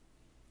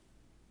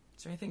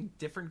 Is there anything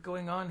different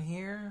going on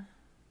here?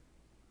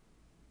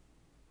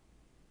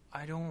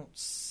 I don't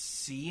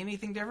see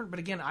anything different, but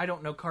again, I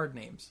don't know card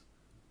names.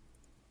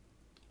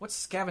 What's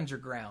Scavenger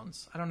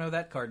Grounds? I don't know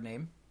that card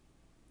name.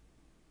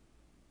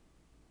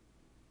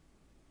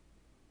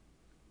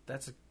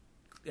 That's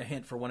a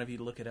hint for one of you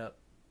to look it up.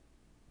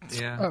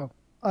 Yeah. Oh,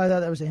 I thought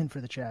that was a hint for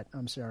the chat.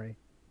 I'm sorry.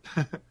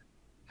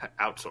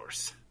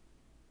 Outsource.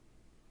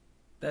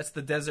 That's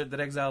the desert that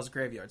exiles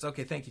graveyards.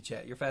 Okay, thank you,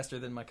 chat. You're faster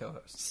than my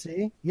co-host.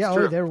 See? Yeah,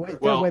 oh, they're way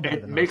better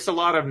it than makes us. a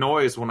lot of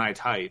noise when I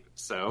type,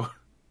 so...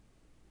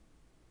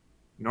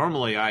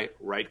 Normally I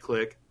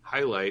right-click,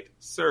 highlight,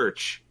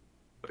 search,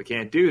 but I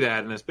can't do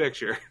that in this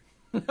picture.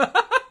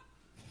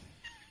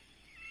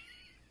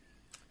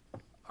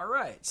 All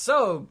right,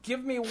 so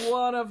give me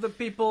one of the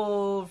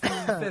people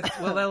from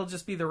fifth. Well, that'll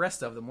just be the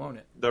rest of them, won't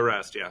it? The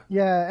rest, yeah.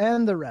 Yeah,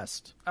 and the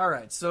rest. All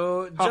right,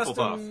 so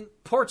Justin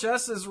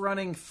Porchess is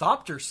running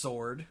Thopter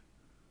Sword.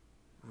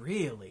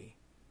 Really?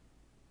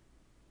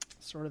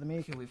 Sword of the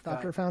Meek, we've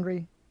Thopter got-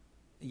 Foundry.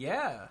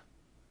 Yeah.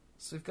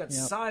 So we've got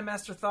Psy,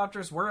 Master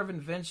Thopters, Whir of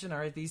Invention. All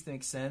right, these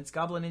make sense.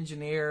 Goblin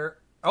Engineer.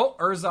 Oh,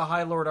 Urza,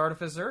 High Lord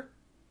Artificer.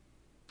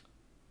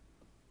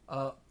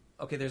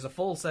 Okay, there's a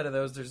full set of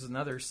those. There's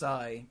another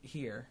Psy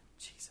here.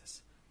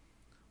 Jesus.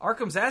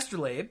 Arkham's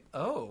Astrolabe.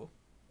 Oh.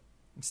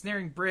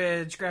 Ensnaring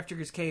Bridge,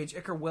 Grafdigger's Cage,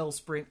 Icor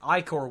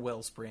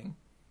Wellspring.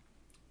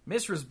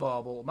 Mishra's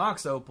Bauble,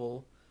 Mox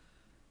Opal,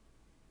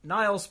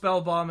 Nile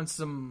Spellbomb and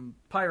some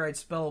Pyrite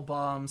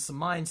Spellbomb, some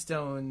Mind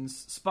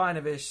Stones, Spine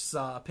of Ish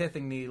Saw,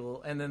 Pithing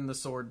Needle, and then the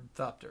Sword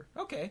Thopter.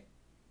 Okay.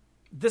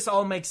 This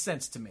all makes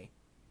sense to me.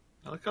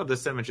 I like how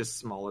this image is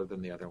smaller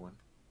than the other one.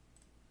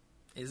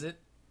 Is it?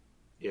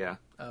 Yeah.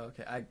 Oh,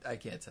 okay. I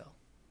can't tell.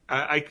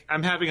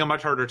 I'm having a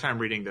much harder time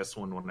reading this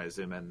one when I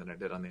zoom in than I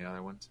did on the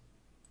other ones.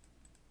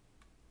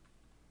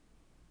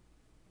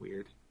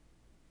 Weird.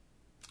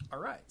 All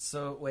right.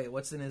 So, wait,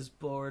 what's in his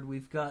board?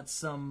 We've got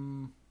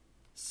some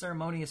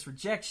Ceremonious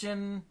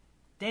Rejection,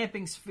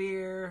 Damping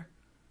Sphere,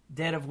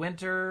 Dead of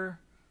Winter.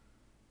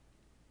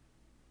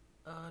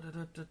 I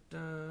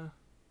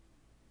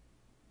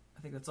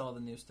think that's all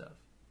the new stuff.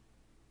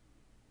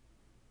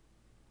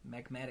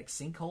 Magmatic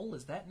Sinkhole,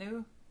 is that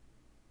new?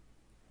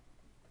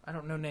 I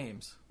don't know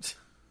names.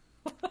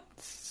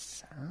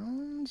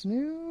 Sounds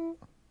new.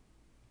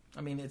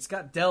 I mean, it's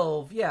got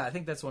Delve. Yeah, I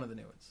think that's one of the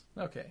new ones.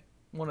 Okay.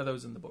 One of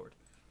those in the board.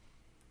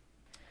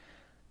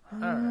 All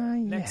right.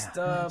 Next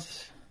up.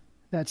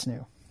 That's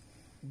new.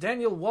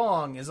 Daniel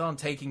Wong is on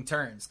Taking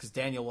Turns, because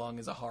Daniel Wong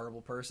is a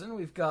horrible person.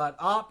 We've got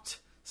Opt,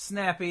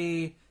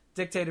 Snappy,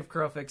 Dictative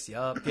Crufix,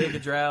 yup.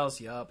 Giga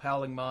Drowse, yup.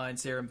 Howling Mind,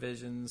 Serum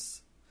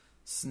Visions,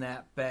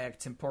 Snapback,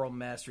 Temporal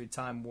Mastery,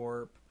 Time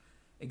Warp,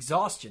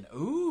 Exhaustion.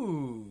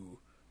 Ooh.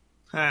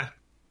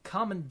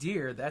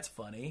 Commandeer, that's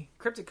funny.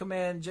 Cryptic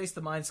Command, Jace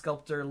the Mind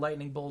Sculptor,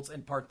 Lightning Bolts,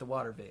 and Park the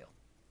Water Veil.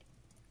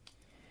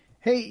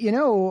 Hey,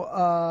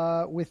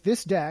 with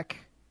this deck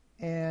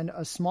and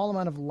a small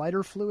amount of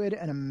lighter fluid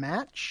and a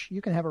match, you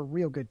can have a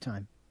real good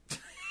time.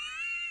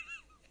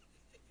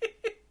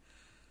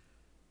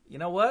 You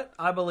know what?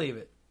 I believe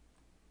it.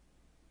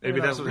 Maybe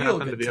that's what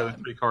happened to the other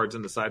 3 cards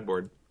in the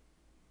sideboard.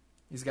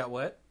 He's got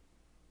what?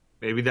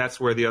 Maybe that's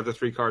where the other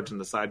 3 cards in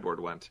the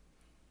sideboard went.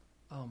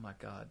 Oh my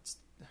god.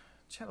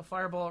 Channel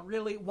Fireball,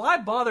 really? Why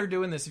bother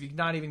doing this if you're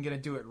not even going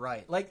to do it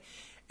right? Like,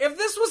 if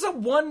this was a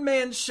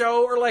one-man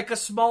show or like a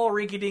small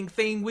rinky-dink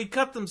thing, we'd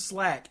cut them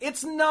slack.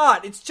 It's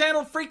not. It's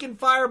Channel freaking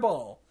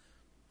Fireball.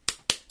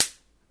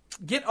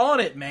 Get on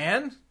it,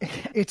 man.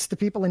 It's the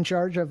people in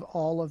charge of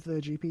all of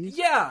the GPs?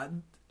 Yeah,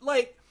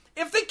 like,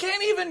 if they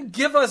can't even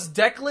give us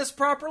deck lists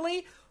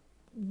properly,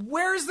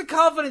 where's the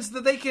confidence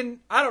that they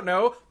can, I don't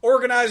know,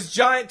 organize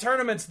giant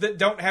tournaments that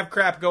don't have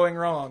crap going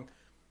wrong?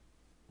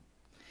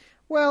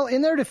 Well,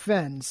 in their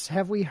defense,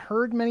 have we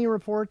heard many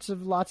reports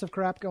of lots of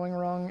crap going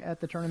wrong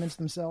at the tournaments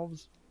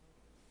themselves?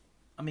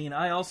 I mean,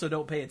 I also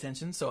don't pay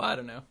attention, so I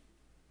don't know.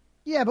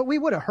 Yeah, but we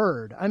would have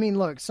heard. I mean,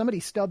 look, somebody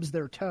stubs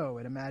their toe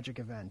at a Magic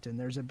event, and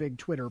there's a big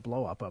Twitter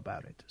blow-up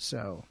about it,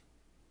 so...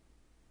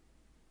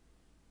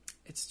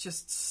 It's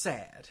just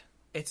sad.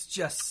 It's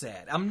just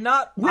sad.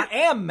 I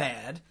am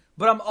mad,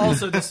 but I'm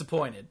also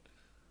disappointed.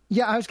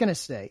 Yeah, I was going to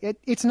say,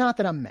 it's not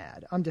that I'm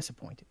mad. I'm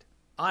disappointed.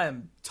 I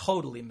am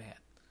totally mad.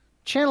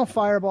 Channel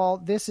Fireball,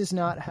 this is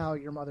not how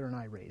your mother and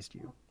I raised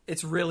you.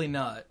 It's really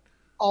not.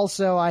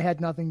 Also, I had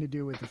nothing to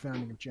do with the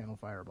founding of Channel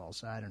Fireball,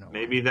 so I don't know.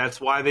 Maybe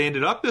that's why they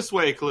ended up this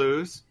way,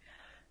 Clues.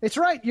 It's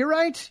right. You're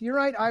right. You're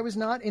right. I was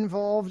not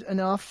involved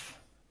enough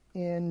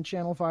in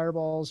Channel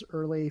Fireball's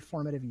early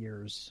formative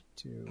years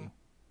to...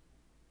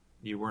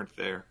 You weren't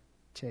there.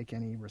 Take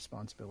any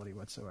responsibility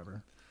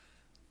whatsoever.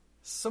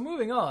 So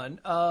moving on,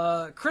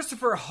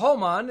 Christopher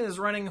Homan is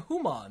running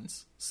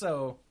Humans.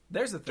 So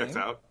there's a thing. Checks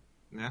out.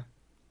 Yeah.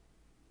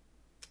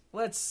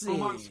 Let's see.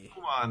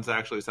 Humans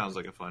actually sounds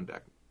like a fun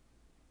deck.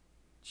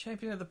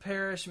 Champion of the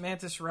Parish,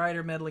 Mantis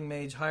Rider, Meddling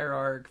Mage,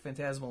 Hierarch,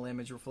 Phantasmal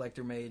Image,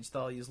 Reflector Mage,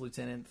 Thalia's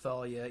Lieutenant,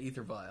 Thalia,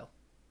 Ether Vial,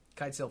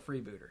 Kitesail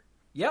Freebooter.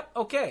 Yep,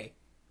 okay.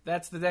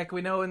 That's the deck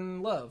we know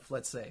and love,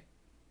 let's say.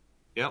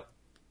 Yep.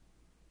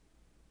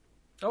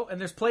 Oh,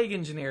 and there's Plague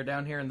Engineer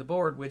down here in the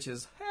board, which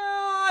is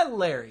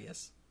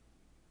hilarious.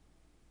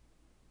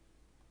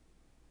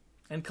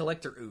 And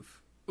Collector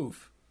Oof.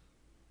 Oof.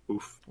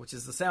 Oof. Which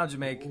is the sound you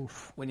make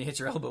when you hit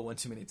your elbow one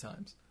too many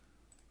times.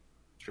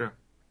 True.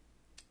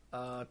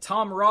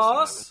 Tom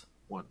Ross,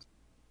 Once.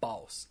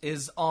 boss,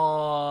 is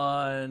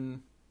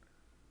on...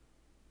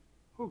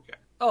 Okay.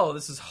 Oh,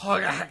 this is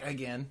Hogak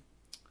again.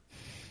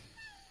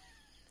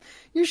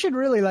 You should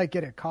really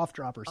get a cough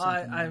drop or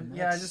something.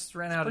 I just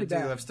ran out of dew.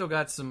 bad. I've still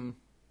got some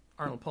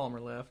Arnold Palmer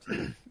left.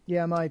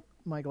 Yeah,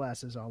 my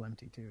glass is all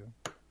empty too.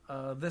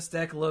 This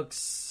deck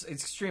looks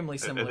extremely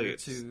similar I think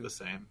it's to the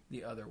same.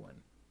 the other one.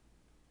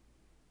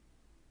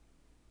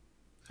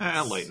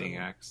 Lightning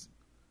Axe.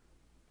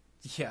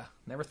 Yeah,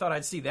 never thought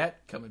I'd see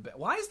that coming back.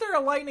 Why is there a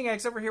Lightning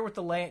Axe over here with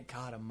the land?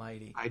 God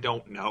almighty. I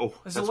don't know.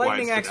 There's That's a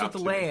Lightning why it Axe stood with the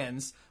out to me.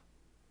 lands,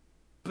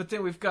 but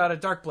then we've got a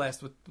Dark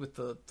Blast with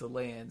the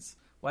lands.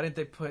 Why didn't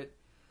they put...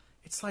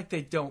 It's like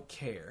they don't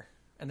care,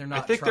 and they're not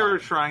I think trying. they were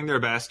trying their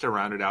best to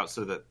round it out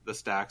so that the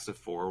stacks of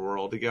 4 were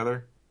all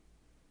together.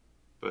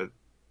 But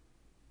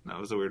that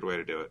was a weird way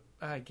to do it.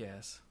 I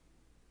guess.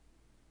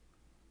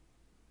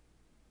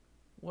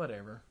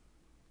 Whatever.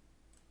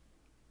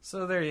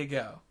 So there you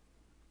go.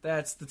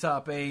 That's the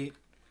top 8.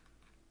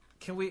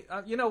 Can we...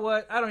 you know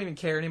what? I don't even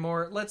care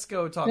anymore. Let's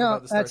go talk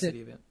about the Star City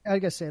event. I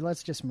gotta say,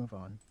 let's just move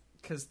on.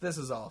 Because this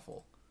is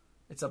awful.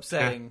 It's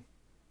upsetting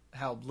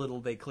how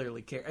little they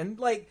clearly care. And,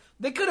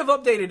 they could have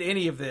updated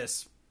any of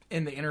this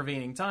in the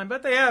intervening time,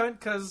 but they haven't,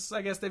 because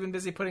I guess they've been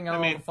busy putting out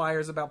all the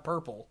fires about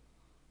purple.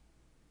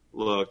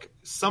 Look,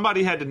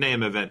 somebody had to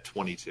name Event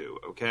 22,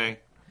 okay?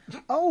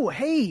 Oh,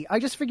 hey, I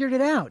just figured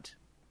it out.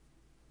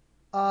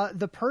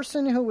 The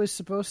person who was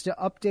supposed to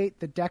update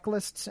the deck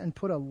lists and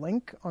put a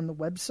link on the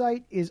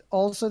website is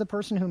also the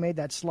person who made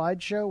that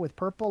slideshow with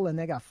purple, and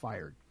they got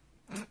fired.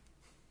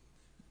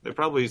 They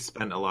probably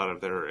spent a lot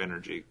of their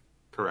energy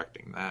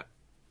correcting that.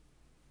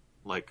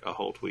 Like a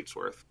whole tweet's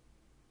worth.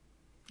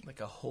 Like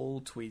a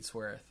whole tweet's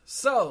worth.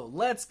 So,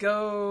 let's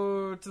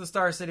go to the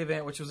Star City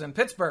event, which was in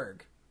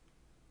Pittsburgh.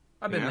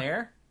 I've been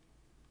there.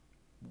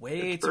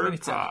 Way too many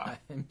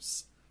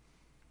times.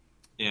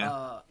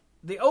 Yeah.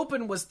 The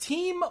Open was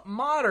Team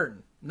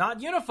Modern.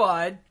 Not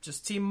Unified,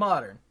 just Team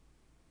Modern.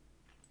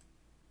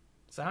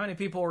 So how many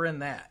people were in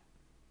that?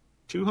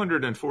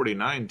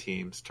 249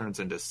 teams turns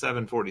into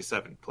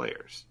 747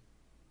 players.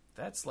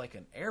 That's like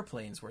an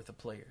airplane's worth of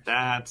players.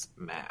 That's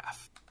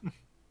math.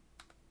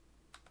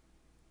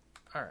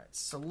 All right,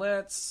 so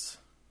let's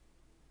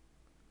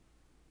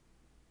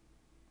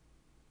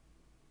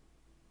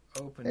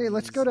open. Hey,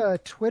 let's go to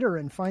Twitter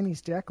and find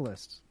these deck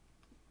lists.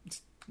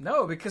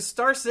 No, because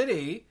Star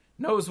City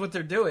knows what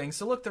they're doing.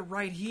 So look, they're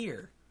right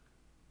here.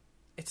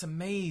 It's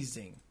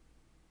amazing.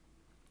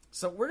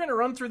 So we're going to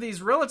run through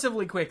these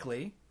relatively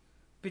quickly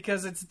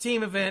because it's a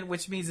team event,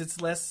 which means it's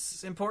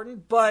less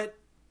important, but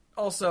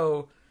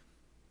also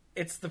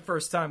it's the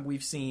first time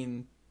we've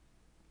seen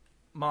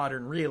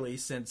modern, really,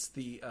 since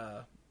the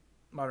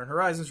Modern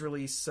Horizons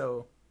release,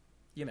 so,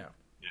 you know.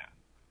 Yeah.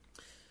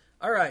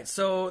 All right,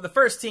 so the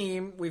first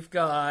team, we've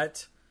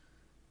got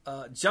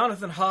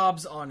Jonathan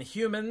Hobbs on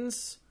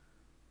humans,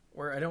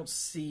 where I don't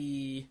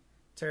see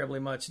terribly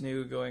much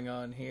new going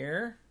on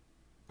here.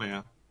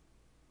 Yeah.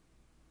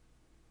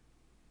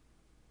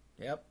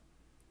 Yep.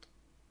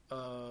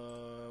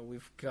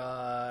 We've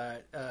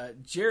got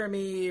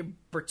Jeremy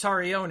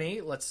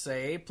Bertarioni, let's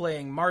say,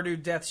 playing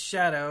Mardu Death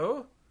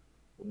Shadow.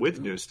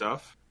 With new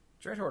stuff.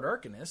 Dreadhorde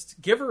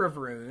Arcanist, Giver of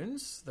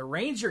Runes, the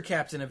Ranger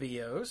Captain of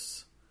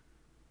Eos.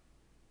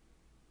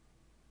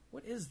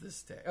 What is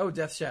this deck? Oh,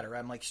 Death Shadow.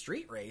 I'm like,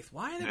 Street Wraith?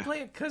 Why are they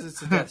playing? Because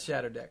it's a Death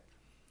Shadow deck.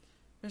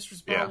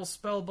 Mistress Bauble,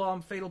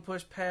 Spellbomb, Fatal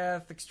Push,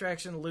 Path,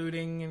 Extraction,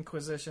 Looting,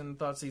 Inquisition,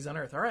 Thoughtseize,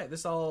 Unearth. All right,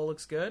 this all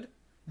looks good.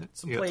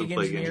 Some Plague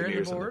Engineer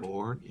in the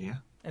board. Yeah.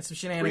 And some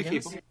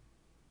shenanigans.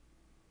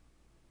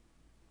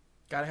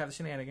 Gotta have the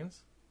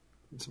shenanigans.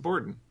 It's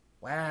important.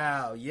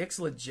 Wow,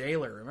 Yixla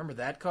Jailer. Remember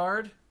that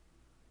card?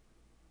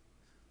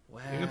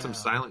 Wow. You got some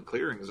silent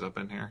clearings up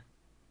in here.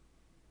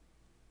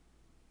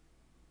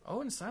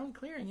 Oh, and silent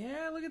clearing.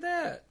 Yeah, look at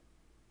that.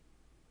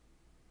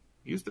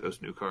 Use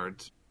those new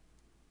cards.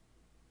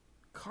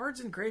 Cards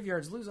in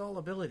graveyards lose all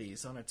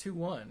abilities on a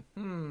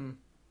 2/1.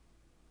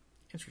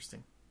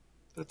 Interesting.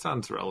 That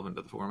sounds relevant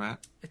to the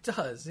format. It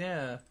does,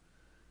 yeah.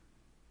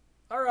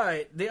 All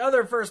right. The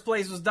other first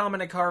place was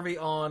Dominic Harvey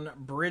on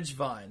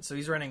Bridgevine. So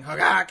he's running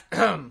Hagak.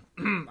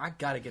 I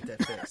got to get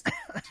that fixed.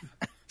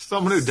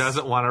 Someone who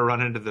doesn't want to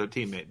run into the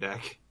teammate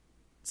deck.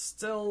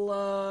 Still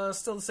the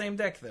same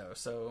deck, though.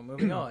 So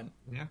moving on.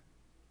 Yeah.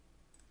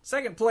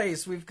 Second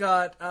place, we've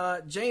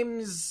got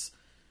James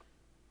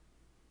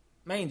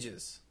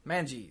Mangs,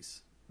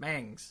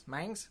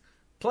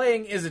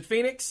 playing Izzet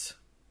Phoenix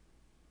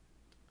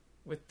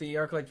with the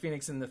Arclight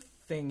Phoenix and the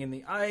thing in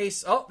the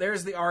ice. Oh,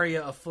 there's the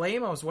Aria of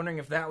Flame. I was wondering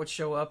if that would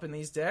show up in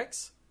these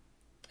decks.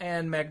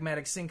 And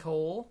Magmatic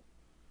Sinkhole.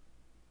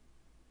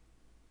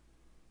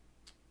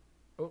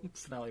 Oh,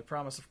 Finale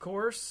Promise, of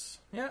course.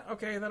 Yeah,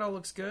 okay, that all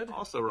looks good.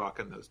 Also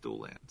rocking those dual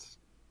lands.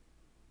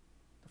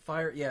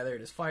 Fire, yeah, there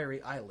it is.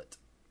 Fiery Islet.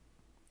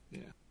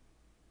 Yeah.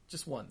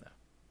 Just one, though.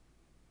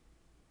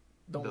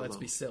 Don't let's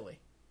be silly.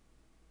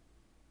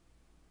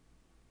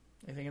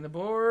 Anything in the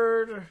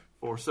board?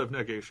 Force of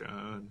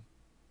Negation.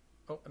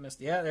 Oh, I missed.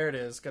 Yeah, there it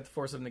is. Got the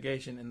Force of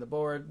Negation in the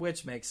board,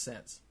 which makes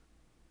sense.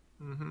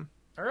 Mm-hmm.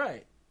 All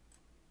right.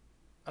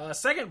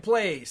 Second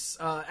place,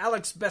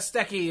 Alex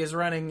Bestecki is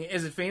running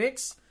Izzet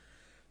Phoenix.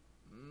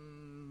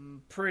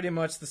 Pretty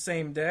much the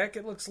same deck,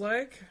 it looks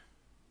like.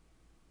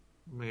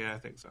 Yeah, I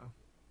think so.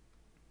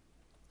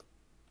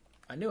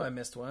 I knew I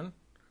missed one.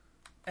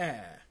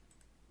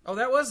 Oh,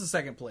 that was the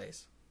second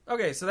place.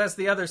 Okay, so that's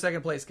the other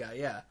second place guy,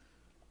 yeah.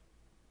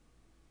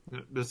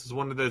 This is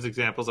one of those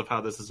examples of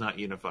how this is not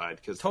unified,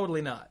 because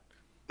Totally not.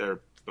 they're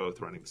both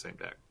running the same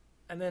deck.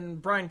 And then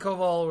Brian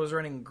Koval was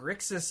running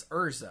Grixis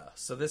Urza.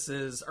 So this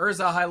is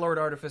Urza High Lord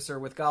Artificer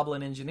with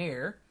Goblin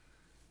Engineer,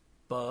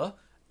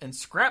 and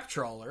Scrap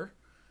Trawler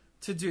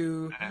to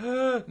do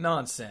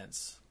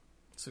nonsense.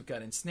 So we've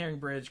got Ensnaring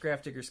Bridge,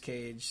 Grafdigger's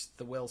Cage,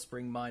 the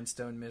Wellspring,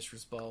 Mindstone,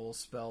 Mistress Bauble,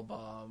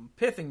 Spellbomb,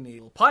 Pithing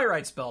Needle,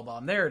 Pyrite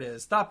Spellbomb, there it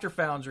is, Thopter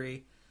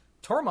Foundry,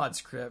 Tormod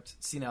Script,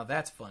 see now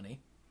that's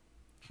funny,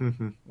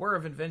 Whir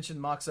of Invention,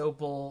 Mox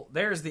Opal,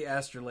 there's the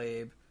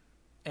Astrolabe,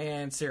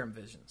 and Serum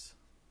Visions.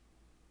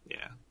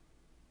 Yeah.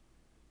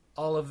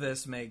 All of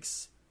this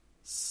makes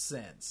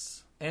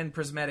sense. And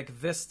Prismatic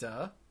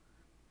Vista.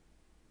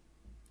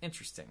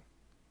 Interesting.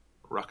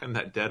 Rocking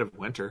that Dead of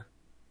Winter.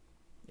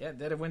 Yeah,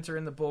 Dead of Winter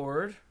in the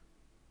board.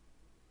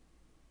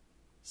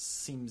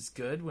 Seems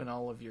good when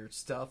all of your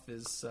stuff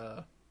is...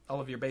 all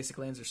of your basic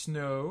lands are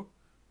snow.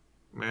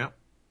 Yeah.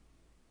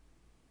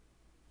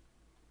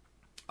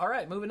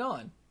 Alright, moving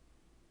on.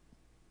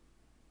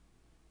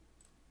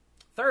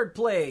 Third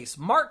place,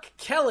 Mark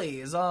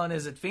Kelly is on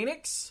Izzet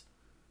Phoenix.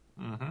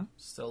 Mm-hmm.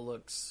 Still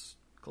looks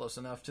close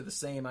enough to the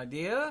same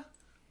idea.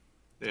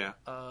 Yeah.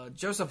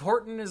 Joseph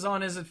Horton is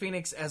on Izzet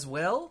Phoenix as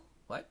well.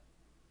 What?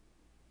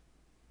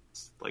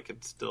 It's like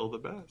it's still the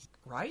best.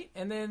 Right?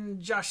 And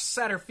then Josh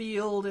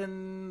Satterfield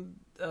and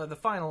the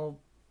final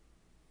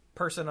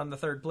person on the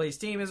third place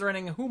team is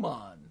running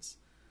Humans.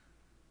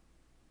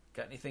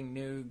 Got anything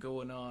new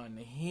going on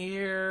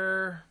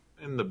here?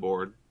 In the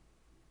board.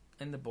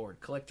 In the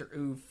board. Collector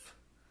Oof,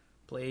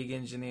 Plague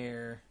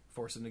Engineer,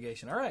 Force of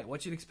Negation. All right,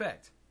 what you'd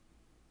expect.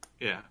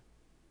 Yeah.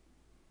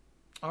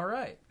 All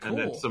right, cool. And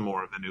then some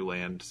more of the new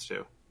lands,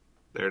 too.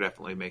 They're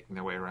definitely making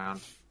their way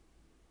around.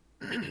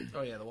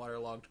 Oh, yeah, the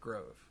Waterlogged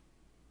Grove.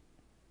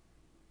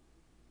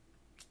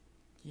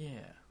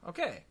 Yeah,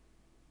 okay.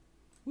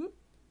 Whoop.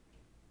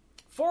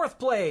 Fourth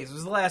place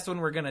was the last one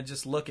we're going to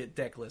just look at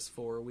deck lists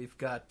for. We've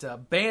got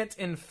Bant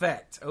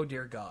Infect. Oh,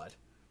 dear God.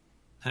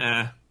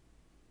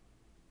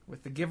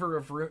 With the Giver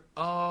of Runes.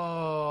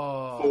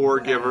 Oh. 4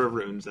 Giver of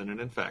Runes and an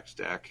Infect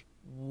deck.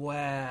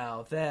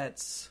 Wow,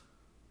 that's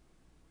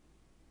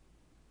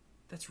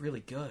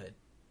really good.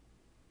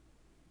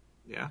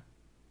 Yeah.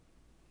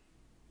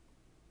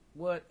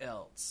 What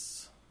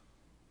else?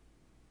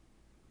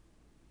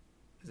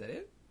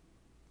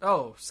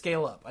 Oh,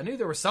 scale up. I knew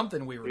there was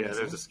something we were missing. Yeah,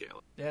 there's a scale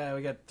up. Yeah,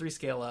 we got 3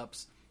 scale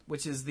ups,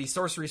 which is the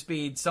sorcery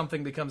speed,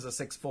 something becomes a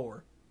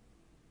 6/4.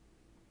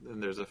 Then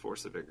there's a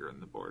force of vigor in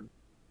the board.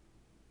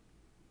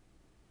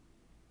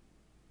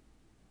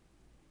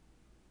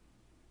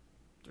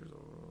 There's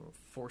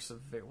a force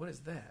of vigor. What is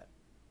that?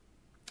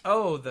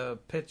 Oh, the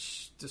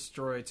pitch,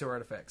 destroy 2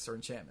 artifacts or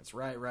enchantments.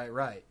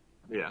 Right.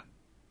 Yeah.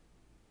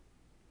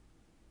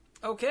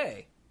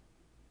 Okay.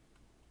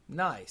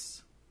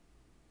 Nice.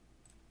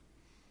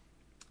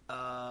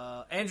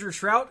 Andrew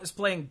Shrout is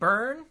playing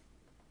Burn.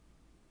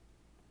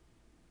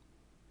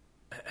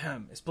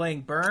 Is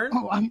playing Burn.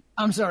 Oh,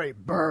 I'm sorry,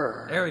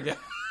 Burn. There we go.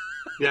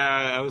 Yeah,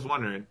 I was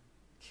wondering.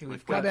 Okay,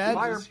 we've got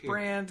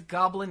Firebrand,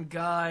 Goblin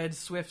Guide,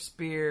 Swift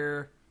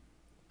Spear,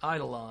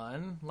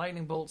 Eidolon,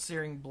 Lightning Bolt,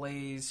 Searing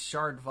Blaze,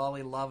 Shard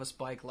Volley, Lava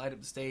Spike, Light Up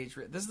the Stage.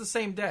 This is the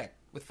same deck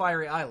with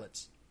Fiery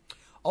Islets.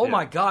 Oh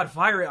my god,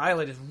 Fiery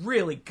Islet is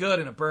really good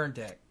in a burn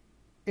deck.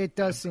 It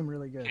does seem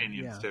really good.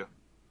 Canyons, too.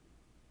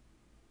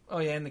 Oh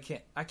yeah, and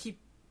I keep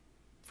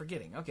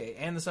forgetting. Okay,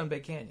 and the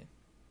Sunbaked Canyon.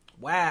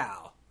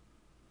 Wow.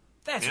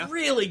 That's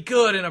really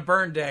good in a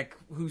burn deck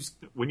who's...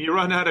 When you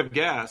run out of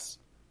gas,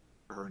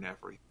 burn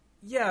everything.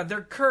 Yeah,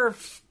 their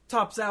curve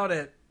tops out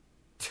at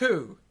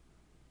 2.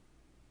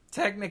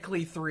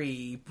 Technically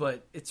 3,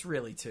 but it's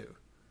really 2.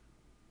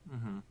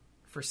 Mm-hmm.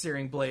 For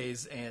Searing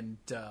Blaze and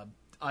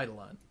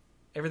Eidolon.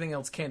 Everything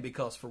else can be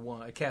cast for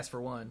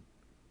 1.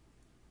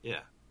 Yeah.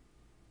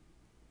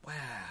 Wow.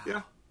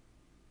 Yeah.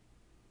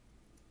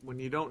 When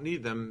you don't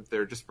need them,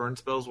 they're just burn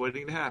spells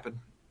waiting to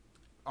happen.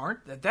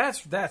 That's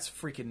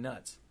freaking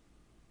nuts.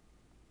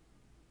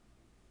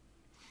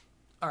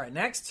 All right,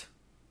 next.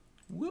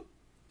 Whoop.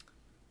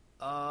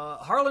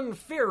 Harlan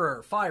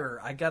Firer,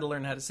 I gotta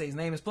learn how to say his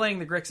name, is playing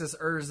the Grixis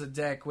Urza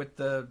deck with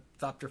the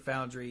Thopter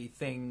Foundry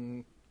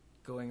thing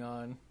going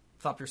on.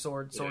 Thopter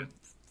Sword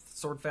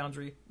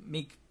Foundry,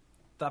 Meek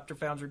Thopter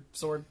Foundry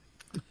Sword,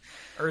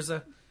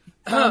 Urza.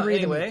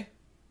 Anyway.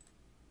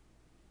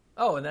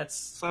 Oh, and that's...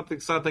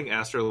 Something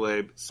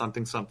Astrolabe,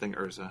 something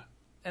Urza.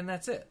 And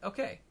that's it.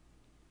 Okay.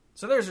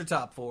 So there's your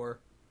top 4.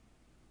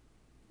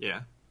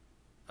 Yeah.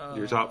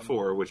 Your top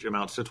 4, which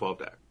amounts to 12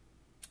 deck.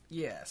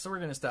 Yeah, so we're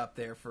going to stop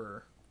there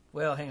for...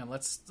 Well, hang on.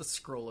 Let's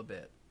scroll a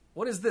bit.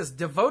 What is this?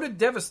 Devoted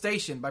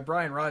Devastation by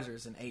Brian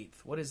Rogers in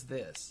 8th. What is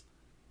this?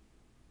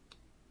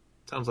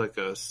 Sounds like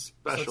a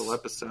special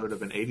episode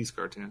of an 80s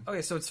cartoon.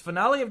 Okay, so it's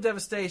Finale of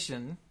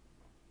Devastation.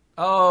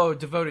 Oh,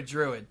 Devoted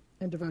Druid.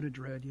 And Devoted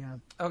Druid, yeah.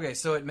 Okay,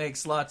 so it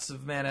makes lots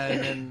of mana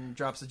and then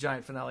drops a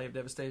giant Finale of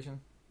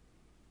Devastation.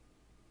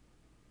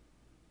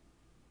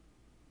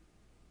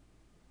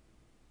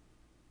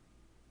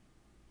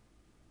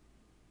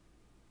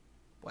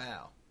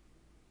 Wow.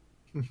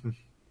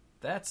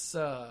 That's,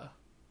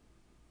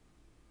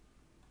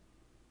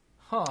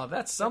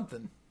 that's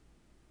something.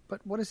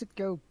 But what does it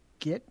go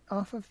get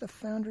off of the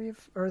Foundry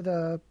of... Or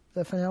the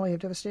Finale of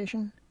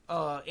Devastation?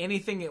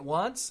 Anything it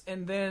wants,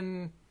 and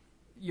then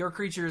your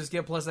creatures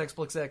get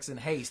 +X in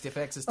haste if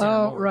X is 10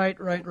 or more.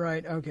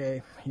 Right.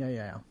 Okay.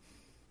 Yeah.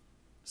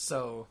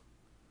 So...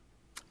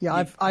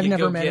 Yeah, I've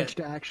never managed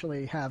to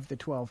actually have the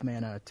 12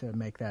 mana to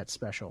make that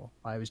special.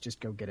 I was just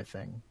go get a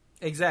thing.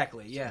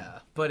 Exactly,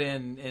 yeah. But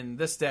in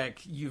this deck,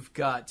 you've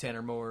got 10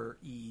 or more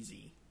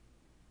easy.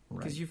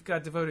 Because you've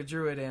got Devoted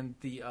Druid and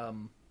the...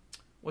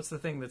 what's the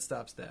thing that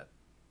stops that?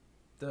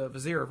 The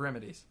Vizier of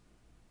Remedies.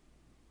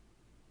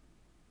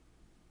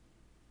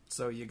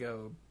 So you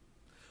go...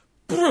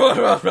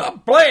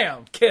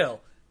 Blam!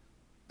 Kill!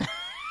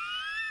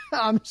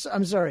 I'm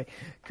sorry.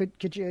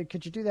 Could you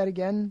do that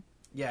again?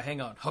 Yeah,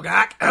 hang on.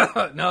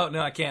 Hogak! No,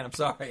 I can't. I'm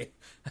sorry.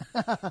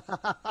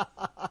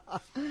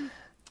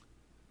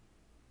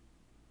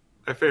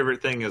 My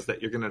favorite thing is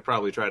that you're going to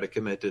probably try to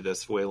commit to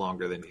this way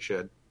longer than you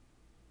should.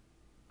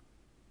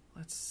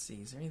 Let's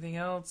see. Is there anything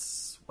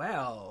else?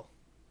 Wow.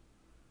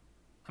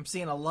 I'm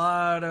seeing a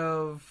lot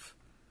of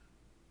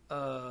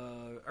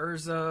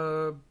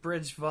Urza,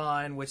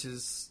 Bridgevine, which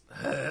is...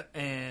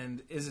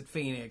 and Is It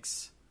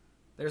Phoenix?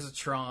 There's a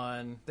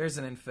Tron. There's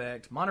an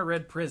Infect. Mono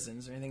Red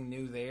Prisons. Is there anything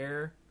new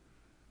there?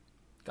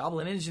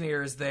 Goblin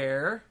Engineer is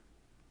there.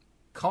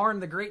 Karn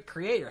the Great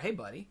Creator. Hey,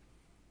 buddy.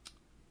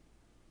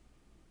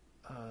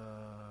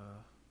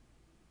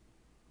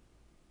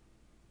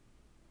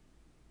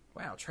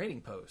 Wow, Trading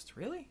Post.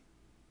 Really?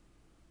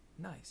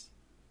 Nice.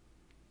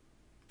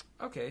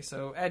 Okay,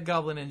 so add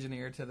Goblin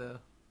Engineer to the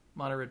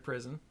Mono Red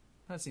Prison.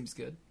 That seems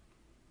good.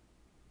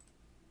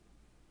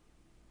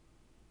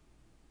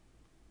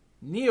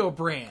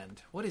 Neobrand.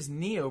 What is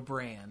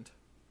Neobrand?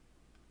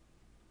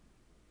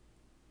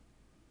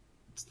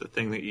 It's the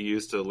thing that you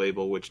use to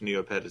label which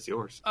Neopet is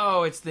yours.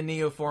 Oh, it's the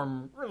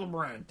Neoform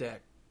Brand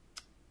deck.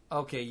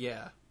 Okay,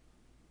 yeah.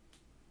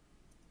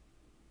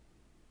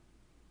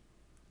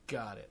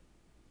 Got it.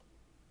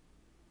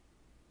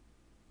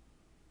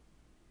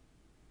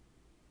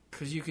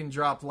 Because you can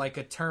drop like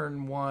a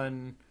turn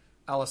 1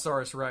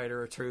 Allosaurus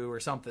Rider or 2 or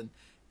something,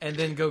 and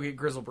then go get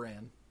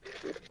Grizzlebrand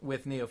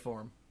with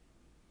Neoform.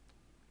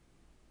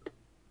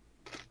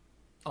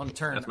 On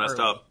turn That's messed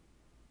early. up.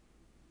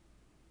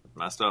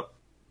 Messed up.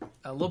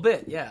 A little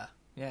bit, yeah.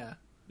 Yeah.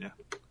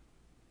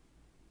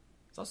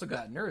 It's also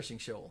got Nourishing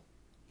Shoal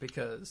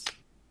because,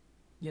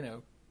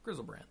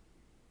 Grizzlebrand.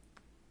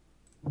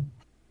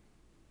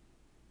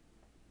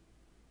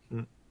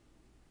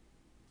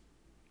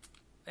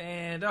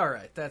 And all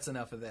right, that's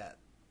enough of that.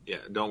 Yeah,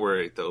 don't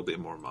worry. There'll be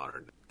more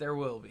modern. There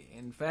will be.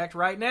 In fact,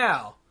 right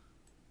now,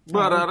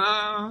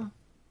 Ba-da-da.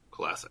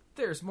 Classic.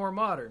 there's more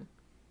modern.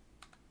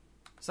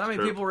 So how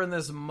many people were in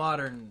this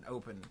modern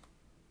open?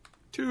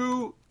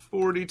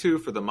 242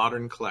 for the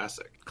modern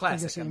classic.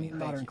 Classic,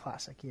 modern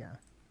classic, yeah.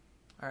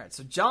 All right,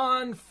 so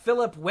John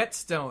Philip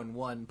Whetstone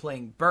won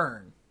playing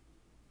Burn.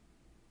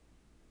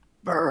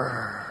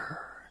 Burn.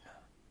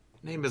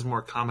 Name is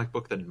more comic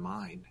book than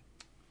mine.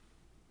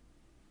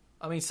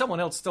 I mean, someone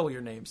else stole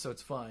your name, so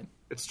it's fine.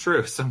 It's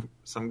true. Some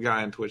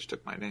guy on Twitch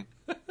took my name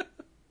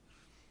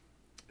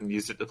and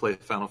used it to play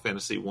Final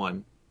Fantasy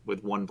 1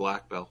 with 1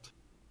 black belt.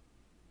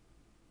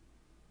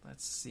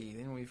 Let's see.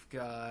 Then we've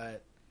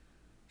got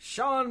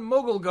Sean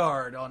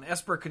Mogelgard on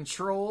Esper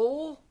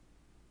Control.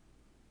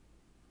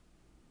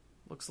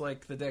 Looks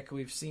like the deck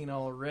we've seen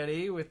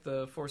already with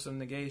the Force of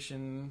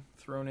Negation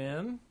thrown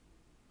in.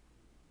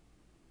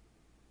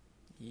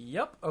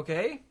 Yep,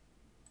 okay.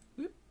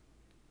 Whoop.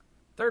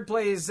 Third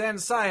plays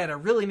Zansayat. I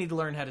really need to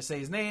learn how to say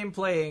his name.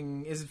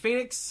 Playing, is it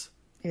Phoenix?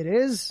 It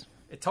is.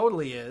 It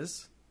totally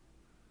is.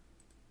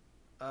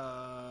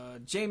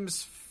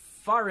 James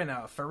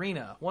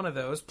Farina, one of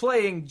those.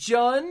 Playing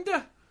Jund.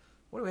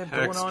 What do we have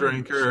Hex going on?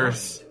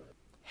 Drinkers.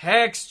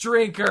 Hex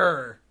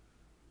Drinker.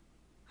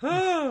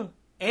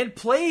 And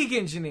Plague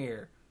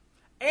Engineer.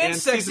 And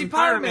Sexy Seasoned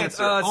Pyromancer.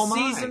 Pyromancer. Oh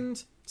my.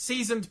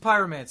 Seasoned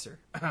Pyromancer.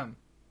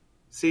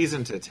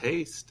 Season to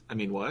taste. I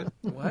mean, what?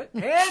 What?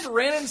 And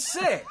Ren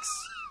 6.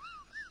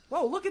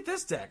 Whoa, look at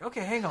this deck.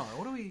 Okay, hang on.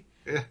 What do we...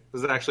 Yeah,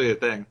 this is actually a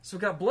thing. So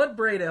we've got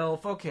Bloodbraid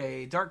Elf,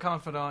 okay, Dark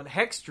Confidant,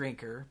 Hex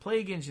Drinker,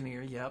 Plague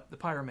Engineer, yep, the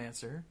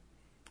Pyromancer,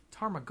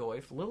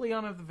 Tarmogoyf,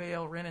 Liliana of the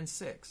Veil, Ren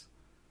 6.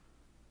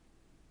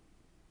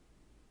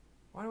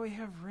 Why do we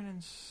have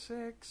Ren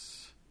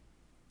 6?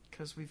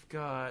 Because we've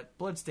got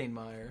Bloodstained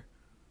Mire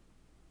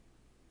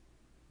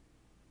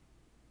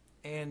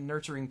and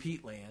Nurturing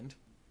Peatland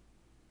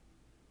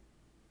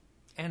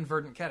and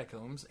Verdant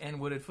Catacombs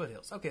and Wooded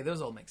Foothills. Okay,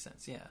 those all make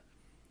sense, yeah.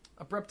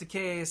 Abrupt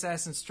Decay,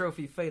 Assassin's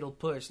Trophy, Fatal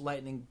Push,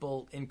 Lightning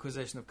Bolt,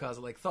 Inquisition of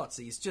Kozilek,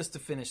 Thoughtseize, just to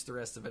finish the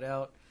rest of it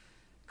out.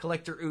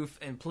 Collector Oof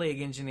and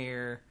Plague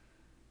Engineer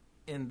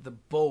in the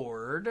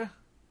board.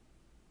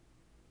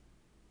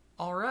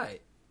 All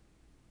right.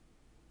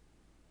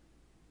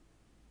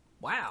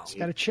 Wow. It's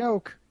got a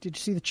choke. Did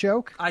you see the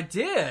choke? I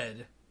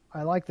did.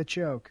 I like the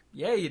choke.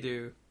 Yeah, you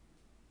do.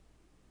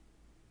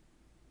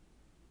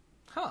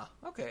 Huh,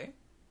 okay.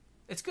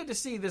 It's good to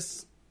see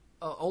this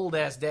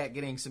old-ass deck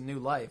getting some new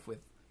life with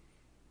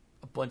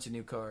a bunch of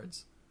new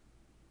cards.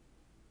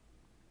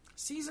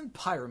 Seasoned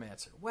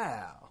Pyromancer.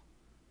 Wow.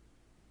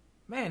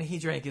 Man, he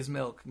drank his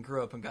milk and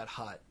grew up and got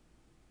hot.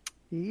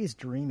 He's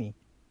dreamy.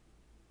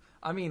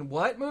 I mean,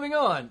 what? Moving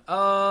on.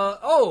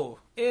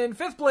 In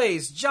fifth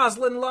place,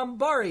 Jocelyn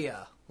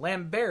Lambaria.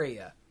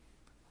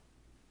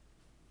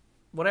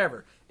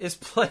 Whatever. Is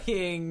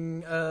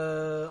playing,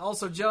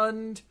 also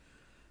Jund.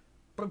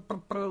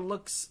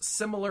 Looks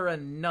similar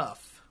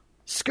enough.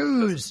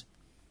 Scoos.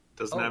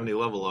 Doesn't have any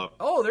level up.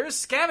 Oh, there's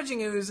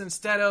Scavenging Ooze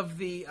instead of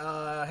the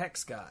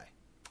Hex guy.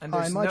 And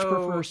there's I much no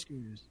prefer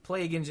Scoos.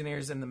 Plague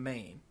Engineers in the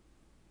main.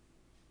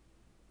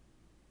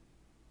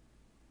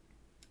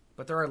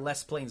 But there are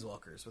less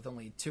Planeswalkers with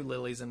only 2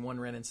 Lilies and 1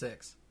 Ren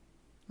 6.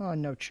 Oh,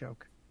 no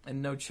choke.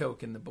 And no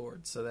choke in the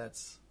board, so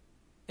that's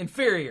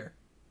inferior.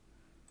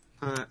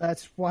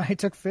 That's why I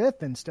took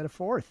 5th instead of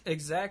 4th.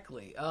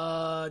 Exactly.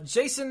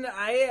 Jason,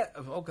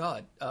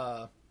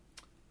 Aiello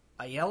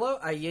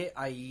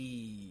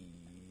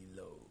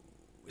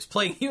is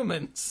playing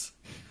humans.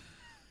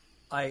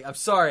 I'm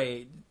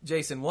sorry,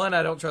 Jason. 1,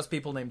 I don't trust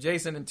people named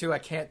Jason, and 2, I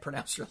can't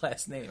pronounce your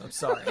last name. I'm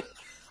sorry.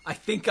 I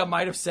think I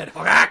might have said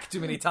Horak too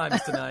many times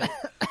tonight.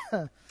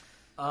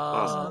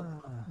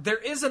 There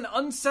is an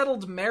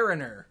Unsettled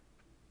Mariner.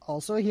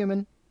 Also a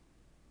human.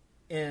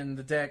 In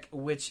the deck,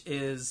 which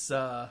is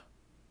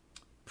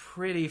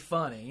pretty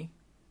funny.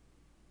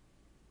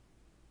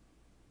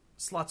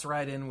 Slots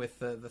right in with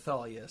the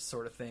Thalia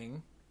sort of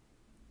thing.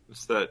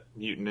 It's that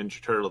mutant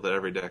Ninja Turtle that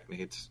every deck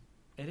needs.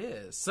 It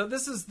is. So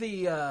this is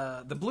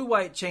the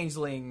blue-white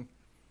changeling.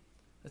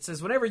 It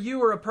says, whenever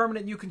you or a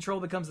permanent you control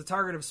becomes the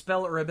target of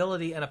spell or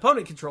ability an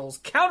opponent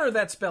controls, counter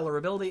that spell or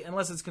ability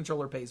unless its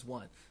controller pays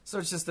 1. So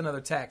it's just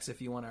another tax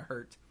if you want to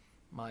hurt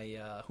my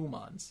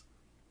humans.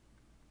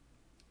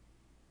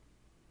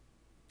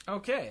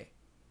 Okay.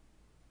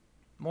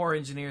 More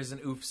engineers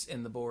and oofs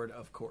in the board,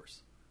 of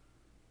course.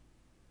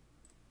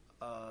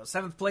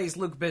 7th place,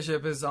 Luke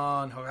Bishop is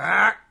on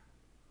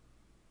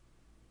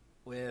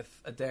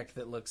with a deck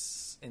that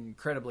looks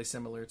incredibly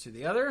similar to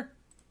the other.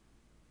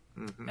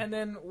 Mm-hmm. And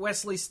then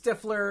Wesley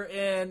Stifler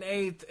in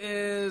 8th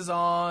is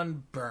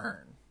on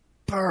Burn.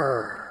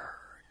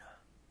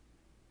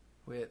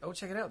 With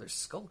check it out, there's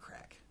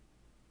Skullcrack.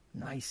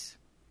 Nice.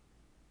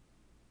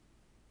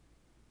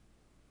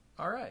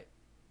 All right.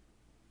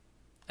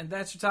 And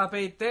that's your top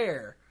 8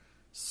 there.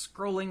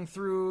 Scrolling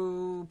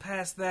through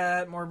past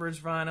that, more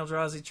Bridgevine,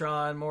 Eldrazi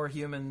Tron, more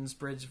humans,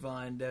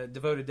 Bridgevine,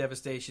 Devoted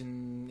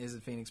Devastation,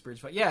 Izzet Phoenix,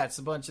 Bridgevine. Yeah, it's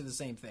a bunch of the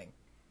same thing.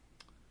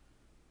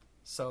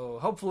 So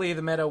hopefully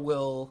the meta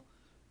will...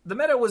 The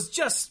meta was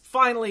just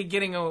finally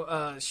getting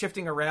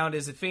shifting around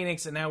Izzet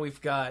Phoenix, and now we've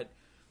got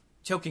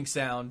Choking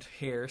Sound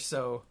here,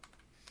 so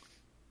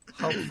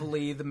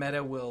hopefully the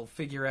meta will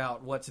figure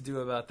out what to do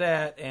about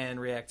that and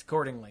react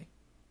accordingly.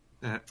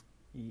 Yep.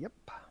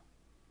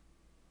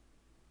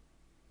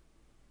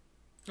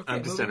 Okay,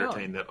 I'm just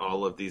entertained that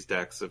all of these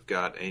decks have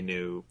got a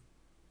new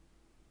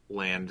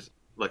land,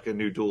 like a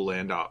new dual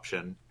land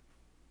option,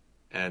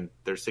 and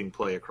they're seeing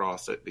play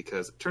across it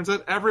because it turns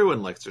out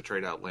everyone likes to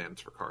trade out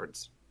lands for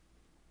cards.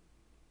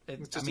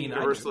 It's just a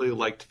universally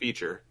liked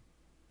feature.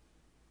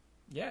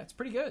 Yeah, it's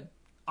pretty good.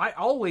 I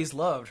always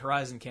loved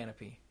Horizon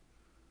Canopy.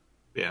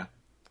 Yeah.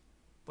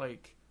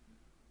 Like,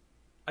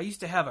 I used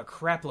to have a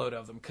crap load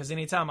of them because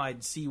anytime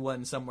I'd see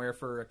one somewhere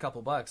for a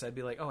couple bucks, I'd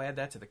be like, oh, add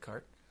that to the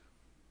cart.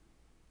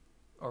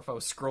 Or if I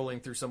was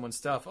scrolling through someone's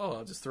stuff, oh,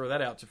 I'll just throw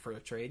that out for a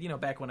trade. You know,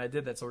 back when I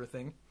did that sort of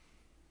thing.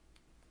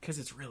 Because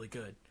it's really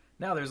good.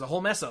 Now there's a whole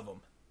mess of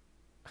them.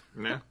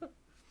 Yeah.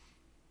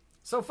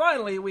 So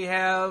finally, we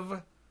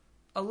have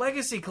a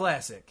Legacy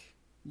Classic.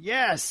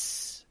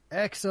 Yes!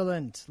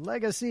 Excellent.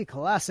 Legacy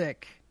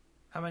Classic.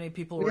 How many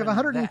people We were have in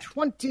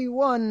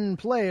 121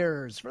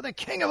 players for the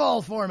king of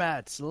all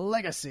formats,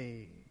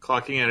 Legacy.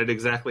 Clocking in at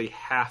exactly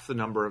half the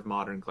number of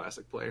Modern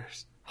Classic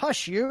players.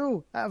 Hush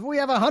you! We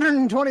have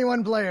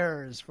 121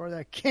 players for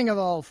the king of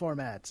all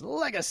formats,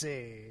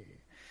 Legacy.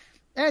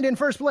 And in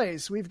first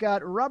place, we've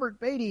got Robert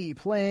Beatty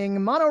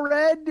playing Mono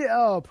Red.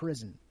 Oh,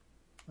 Prison.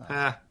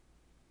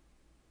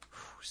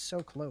 So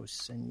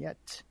close, and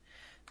yet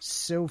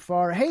so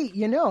far. Hey,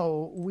 you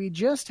know, we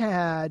just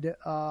had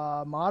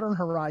Modern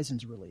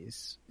Horizons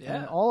release. Yeah.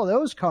 And all of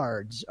those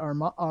cards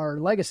are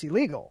Legacy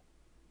legal.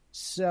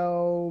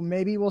 So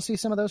maybe we'll see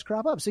some of those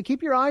crop up. So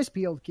keep your eyes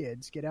peeled,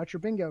 kids. Get out your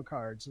bingo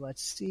cards.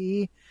 Let's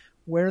see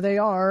where they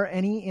are.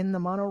 Any in the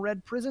Mono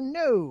Red Prison?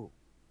 No.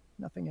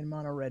 Nothing in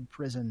Mono Red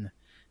Prison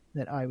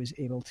that I was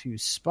able to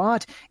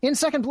spot. In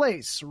second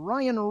place,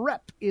 Ryan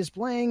Rep is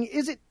playing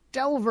Izzet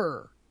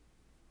Delver.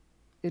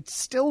 It's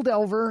still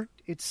Delver.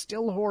 It's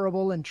still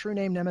horrible, and True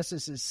Name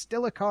Nemesis is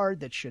still a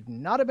card that should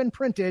not have been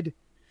printed.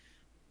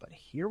 But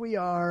here we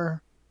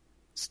are.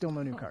 Still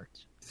no new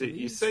cards. So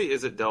you say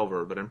Izzet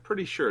Delver, but I'm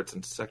pretty sure it's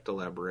Insect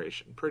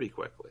Elaboration pretty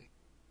quickly.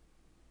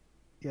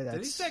 Yeah, that's...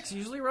 Do these decks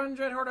usually run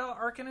Dreadhorde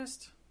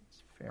Arcanist?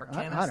 Fair.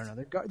 I don't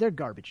know. They're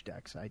garbage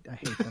decks. I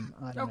hate them.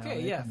 I don't okay,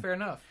 know. yeah, fair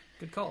enough.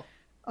 Good call.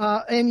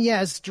 And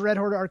yes,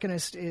 Dreadhorde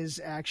Arcanist is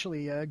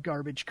actually a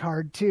garbage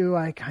card, too.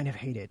 I kind of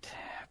hate it.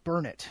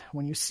 Burn it.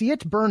 When you see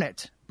it, burn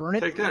it. Burn it.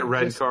 Take that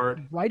red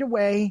card. Right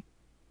away.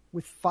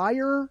 With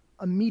fire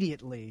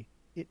immediately.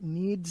 It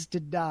needs to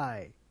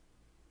die.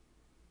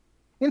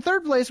 In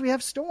third place, we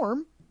have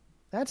Storm.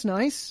 That's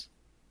nice.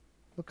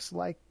 Looks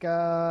like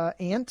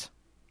Ant,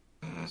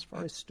 as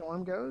far as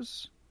Storm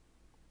goes.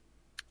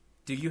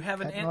 Do you have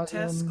an Ant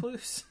test,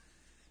 Clues?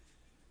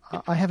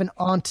 I have an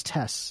Aunt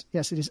Tess.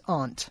 Yes, it is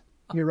Aunt.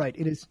 You're right.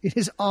 It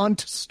is Aunt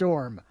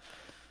Storm.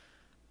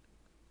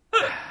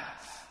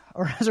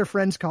 Or as her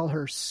friends call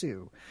her,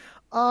 Sue.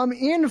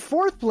 In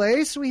fourth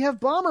place, we have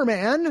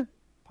Bomberman,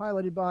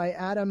 piloted by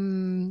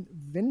Adam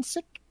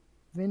Vincic.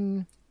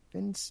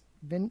 Vincic?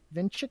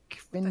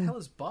 What the hell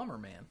is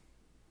Bomberman?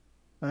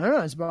 I don't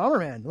know. It's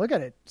Bomberman. Look at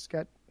it. It's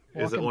got...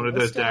 Is it one of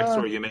those decks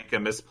where you make a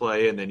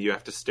misplay and then you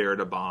have to stare at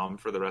a bomb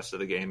for the rest of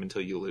the game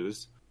until you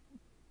lose?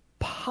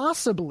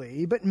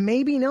 Possibly, but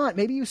maybe not.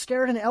 Maybe you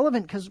stare at an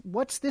elephant, because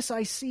what's this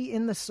I see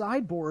in the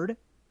sideboard?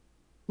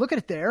 Look at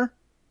it there.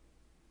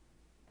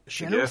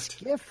 Generous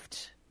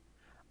gift.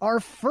 Our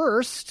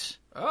first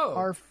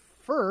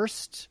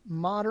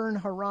Modern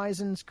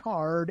Horizons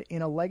card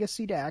in a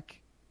Legacy deck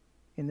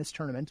in this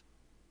tournament.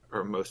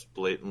 Or most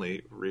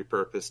blatantly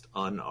repurposed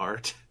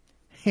unart.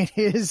 It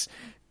is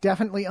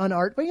definitely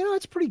unart, but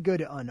it's pretty good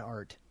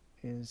unart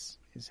is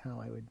how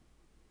I would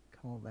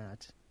call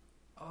that.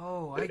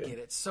 Oh, I get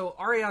it. So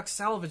Ariok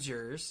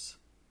Salvagers.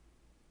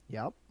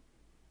 Yep.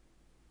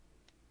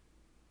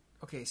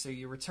 Okay, so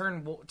you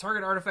return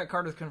target artifact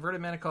card with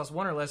converted mana cost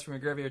 1 or less from your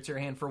graveyard to your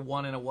hand for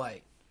 1 and a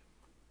white.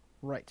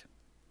 Right.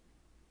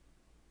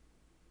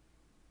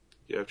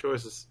 You have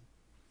choices.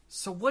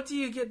 So what do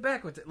you get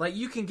back with it? Like,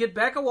 you can get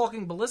back a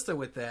Walking Ballista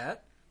with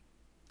that.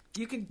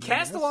 You can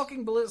cast the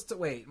Walking Ballista.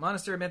 Wait,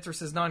 Monastery Mentor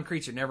says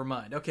non-creature. Never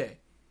mind. Okay.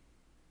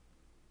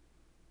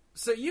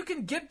 So you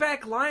can get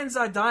back Lion's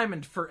Eye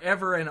Diamond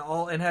forever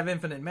and have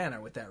infinite mana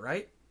with that,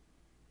 right?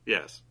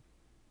 Yes.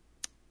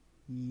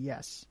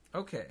 Yes.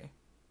 Okay.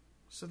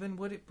 So then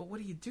what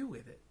do you do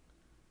with it?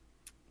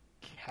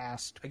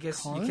 I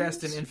guess cards? You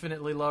cast an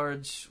infinitely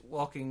large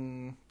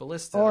Walking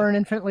Ballista. Or an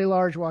infinitely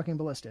large Walking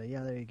Ballista.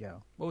 Yeah, there you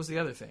go. What was the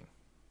other thing?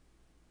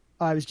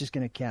 I was just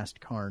going to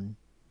cast Karn,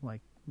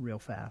 like, real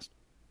fast.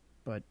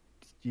 But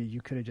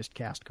you could have just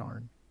cast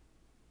Karn.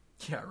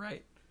 Yeah,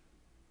 right.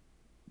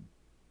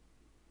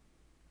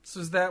 So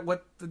is that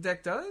what the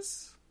deck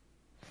does?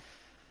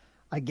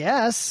 I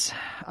guess.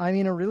 I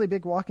mean, a really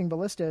big Walking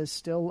Ballista is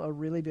still a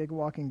really big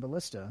Walking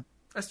Ballista.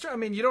 That's true. I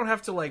mean, you don't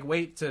have to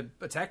wait to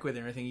attack with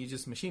it or anything. You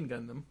just machine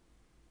gun them.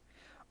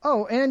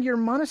 Oh, and your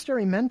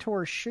Monastery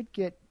Mentor should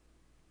get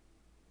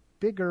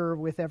bigger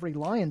with every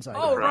Lion's Eye.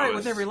 Oh, right,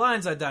 with every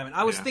Lion's Eye diamond.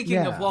 I was thinking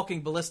Yeah. of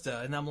Walking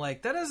Ballista, and I'm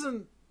like, that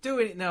doesn't do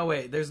it. No,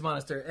 wait, there's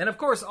Monastery. And of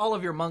course, all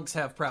of your monks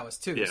have prowess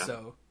too,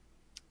 so.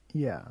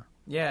 Yeah.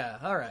 Yeah,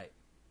 alright.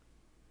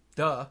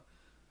 Duh.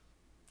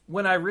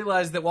 When I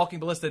realized that Walking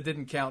Ballista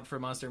didn't count for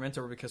Monastery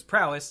Mentor because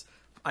prowess,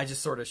 I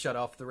just sort of shut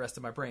off the rest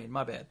of my brain.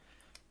 My bad.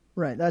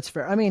 Right, that's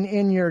fair. I mean,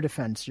 in your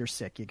defense, you're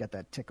sick. You got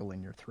that tickle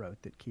in your throat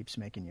that keeps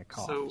making you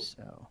cough.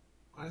 So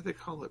why do they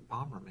call it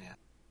Bomberman?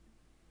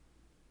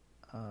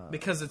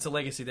 Because it's a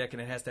legacy deck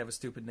and it has to have a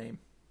stupid name.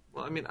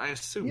 Well, I mean, I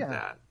assume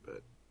that,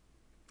 but...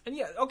 And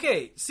yeah,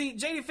 okay, see,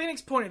 JD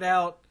Phoenix pointed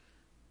out,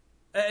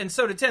 and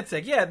so did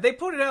Tensec, yeah, they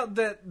pointed out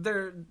that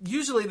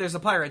usually there's a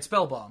Pyrite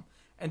Spellbomb,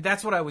 and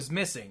that's what I was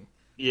missing.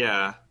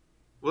 Yeah.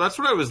 Well, that's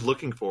what I was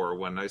looking for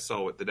when I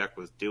saw what the deck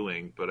was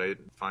doing, but I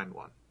didn't find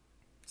one.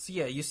 So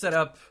yeah, you set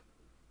up,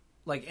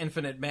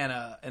 infinite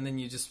mana, and then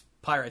you just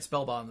Pyrite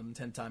Spellbomb them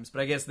 10 times,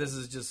 but I guess this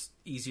is just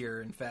easier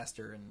and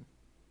faster and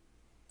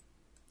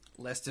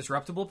less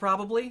disruptible,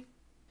 probably?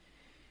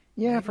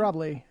 Yeah,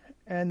 probably.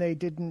 And they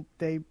didn't.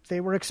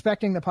 They were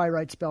expecting the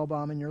Pyrite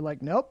Spellbomb, and you're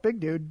like, nope,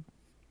 big dude.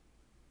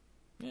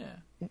 Yeah.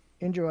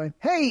 Enjoy.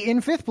 Hey,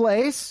 in 5th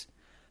place,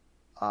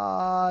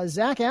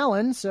 Zach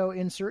Allen, so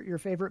insert your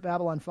favorite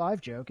Babylon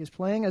 5 joke, is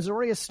playing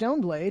Azorius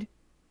Stoneblade.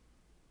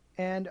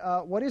 And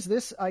what is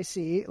this I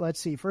see? Let's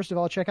see. First of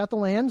all, check out the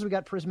lands. We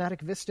got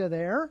Prismatic Vista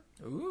there.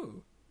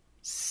 Ooh.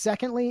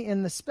 Secondly,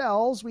 in the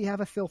spells, we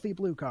have a Filthy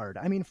Blue card.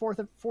 I mean,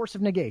 Force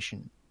of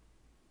Negation,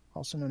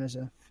 also known as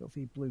a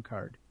Filthy Blue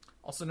card.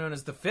 Also known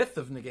as the 5th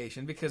of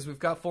Negation, because we've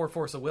got 4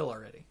 Force of Will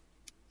already.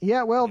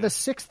 Yeah, well, the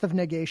 6th of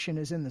Negation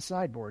is in the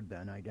sideboard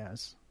then, I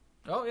guess.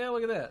 Oh, yeah,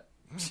 look at that.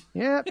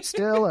 Yep,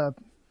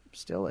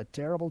 still a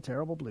terrible,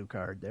 terrible blue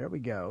card. There we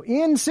go.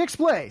 In 6th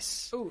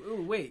place.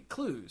 Ooh, wait,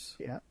 clues.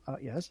 Yeah,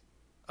 yes.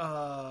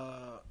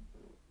 Have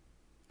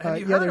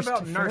you heard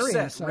about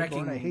Narset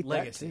wrecking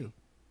Legacy?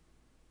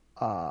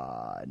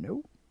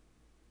 No.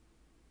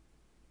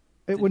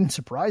 It wouldn't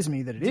surprise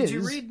me that it is.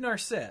 Did you read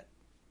Narset?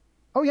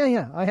 Oh,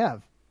 yeah, I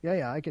have.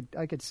 Yeah, I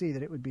could see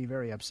that it would be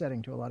very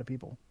upsetting to a lot of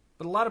people.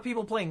 But a lot of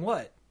people playing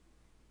what?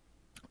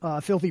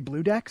 Filthy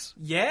Blue decks?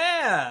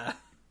 Yeah!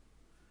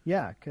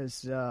 Yeah, because...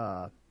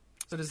 So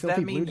does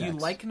that mean you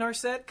like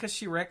Narset because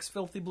she wrecks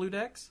Filthy Blue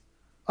decks?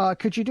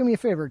 Could you do me a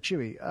favor,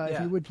 Chewy,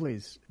 if you would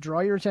please?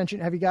 Draw your attention.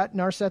 Have you got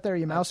Narset there? Are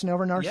you mousing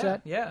over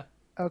Narset? Yeah.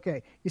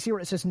 Okay. You see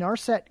where it says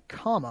Narset,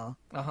 comma,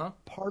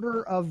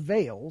 Parter of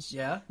Veils.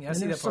 Yeah, I see that part.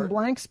 And there's some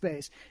blank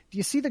space. Do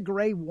you see the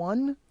gray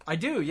 1? I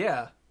do,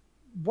 yeah.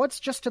 What's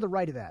just to the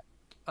right of that?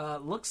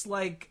 Looks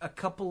like a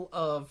couple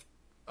of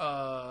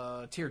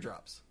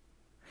teardrops.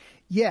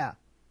 Yeah.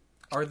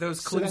 Are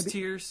those clues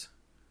tears?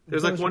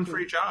 There's one for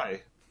each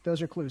eye.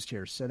 Those are clues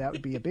tiers, so that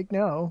would be a big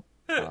no.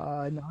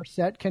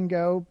 Narset can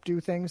go do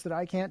things that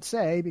I can't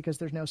say because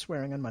there's no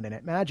swearing on Monday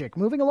Night Magic.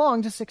 Moving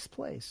along to 6th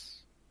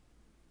place.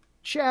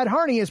 Chad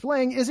Harney is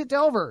playing Is It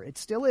Delver? It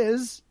still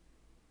is.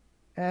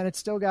 And it's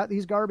still got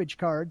these garbage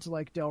cards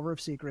like Delver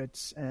of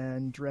Secrets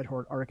and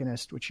Dreadhorde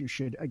Arcanist, which you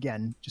should,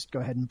 again, just go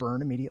ahead and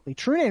burn immediately.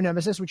 True Name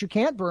Nemesis, which you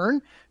can't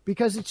burn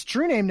because it's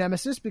True Name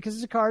Nemesis, because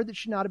it's a card that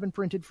should not have been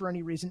printed for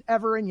any reason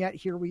ever, and yet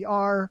here we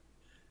are.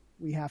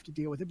 We have to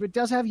deal with it. But it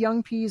does have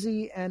Young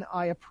Peasy, and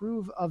I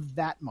approve of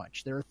that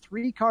much. There are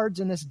 3 cards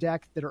in this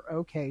deck that are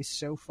okay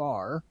so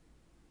far.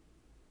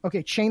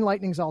 Okay, Chain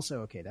Lightning's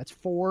also okay. That's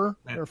 4.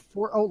 Man. There are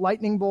 4. Oh,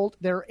 Lightning Bolt,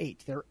 there are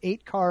 8. There are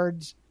 8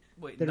 cards.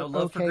 Wait, that no are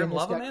love okay for Grim in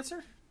this deck.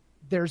 Lavamancer?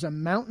 There's a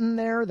Mountain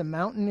there. The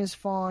Mountain is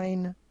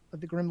fine.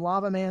 The Grim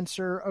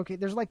Lavamancer. Okay,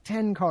 there's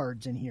 10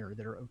 cards in here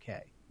that are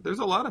okay. There's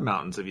a lot of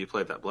mountains if you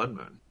played that Blood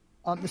Moon.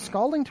 The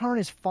Scalding Tarn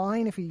is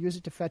fine if you use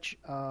it to fetch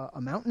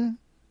a mountain.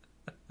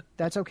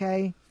 That's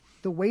okay.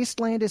 The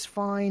Wasteland is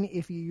fine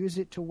if you use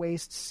it to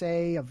waste,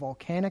 say, a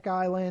volcanic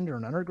island or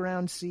an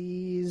underground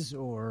seas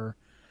or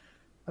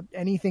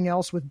anything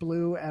else with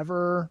blue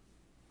ever.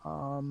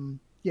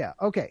 Yeah,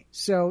 okay.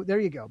 So there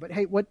you go. But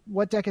hey,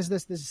 what deck is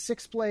this? This is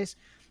 6th place.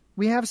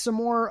 We have some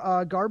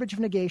more Garbage of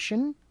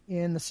Negation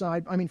in the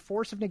side. I mean,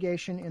 Force of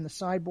Negation in the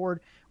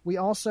sideboard. We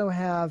also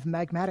have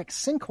Magmatic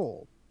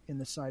Sinkhole in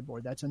the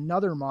sideboard. That's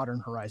another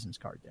Modern Horizons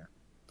card there.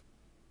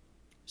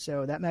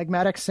 So that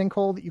Magmatic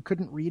Sinkhole that you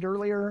couldn't read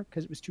earlier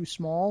because it was too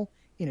small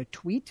in a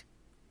tweet,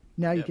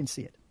 now you can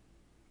see it.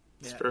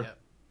 It's true. Yeah.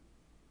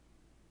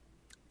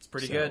 It's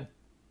pretty good.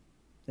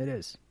 It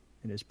is.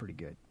 It is pretty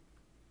good.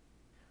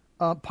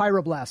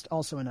 Pyroblast,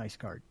 also a nice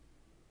card.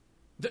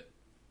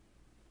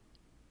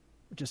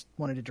 Just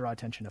wanted to draw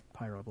attention to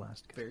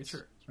Pyroblast. Very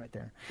true. It's right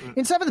there.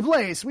 In 7th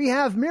place, we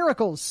have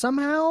Miracles.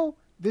 Somehow,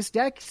 this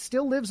deck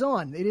still lives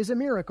on. It is a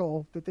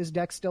miracle that this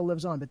deck still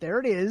lives on, but there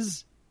it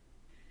is.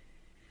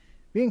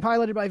 Being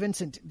piloted by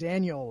Vincent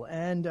Daniel.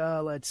 And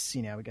let's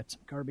see now. We got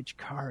some garbage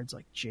cards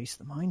like Jace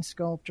the Mind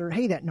Sculptor.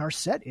 Hey, that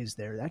Narset is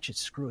there. That should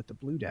screw with the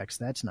blue decks.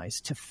 That's nice.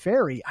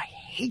 Teferi. I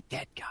hate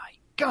that guy.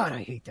 God,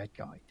 I hate that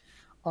guy.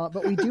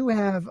 But we do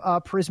have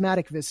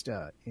Prismatic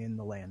Vista in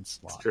the land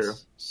slots. True.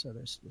 So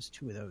there's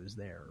two of those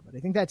there. But I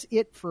think that's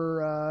it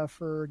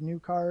for new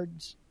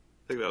cards.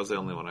 I think that was the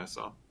only one I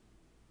saw.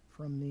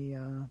 From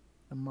the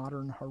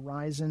Modern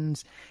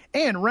Horizons.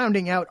 And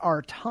rounding out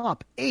our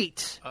top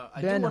 8.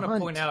 I do want to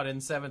point out in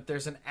 7th,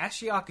 there's an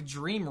Ashiok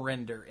Dream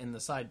render in the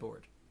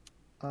sideboard.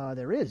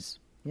 There is,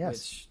 yes.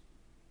 Which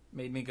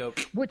made me go...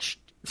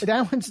 Which,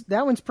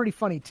 that one's pretty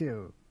funny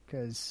too,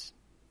 because,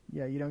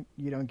 yeah, you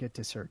don't get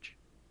to search.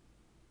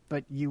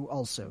 But you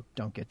also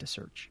don't get to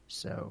search,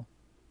 so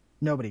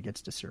nobody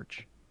gets to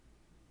search.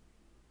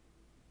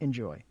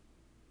 Enjoy.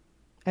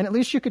 And at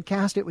least you could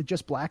cast it with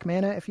just black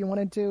mana if you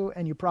wanted to,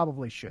 and you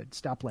probably should.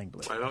 Stop playing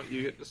blue. Why don't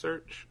you get to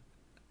search?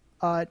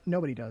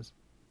 Nobody does.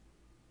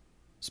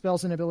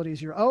 Spells and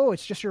abilities,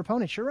 it's just your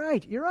opponents. You're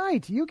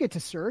right. You get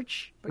to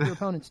search, but your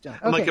opponents don't.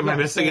 I'm am I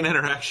missing an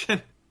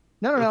interaction?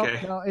 No.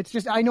 Okay. No, it's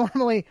just I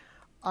normally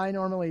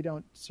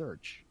don't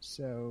search,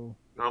 so...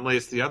 Normally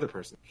it's the other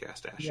person who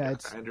cast Ashiok. Yeah,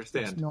 I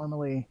understand. It's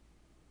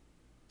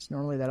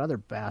normally that other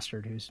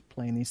bastard who's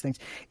playing these things.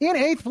 In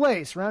 8th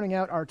place, rounding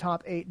out our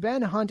top 8,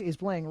 Ben Hunt is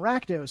playing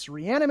Rakdos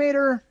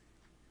Reanimator.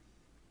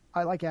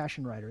 I like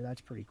Ashen Rider.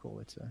 That's pretty cool.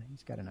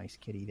 He's got a nice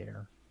kitty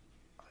there.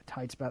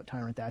 Tidespout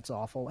Tyrant, that's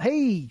awful.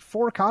 Hey,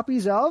 4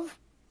 copies of...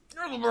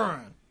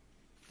 Burn.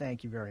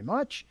 Thank you very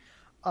much.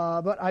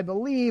 But I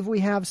believe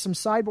we have some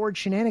sideboard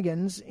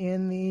shenanigans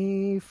in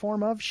the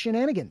form of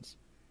shenanigans.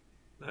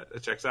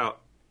 That checks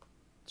out.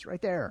 It's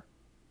right there.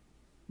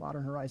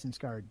 Modern Horizons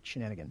card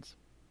shenanigans.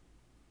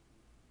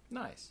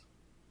 Nice.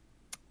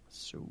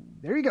 So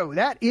there you go.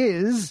 That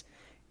is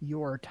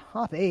your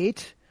top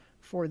 8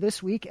 for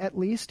this week, at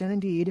least, and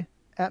indeed,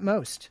 at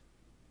most.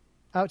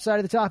 Outside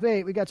of the top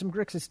 8, we got some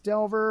Grixis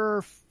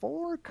Delver,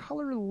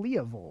 4-color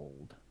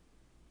Leovold.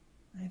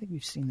 I think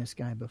we've seen this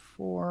guy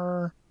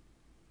before.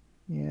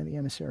 Yeah, the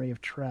Emissary of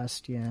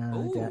Trust. Yeah,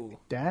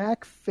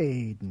 Dak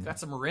Faden. Got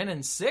some Wrenn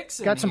and 6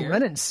 in Got some here.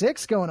 Wrenn and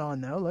 6 going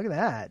on, though. Look at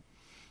that.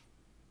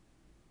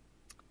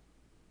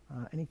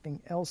 Anything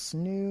else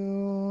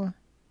new?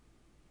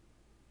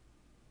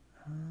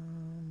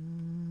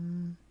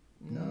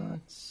 Not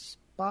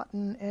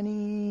spotting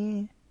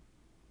any.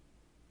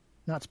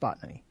 Not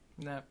spotting any.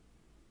 No.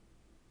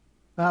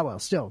 Well,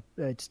 still,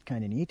 it's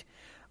kind of neat.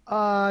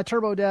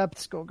 Turbo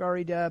Depths,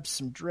 Golgari Depths,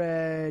 some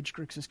Dredge,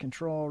 Grixis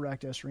Control,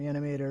 Rakdos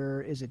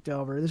Reanimator, Is It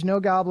Delver? There's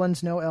no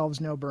goblins, no elves,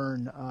 no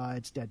burn.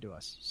 It's dead to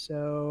us.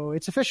 So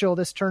it's official.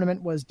 This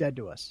tournament was dead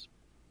to us.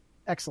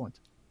 Excellent.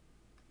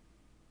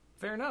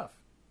 Fair enough.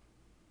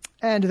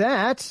 And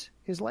that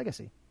is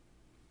Legacy.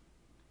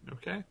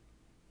 Okay.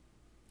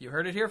 You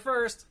heard it here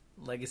first.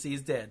 Legacy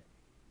is dead.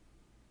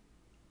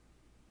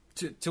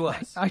 To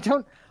us. I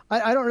don't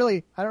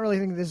really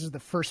think this is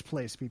the first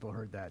place people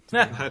heard that.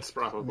 That's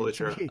probably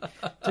true.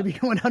 To be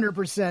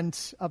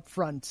 100%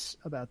 upfront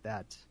about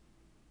that.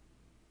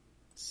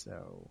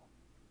 So,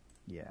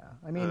 yeah.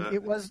 I mean,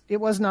 it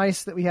was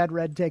nice that we had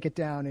Red take it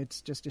down.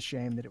 It's just a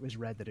shame that it was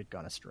Red that had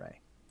gone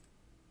astray.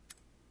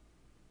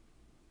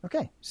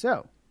 Okay,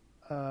 so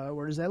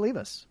where does that leave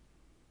us?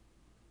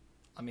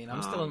 I mean,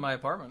 I'm still in my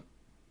apartment.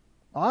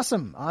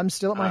 Awesome. I'm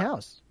still at my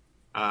house.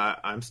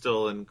 I'm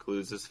still in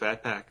Clues'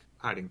 Fat Pack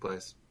hiding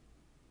place.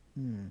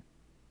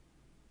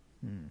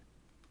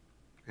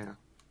 Yeah.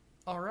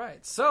 All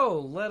right. So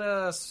let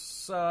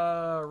us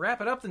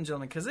wrap it up then,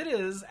 gentlemen, because it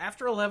is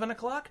after 11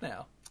 o'clock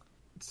now.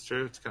 It's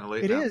true. It's kind of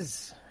late It now.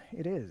 is.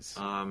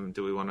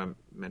 Do we want to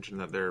mention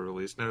that there are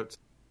release notes?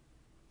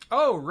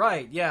 Oh,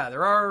 right. Yeah,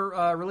 there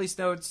are release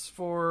notes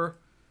for...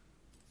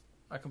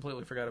 I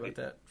completely forgot about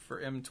that.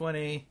 For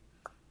M20.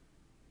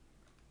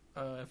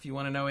 If you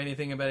want to know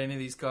anything about any of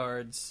these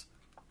cards,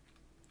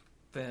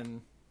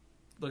 then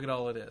look at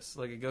all it is.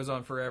 Like, it goes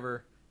on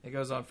forever.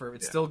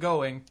 It's still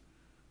going.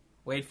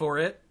 Wait for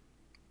it.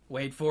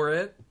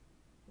 There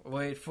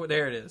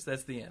it is.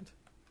 That's the end.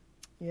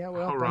 Yeah,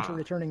 well, a bunch of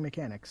returning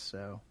mechanics,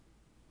 so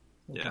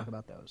we'll talk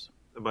about those.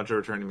 A bunch of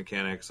returning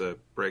mechanics, a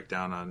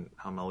breakdown on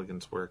how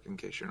mulligans work in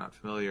case you're not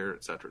familiar,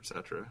 etc.,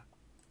 etc.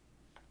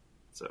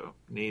 So,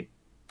 neat.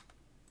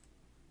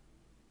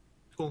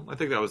 Cool. I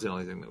think that was the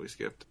only thing that we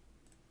skipped.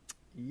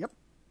 Yep.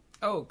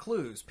 Oh,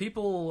 Clues.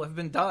 People have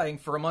been dying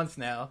for a month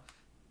now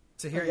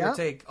to hear your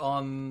take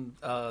on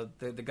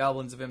the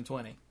Goblins of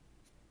M20.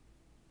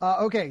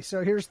 Okay,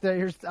 so here's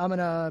I'm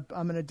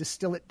gonna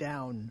distill it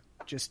down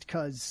just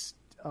because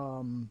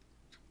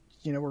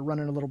we're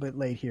running a little bit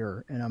late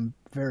here and I'm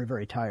very,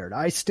 very tired.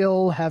 I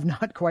still have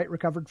not quite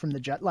recovered from the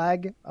jet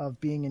lag of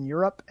being in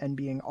Europe and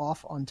being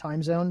off on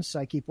time zones, so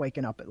I keep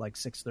waking up at like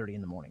 6:30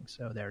 in the morning.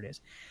 So there it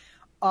is.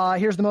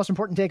 Here's the most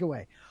important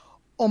takeaway.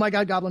 Oh my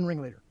God, Goblin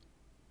Ringleader.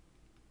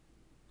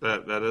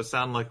 That does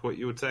sound like what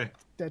you would say.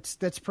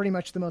 That's pretty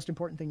much the most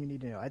important thing you need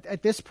to know.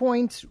 At this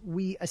point,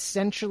 we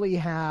essentially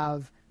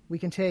we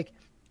can take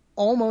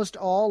almost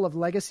all of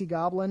Legacy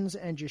Goblins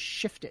and just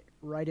shift it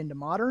right into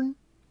Modern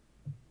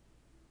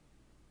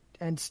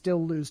and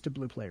still lose to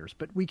blue players.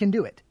 But we can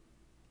do it.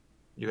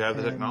 You have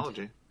the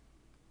technology.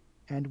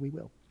 And we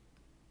will.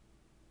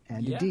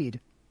 And indeed,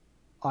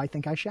 I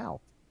think I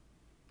shall.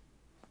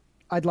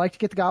 I'd like to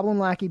get the Goblin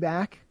Lackey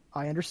back.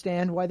 I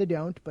understand why they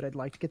don't, but I'd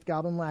like to get the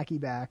Goblin Lackey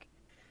back.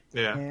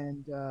 Yeah.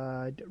 And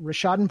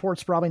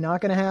Rashadenport's probably not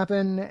going to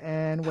happen,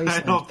 and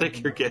Wasteland's I don't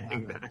think you're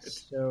getting that.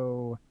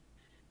 So,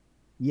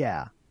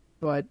 yeah.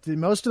 But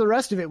most of the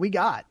rest of it we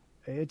got.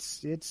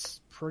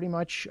 It's pretty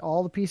much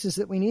all the pieces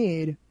that we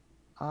need.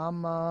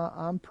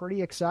 I'm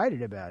pretty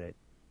excited about it.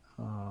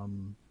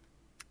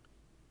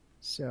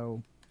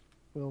 So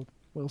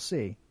we'll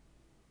see.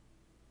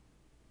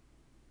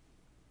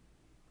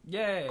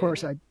 Yay! Of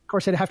course, I'd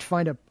have to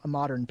find a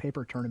modern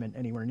paper tournament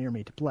anywhere near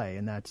me to play,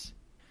 and that's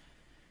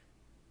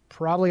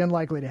probably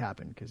unlikely to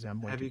happen because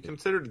I'm. Have you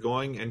considered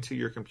going into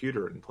your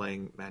computer and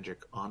playing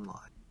Magic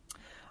Online?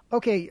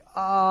 Okay,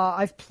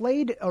 I've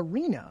played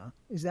Arena.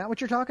 Is that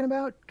what you're talking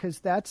about? Because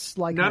that's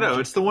like no,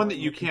 it's the one that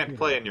you can't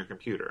play on your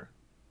computer.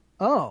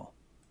 Oh,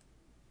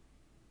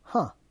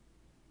 huh.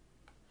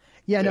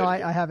 Yeah, no,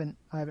 I haven't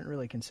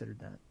really considered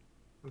that.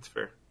 That's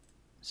fair.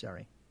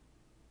 Sorry.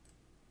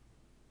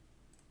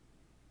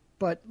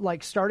 But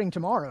like starting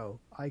tomorrow,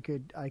 I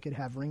could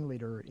have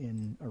Ringleader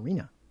in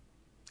Arena.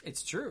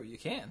 It's true, you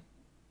can.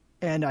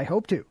 And I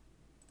hope to.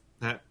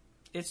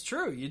 It's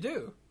true, you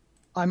do.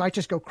 I might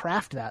just go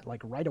craft that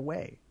like right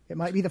away. It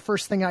might be the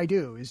first thing I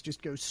do is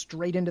just go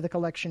straight into the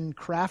collection,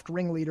 craft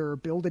Ringleader,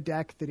 build a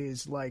deck that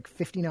is like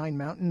 59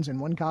 mountains and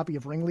 1 copy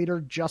of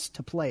Ringleader just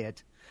to play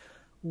it.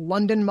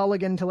 London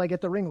Mulligan till I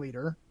get the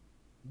Ringleader,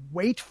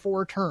 wait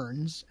 4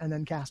 turns, and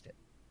then cast it.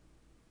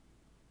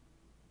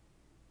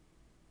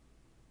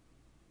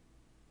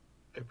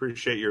 I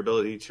appreciate your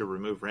ability to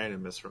remove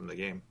randomness from the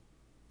game.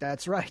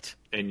 That's right.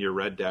 And your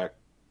red deck.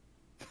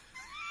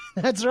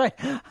 That's right.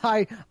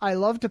 I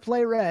love to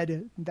play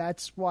red.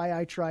 That's why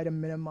I try to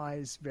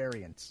minimize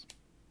variance.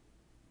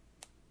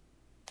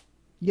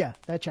 Yeah,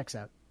 that checks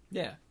out.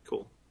 Yeah.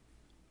 Cool.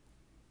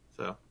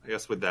 So I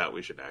guess with that,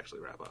 we should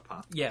actually wrap up,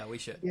 huh? Yeah, we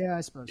should. Yeah,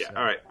 I suppose so.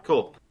 All right,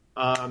 cool.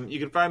 You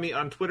can find me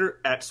on Twitter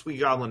at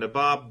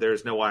SweetGoblinToBob.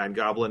 There's no I on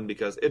Goblin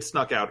because it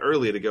snuck out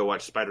early to go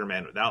watch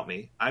Spider-Man without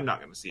me. I'm not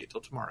going to see it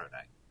till tomorrow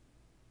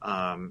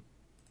night.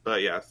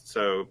 But yeah,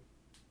 so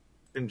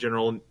in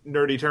general,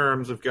 nerdy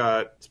terms, we've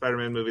got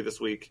Spider-Man movie this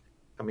week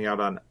coming out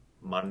on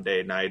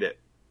Monday night at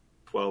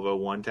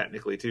 12:01,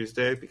 technically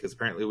Tuesday, because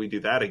apparently we do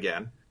that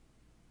again.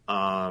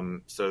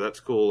 So that's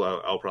cool.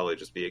 I'll probably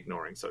just be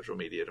ignoring social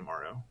media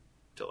tomorrow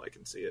until I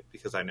can see it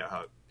because I know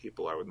how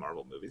people are with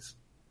Marvel movies.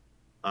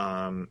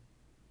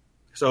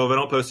 So if I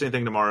don't post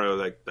anything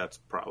tomorrow, that's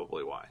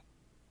probably why.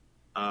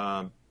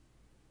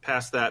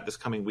 Past that, this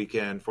coming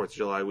weekend, 4th of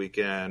July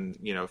weekend,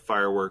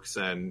 fireworks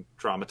and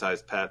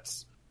traumatized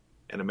pets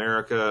in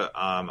America.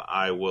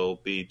 I will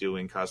be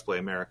doing Cosplay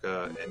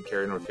America in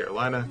Cary, North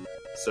Carolina.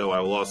 So I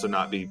will also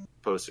not be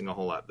posting a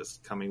whole lot this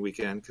coming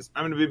weekend because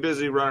I'm going to be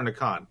busy running a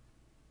con.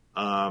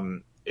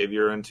 If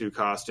you're into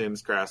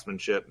costumes,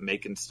 craftsmanship,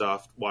 making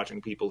stuff,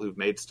 watching people who've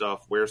made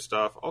stuff, wear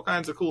stuff, all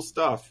kinds of cool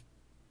stuff,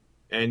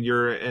 and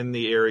you're in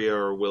the area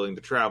or willing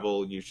to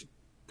travel, you should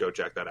go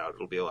check that out.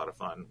 It'll be a lot of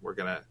fun. We're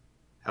going to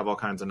have all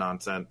kinds of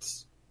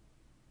nonsense.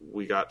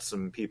 We got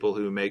some people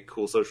who make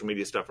cool social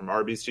media stuff from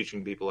Arby's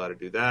teaching people how to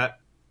do that.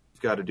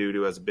 We've got a dude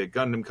who has a big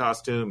Gundam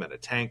costume and a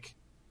tank,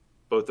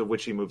 both of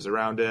which he moves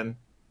around in.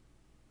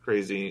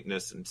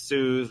 Craziness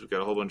ensues. We've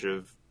got a whole bunch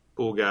of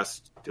cool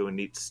guests doing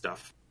neat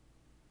stuff.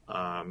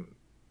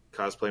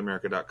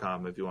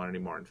 CosplayAmerica.com if you want any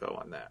more info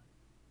on that.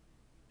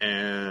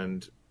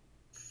 And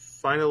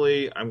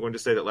finally, I'm going to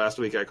say that last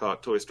week I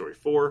caught Toy Story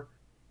 4,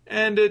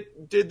 and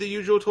it did the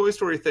usual Toy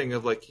Story thing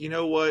of like, you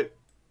know what?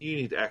 You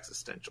need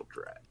existential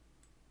dread.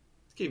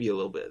 Let's give you a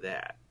little bit of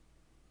that.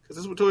 Because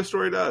this is what Toy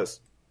Story does.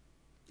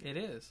 It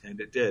is.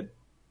 And it did.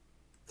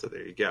 So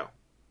there you go.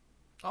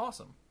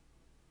 Awesome.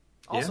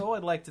 Also,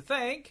 I'd like to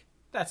thank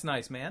That's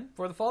Nice Man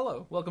for the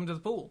follow. Welcome to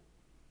the pool.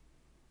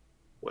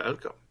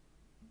 Welcome.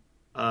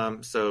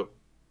 So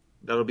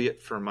that'll be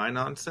it for my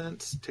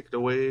nonsense. Take it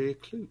away,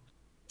 Clue.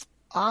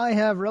 I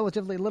have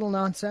relatively little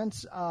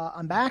nonsense.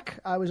 I'm back.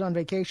 I was on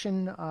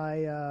vacation.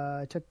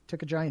 I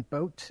took a giant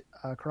boat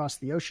across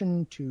the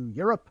ocean to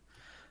Europe.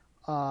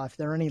 If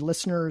there are any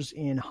listeners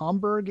in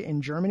Hamburg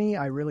in Germany,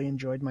 I really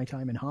enjoyed my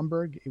time in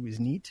Hamburg. It was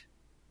neat.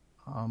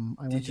 I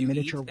went to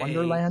Miniature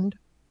Wonderland.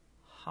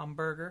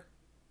 Hamburger?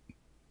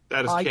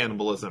 That is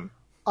cannibalism.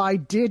 I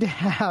did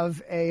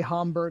have a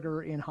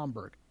hamburger in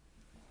Hamburg.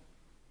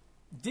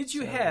 Did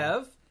you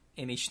have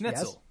any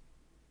schnitzel? Yes.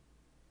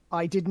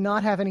 I did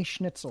not have any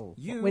schnitzel.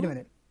 Wait a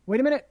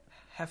minute.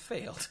 Have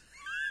failed.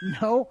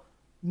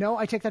 No,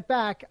 I take that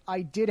back.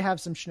 I did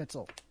have some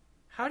schnitzel.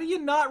 How do you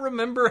not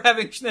remember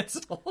having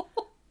schnitzel?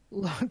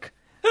 Look,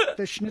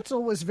 the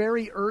schnitzel was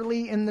very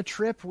early in the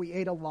trip. We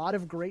ate a lot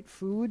of great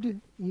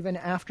food, even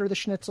after the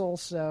schnitzel,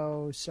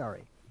 so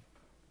sorry.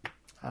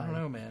 I don't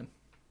know, man.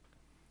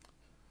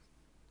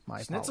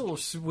 My Schnitzel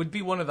apologies. would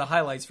be one of the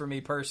highlights for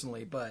me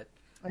personally, but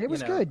It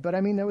was good, but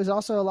I mean, there was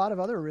also a lot of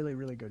other really,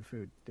 really good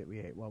food that we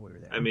ate while we were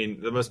there. I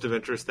mean, the most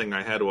adventurous thing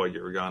I had while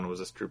you were gone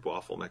was a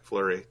Stroopwafel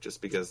McFlurry,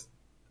 just because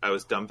I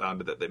was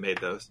dumbfounded that they made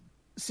those.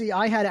 See,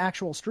 I had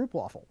actual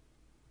Stroopwafel.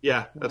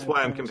 Yeah, that's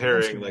why I'm when I was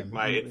comparing in like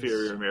my Amsterdam,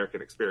 inferior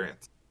American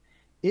experience.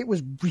 It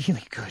was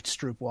really good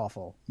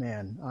Stroopwafel,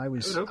 man. I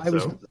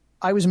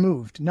was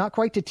moved, not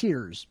quite to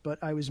tears, but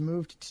I was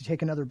moved to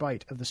take another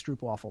bite of the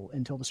Stroopwafel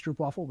until the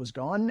Stroopwafel was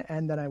gone,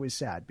 and then I was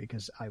sad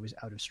because I was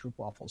out of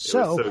Stroopwafels. It was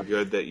so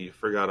good that you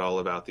forgot all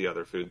about the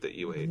other food that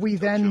you ate. We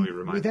then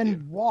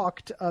you.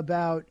 walked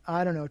about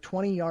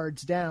 20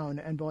 yards down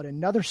and bought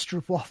another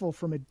Stroopwafel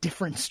from a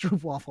different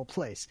Stroopwafel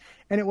place,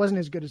 and it wasn't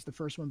as good as the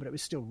first one, but it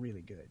was still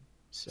really good.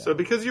 So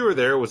because you were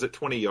there, was it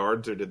 20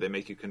 yards, or did they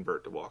make you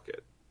convert to walk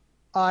it?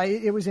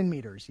 It was in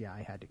meters. Yeah,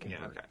 I had to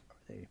convert. Yeah,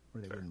 okay. Or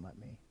they wouldn't let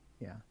me.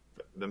 Yeah.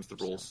 Them's the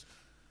rules.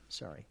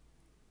 Sorry.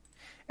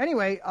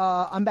 Anyway,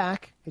 I'm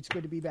back. It's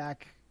good to be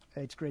back.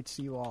 It's great to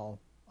see you all.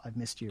 I've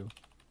missed you.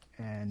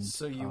 And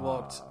so you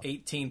walked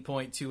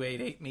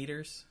 18.288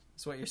 meters.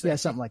 That's what you're saying? Yeah,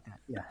 something like that.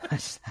 Yeah,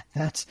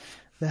 that's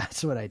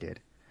what I did.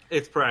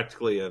 It's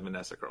practically a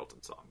Vanessa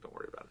Carlton song. Don't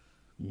worry about it.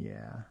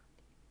 Yeah.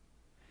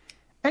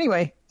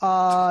 Anyway,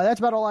 that's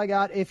about all I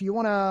got. If you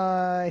want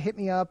to hit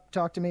me up,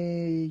 talk to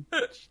me,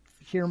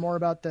 hear more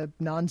about the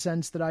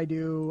nonsense that I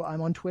do,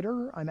 I'm on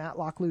Twitter. I'm at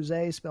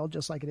Locluze, spelled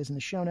just like it is in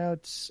the show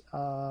notes.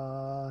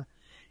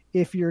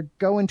 If you're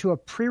going to a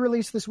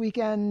pre-release this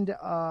weekend,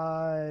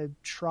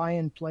 try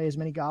and play as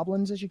many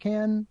goblins as you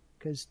can,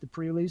 because the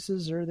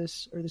pre-releases are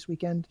this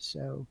weekend.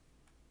 So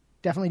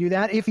definitely do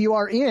that. If you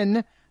are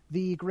in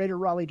the greater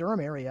Raleigh-Durham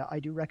area, I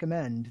do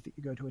recommend that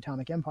you go to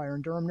Atomic Empire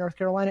in Durham, North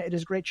Carolina. It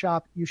is a great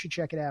shop. You should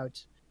check it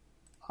out.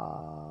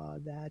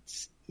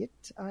 That's it,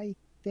 I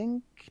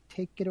think.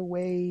 Take it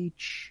away,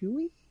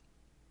 Chewy?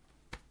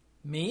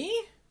 Me?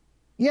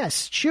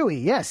 Yes,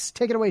 Chewy. Yes,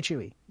 take it away,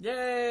 Chewy.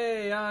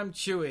 Yay, I'm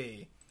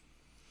Chewy.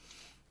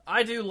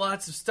 I do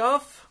lots of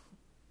stuff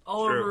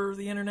all over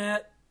the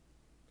internet.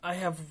 I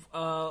have,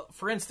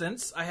 for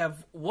instance, I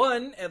have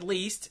one, at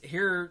least,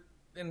 here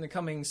in the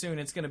coming soon,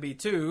 it's going to be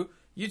 2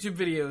 YouTube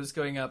videos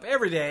going up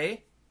every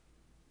day.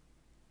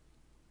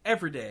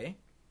 At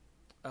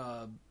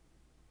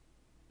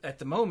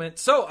the moment.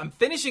 So, I'm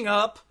finishing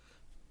up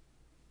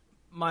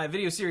my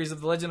video series of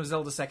The Legend of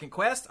Zelda Second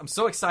Quest. I'm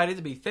so excited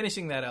to be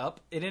finishing that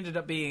up. It ended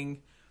up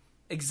being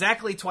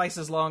exactly twice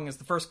as long as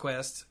the first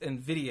quest in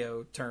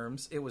video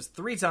terms. It was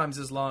 3 times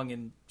as long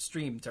in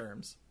stream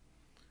terms.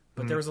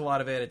 But there was a lot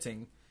of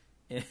editing.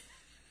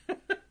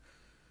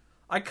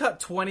 I cut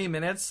 20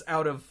 minutes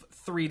out of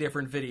 3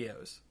 different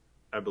videos.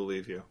 I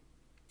believe you.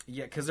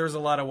 Yeah, because there's a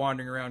lot of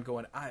wandering around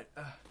going,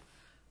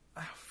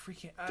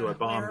 do I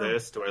bomb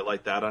this? Do I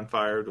light that on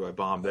fire? Do I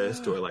bomb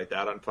this? Do I light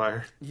that on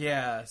fire?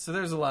 Yeah, so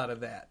there's a lot of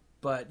that.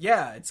 But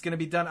yeah, it's going to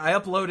be done. I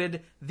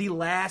uploaded the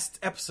last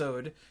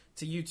episode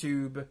to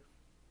YouTube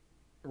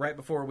right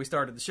before we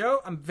started the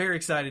show. I'm very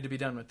excited to be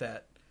done with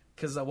that.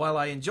 Because while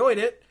I enjoyed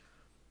it,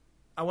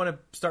 I want to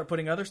start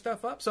putting other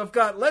stuff up. So I've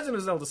got Legend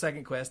of Zelda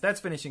Second Quest. That's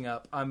finishing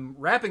up. I'm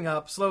wrapping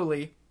up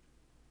slowly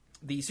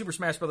the Super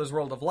Smash Bros.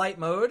 World of Light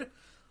mode.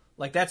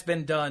 Like, that's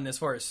been done as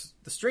far as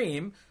the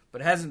stream, but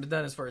it hasn't been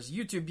done as far as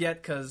YouTube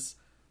yet because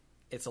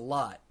it's a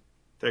lot.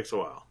 Takes a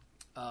while.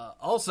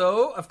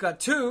 Also, I've got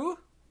 2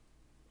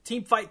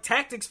 Teamfight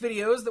Tactics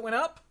videos that went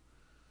up.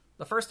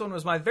 The first one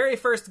was my very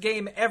first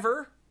game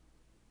ever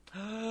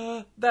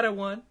that I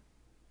won.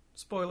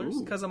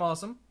 Spoilers, because I'm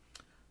awesome.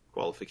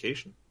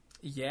 Qualification.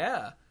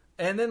 Yeah.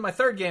 And then my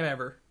third game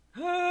ever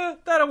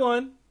that I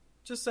won.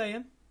 Just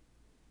saying.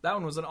 That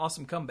one was an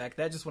awesome comeback.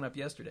 That just went up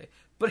yesterday.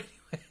 But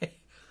anyway,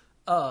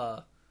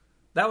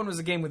 that one was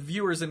a game with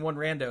viewers and 1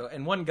 rando,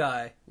 and one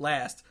guy,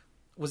 last,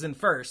 was in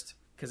first,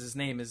 because his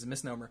name is a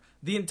misnomer,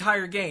 the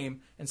entire game,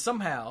 and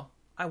somehow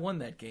I won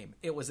that game.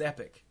 It was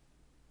epic.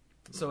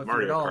 So if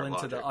you're at all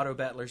into the auto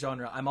battler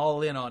genre, I'm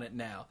all in on it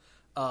now.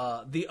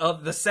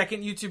 The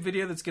second YouTube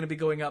video that's going to be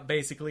going up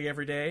basically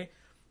every day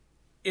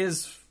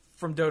is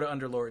from Dota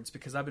Underlords,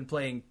 because I've been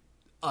playing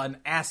an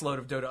assload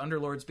of Dota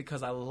Underlords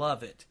because I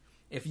love it.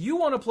 If you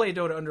want to play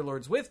Dota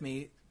Underlords with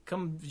me,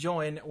 come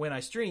join when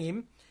I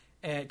stream,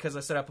 because I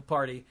set up a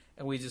party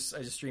and I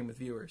just stream with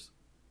viewers.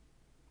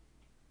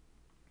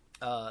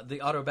 The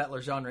auto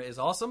battler genre is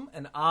awesome,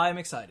 and I'm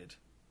excited.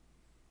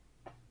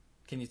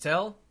 Can you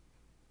tell?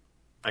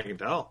 I can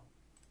tell.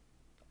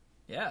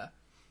 Yeah.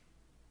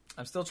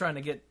 I'm still trying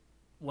to get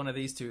one of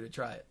these 2 to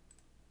try it.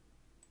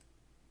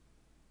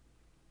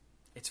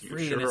 It's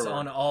free and it's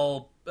on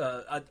all...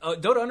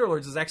 Dota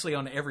Underlords is actually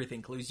on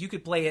everything, Clues. You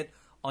could play it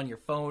on your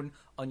phone,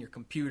 on your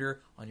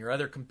computer, on your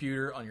other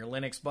computer, on your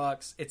Linux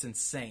box. It's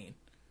insane.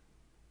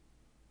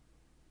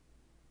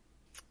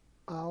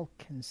 I'll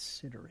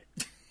consider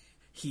it.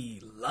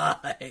 He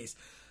lies.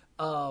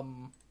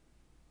 In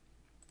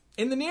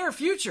the near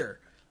future,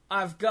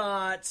 I've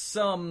got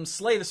some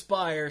Slay the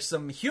Spire,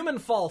 some Human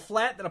Fall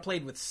Flat that I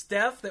played with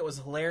Steph that was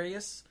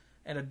hilarious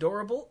and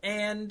adorable,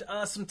 and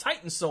some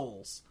Titan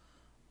Souls,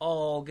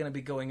 all going to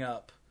be going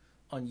up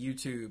on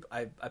YouTube.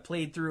 I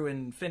played through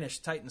and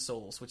finished Titan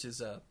Souls, which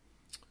is a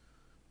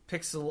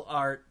pixel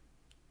art,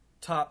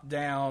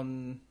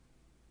 top-down,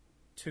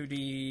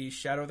 2D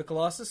Shadow of the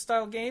Colossus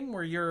style game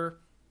where you're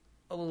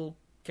a little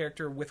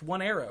character with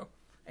one arrow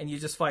and you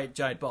just fight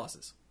giant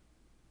bosses.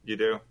 You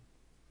do.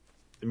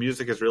 The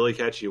music is really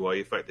catchy while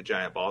you fight the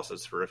giant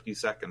bosses for a few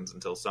seconds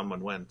until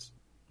someone wins.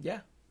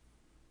 Yeah.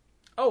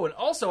 Oh, and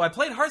also I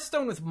played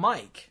Hearthstone with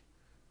Mike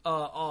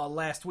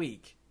last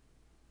week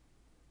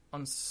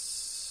on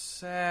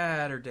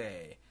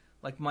Saturday.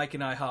 Like, Mike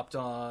and I hopped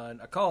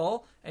on a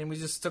call and we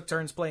just took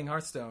turns playing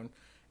Hearthstone.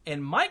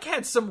 And Mike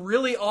had some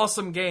really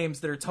awesome games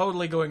that are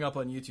totally going up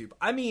on YouTube.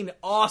 I mean,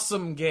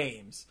 awesome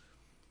games.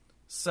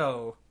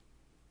 So,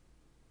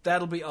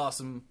 that'll be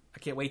awesome. I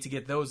can't wait to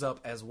get those up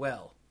as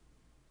well.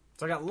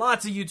 So I got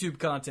lots of YouTube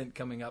content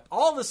coming up.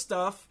 All the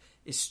stuff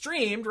is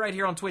streamed right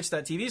here on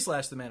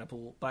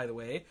twitch.tv/themanapool, by the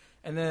way.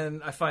 And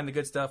then I find the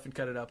good stuff and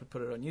cut it up and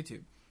put it on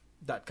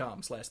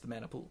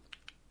youtube.com/themanapool.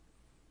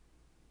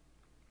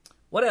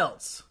 What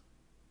else?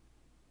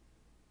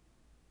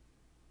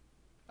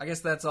 I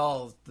guess that's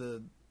all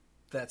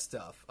that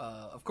stuff.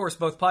 Of course,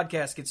 both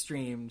podcasts get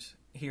streamed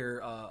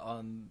here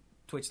on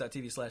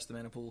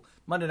twitch.tv/themanapool.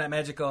 Monday Night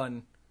Magic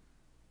on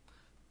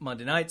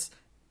Monday nights,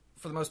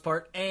 for the most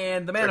part,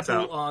 and the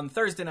Manapool on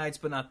Thursday nights,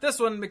 but not this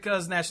one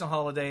because national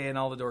holiday and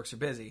all the dorks are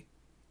busy.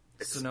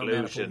 So no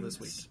Manapool this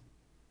week.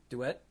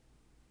 Duet?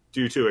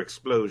 Due to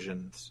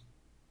explosions.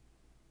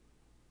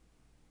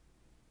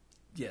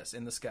 Yes,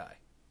 in the sky.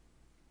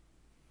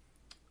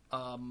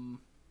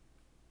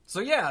 So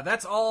yeah,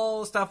 that's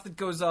all stuff that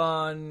goes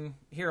on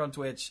here on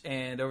Twitch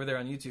and over there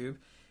on YouTube.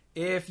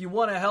 If you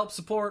want to help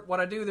support what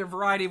I do, there are a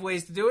variety of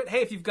ways to do it.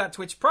 Hey, if you've got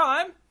Twitch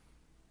Prime,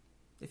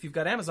 if you've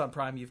got Amazon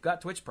Prime, you've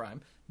got Twitch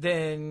Prime,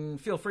 then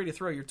feel free to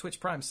throw your Twitch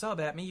Prime sub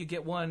at me. You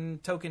get one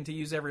token to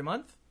use every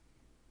month.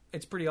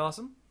 It's pretty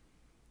awesome.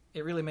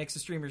 It really makes a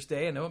streamer's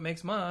day. I know it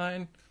makes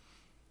mine.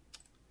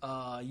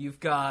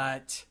 You've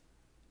got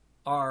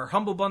our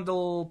Humble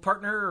Bundle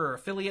partner or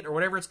affiliate or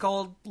whatever it's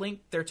called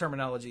link. Their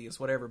terminology is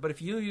whatever. But if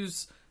you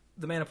use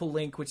the Manapool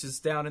link, which is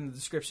down in the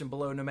description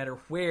below, no matter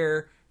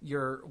where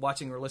you're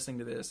watching or listening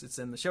to this, it's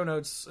in the show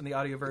notes in the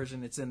audio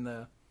version, it's in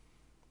the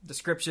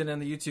description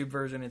and the YouTube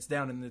version, it's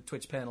down in the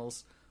Twitch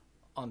panels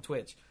on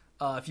Twitch.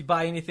 If you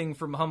buy anything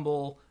from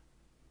Humble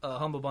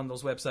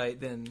Bundle's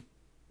website, then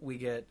we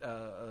get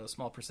a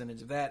small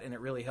percentage of that, and it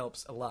really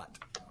helps a lot.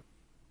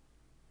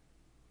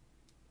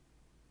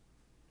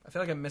 I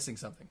feel like I'm missing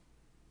something.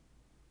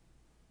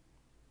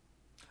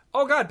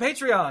 Oh god,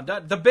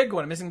 Patreon, the big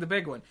one. I'm missing the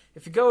big one.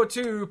 If you go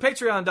to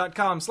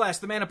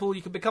patreon.com/themanapool,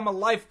 you can become a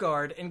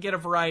lifeguard and get a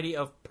variety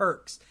of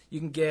perks. You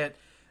can get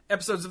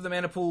episodes of the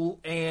Manapool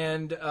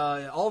and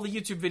all the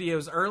YouTube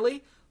videos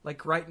early.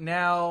 Like right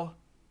now,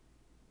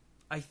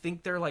 I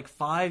think there are like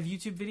 5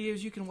 YouTube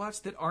videos you can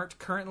watch that aren't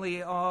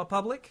currently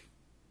public.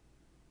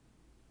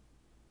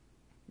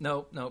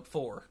 No,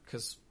 4,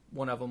 because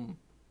one of them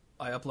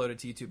I uploaded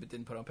to YouTube but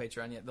didn't put on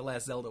Patreon yet, the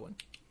last Zelda one.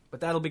 But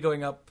that'll be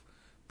going up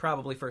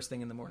probably first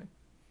thing in the morning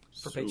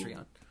for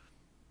Patreon.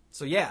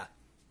 So yeah,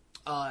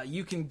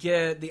 you can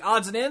get the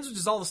odds and ends, which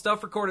is all the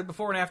stuff recorded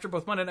before and after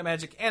both Monday Night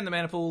Magic and the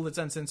Manapool that's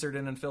uncensored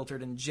and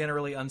unfiltered and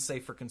generally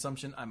unsafe for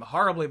consumption. I'm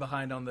horribly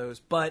behind on those,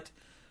 but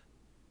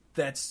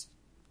that's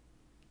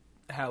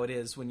how it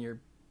is when you're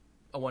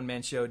a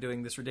one-man show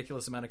doing this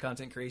ridiculous amount of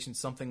content creation.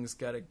 Something's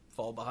got to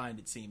fall behind,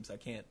 it seems. I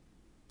can't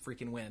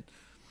freaking win.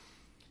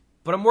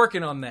 But I'm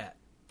working on that.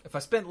 If I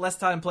spent less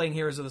time playing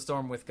Heroes of the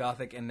Storm with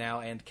Gothic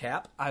and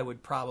Cap, I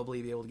would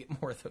probably be able to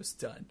get more of those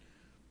done.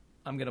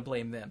 I'm going to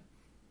blame them.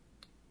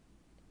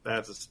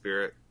 That's a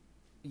spirit.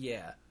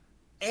 Yeah.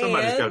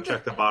 Somebody's got to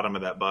check the bottom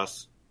of that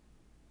bus.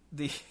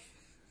 The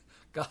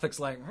Gothic's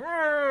like,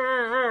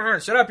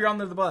 shut up, you're on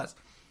the bus.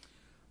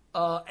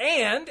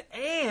 And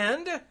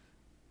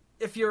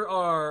if you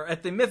are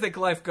at the Mythic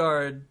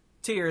Lifeguard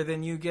tier,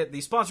 then you get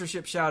the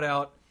sponsorship shout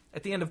out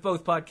at the end of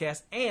both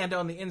podcasts and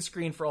on the end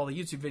screen for all the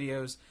YouTube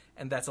videos.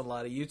 And that's a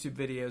lot of YouTube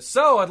videos.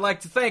 So I'd like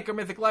to thank our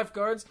Mythic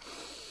Lifeguards: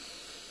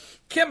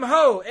 Kim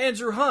Ho,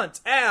 Andrew Hunt,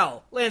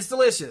 Al, Lance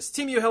Delicious,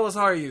 Team U Hellas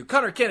Are You,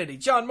 Connor Kennedy,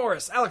 John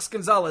Morris, Alex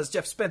Gonzalez,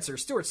 Jeff Spencer,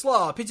 Stuart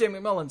Slaw, PJ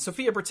McMullen,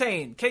 Sophia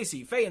Bertain,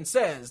 Casey, Faye and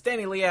Says,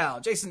 Danny Liao,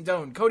 Jason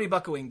Doan, Cody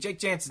Buckowing, Jake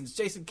Jansons,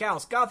 Jason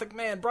Kaus, Gothic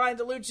Man, Brian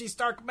DeLucci,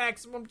 Stark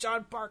Maximum,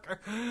 John Parker.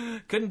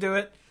 Couldn't do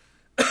it.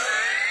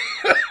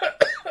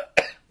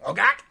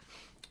 Hogak.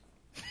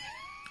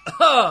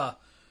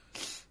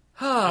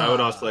 I would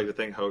also like to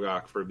thank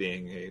Hogak for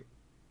being a,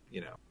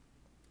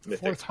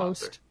 Mythic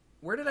host.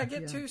 Where did I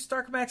get to?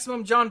 Stark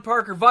Maximum, John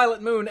Parker,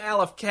 Violet Moon,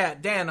 Aleph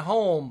Cat, Dan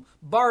Holm,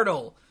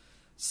 Bartle,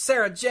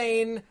 Sarah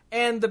Jane,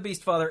 and the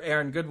Beastfather,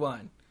 Aaron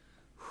Goodwine.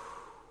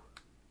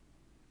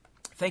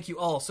 Thank you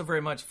all so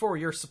very much for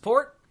your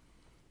support.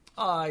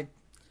 I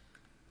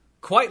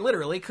quite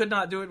literally could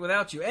not do it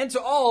without you. And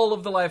to all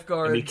of the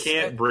lifeguards. And we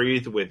can't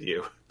breathe with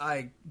you.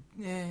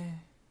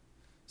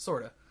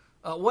 Sort of.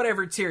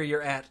 Whatever tier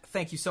you're at,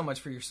 thank you so much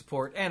for your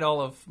support. And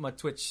all of my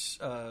Twitch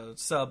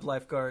sub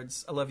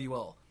lifeguards. I love you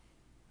all.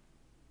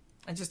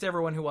 And just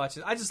everyone who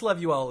watches. I just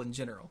love you all in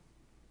general.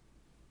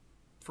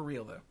 For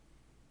real, though.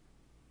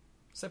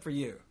 Except for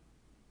you.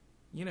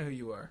 You know who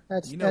you are.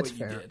 You know what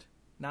fair. You did.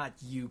 Not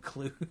you,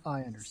 Clues.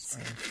 I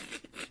understand.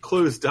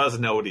 Clues does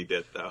know what he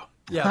did, though.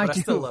 Yeah, but I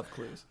still love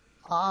Clues.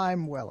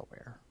 I'm well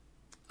aware.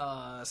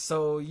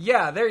 So,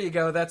 yeah, there you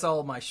go. That's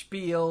all my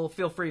spiel.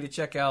 Feel free to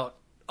check out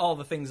all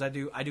the things I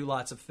do. I do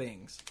lots of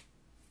things.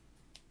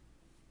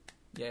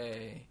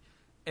 Yay.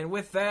 And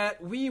with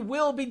that, we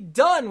will be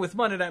done with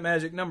Monday Night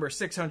Magic number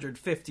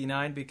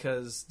 659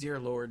 because, dear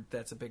Lord,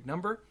 that's a big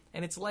number,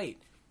 and it's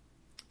late.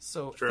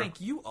 So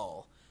Thank you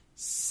all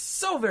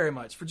so very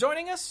much for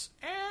joining us,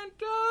 and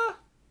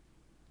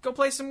go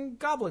play some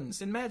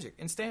goblins in Magic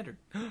in Standard.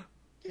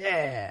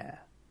 Yeah.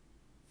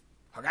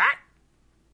 Okay.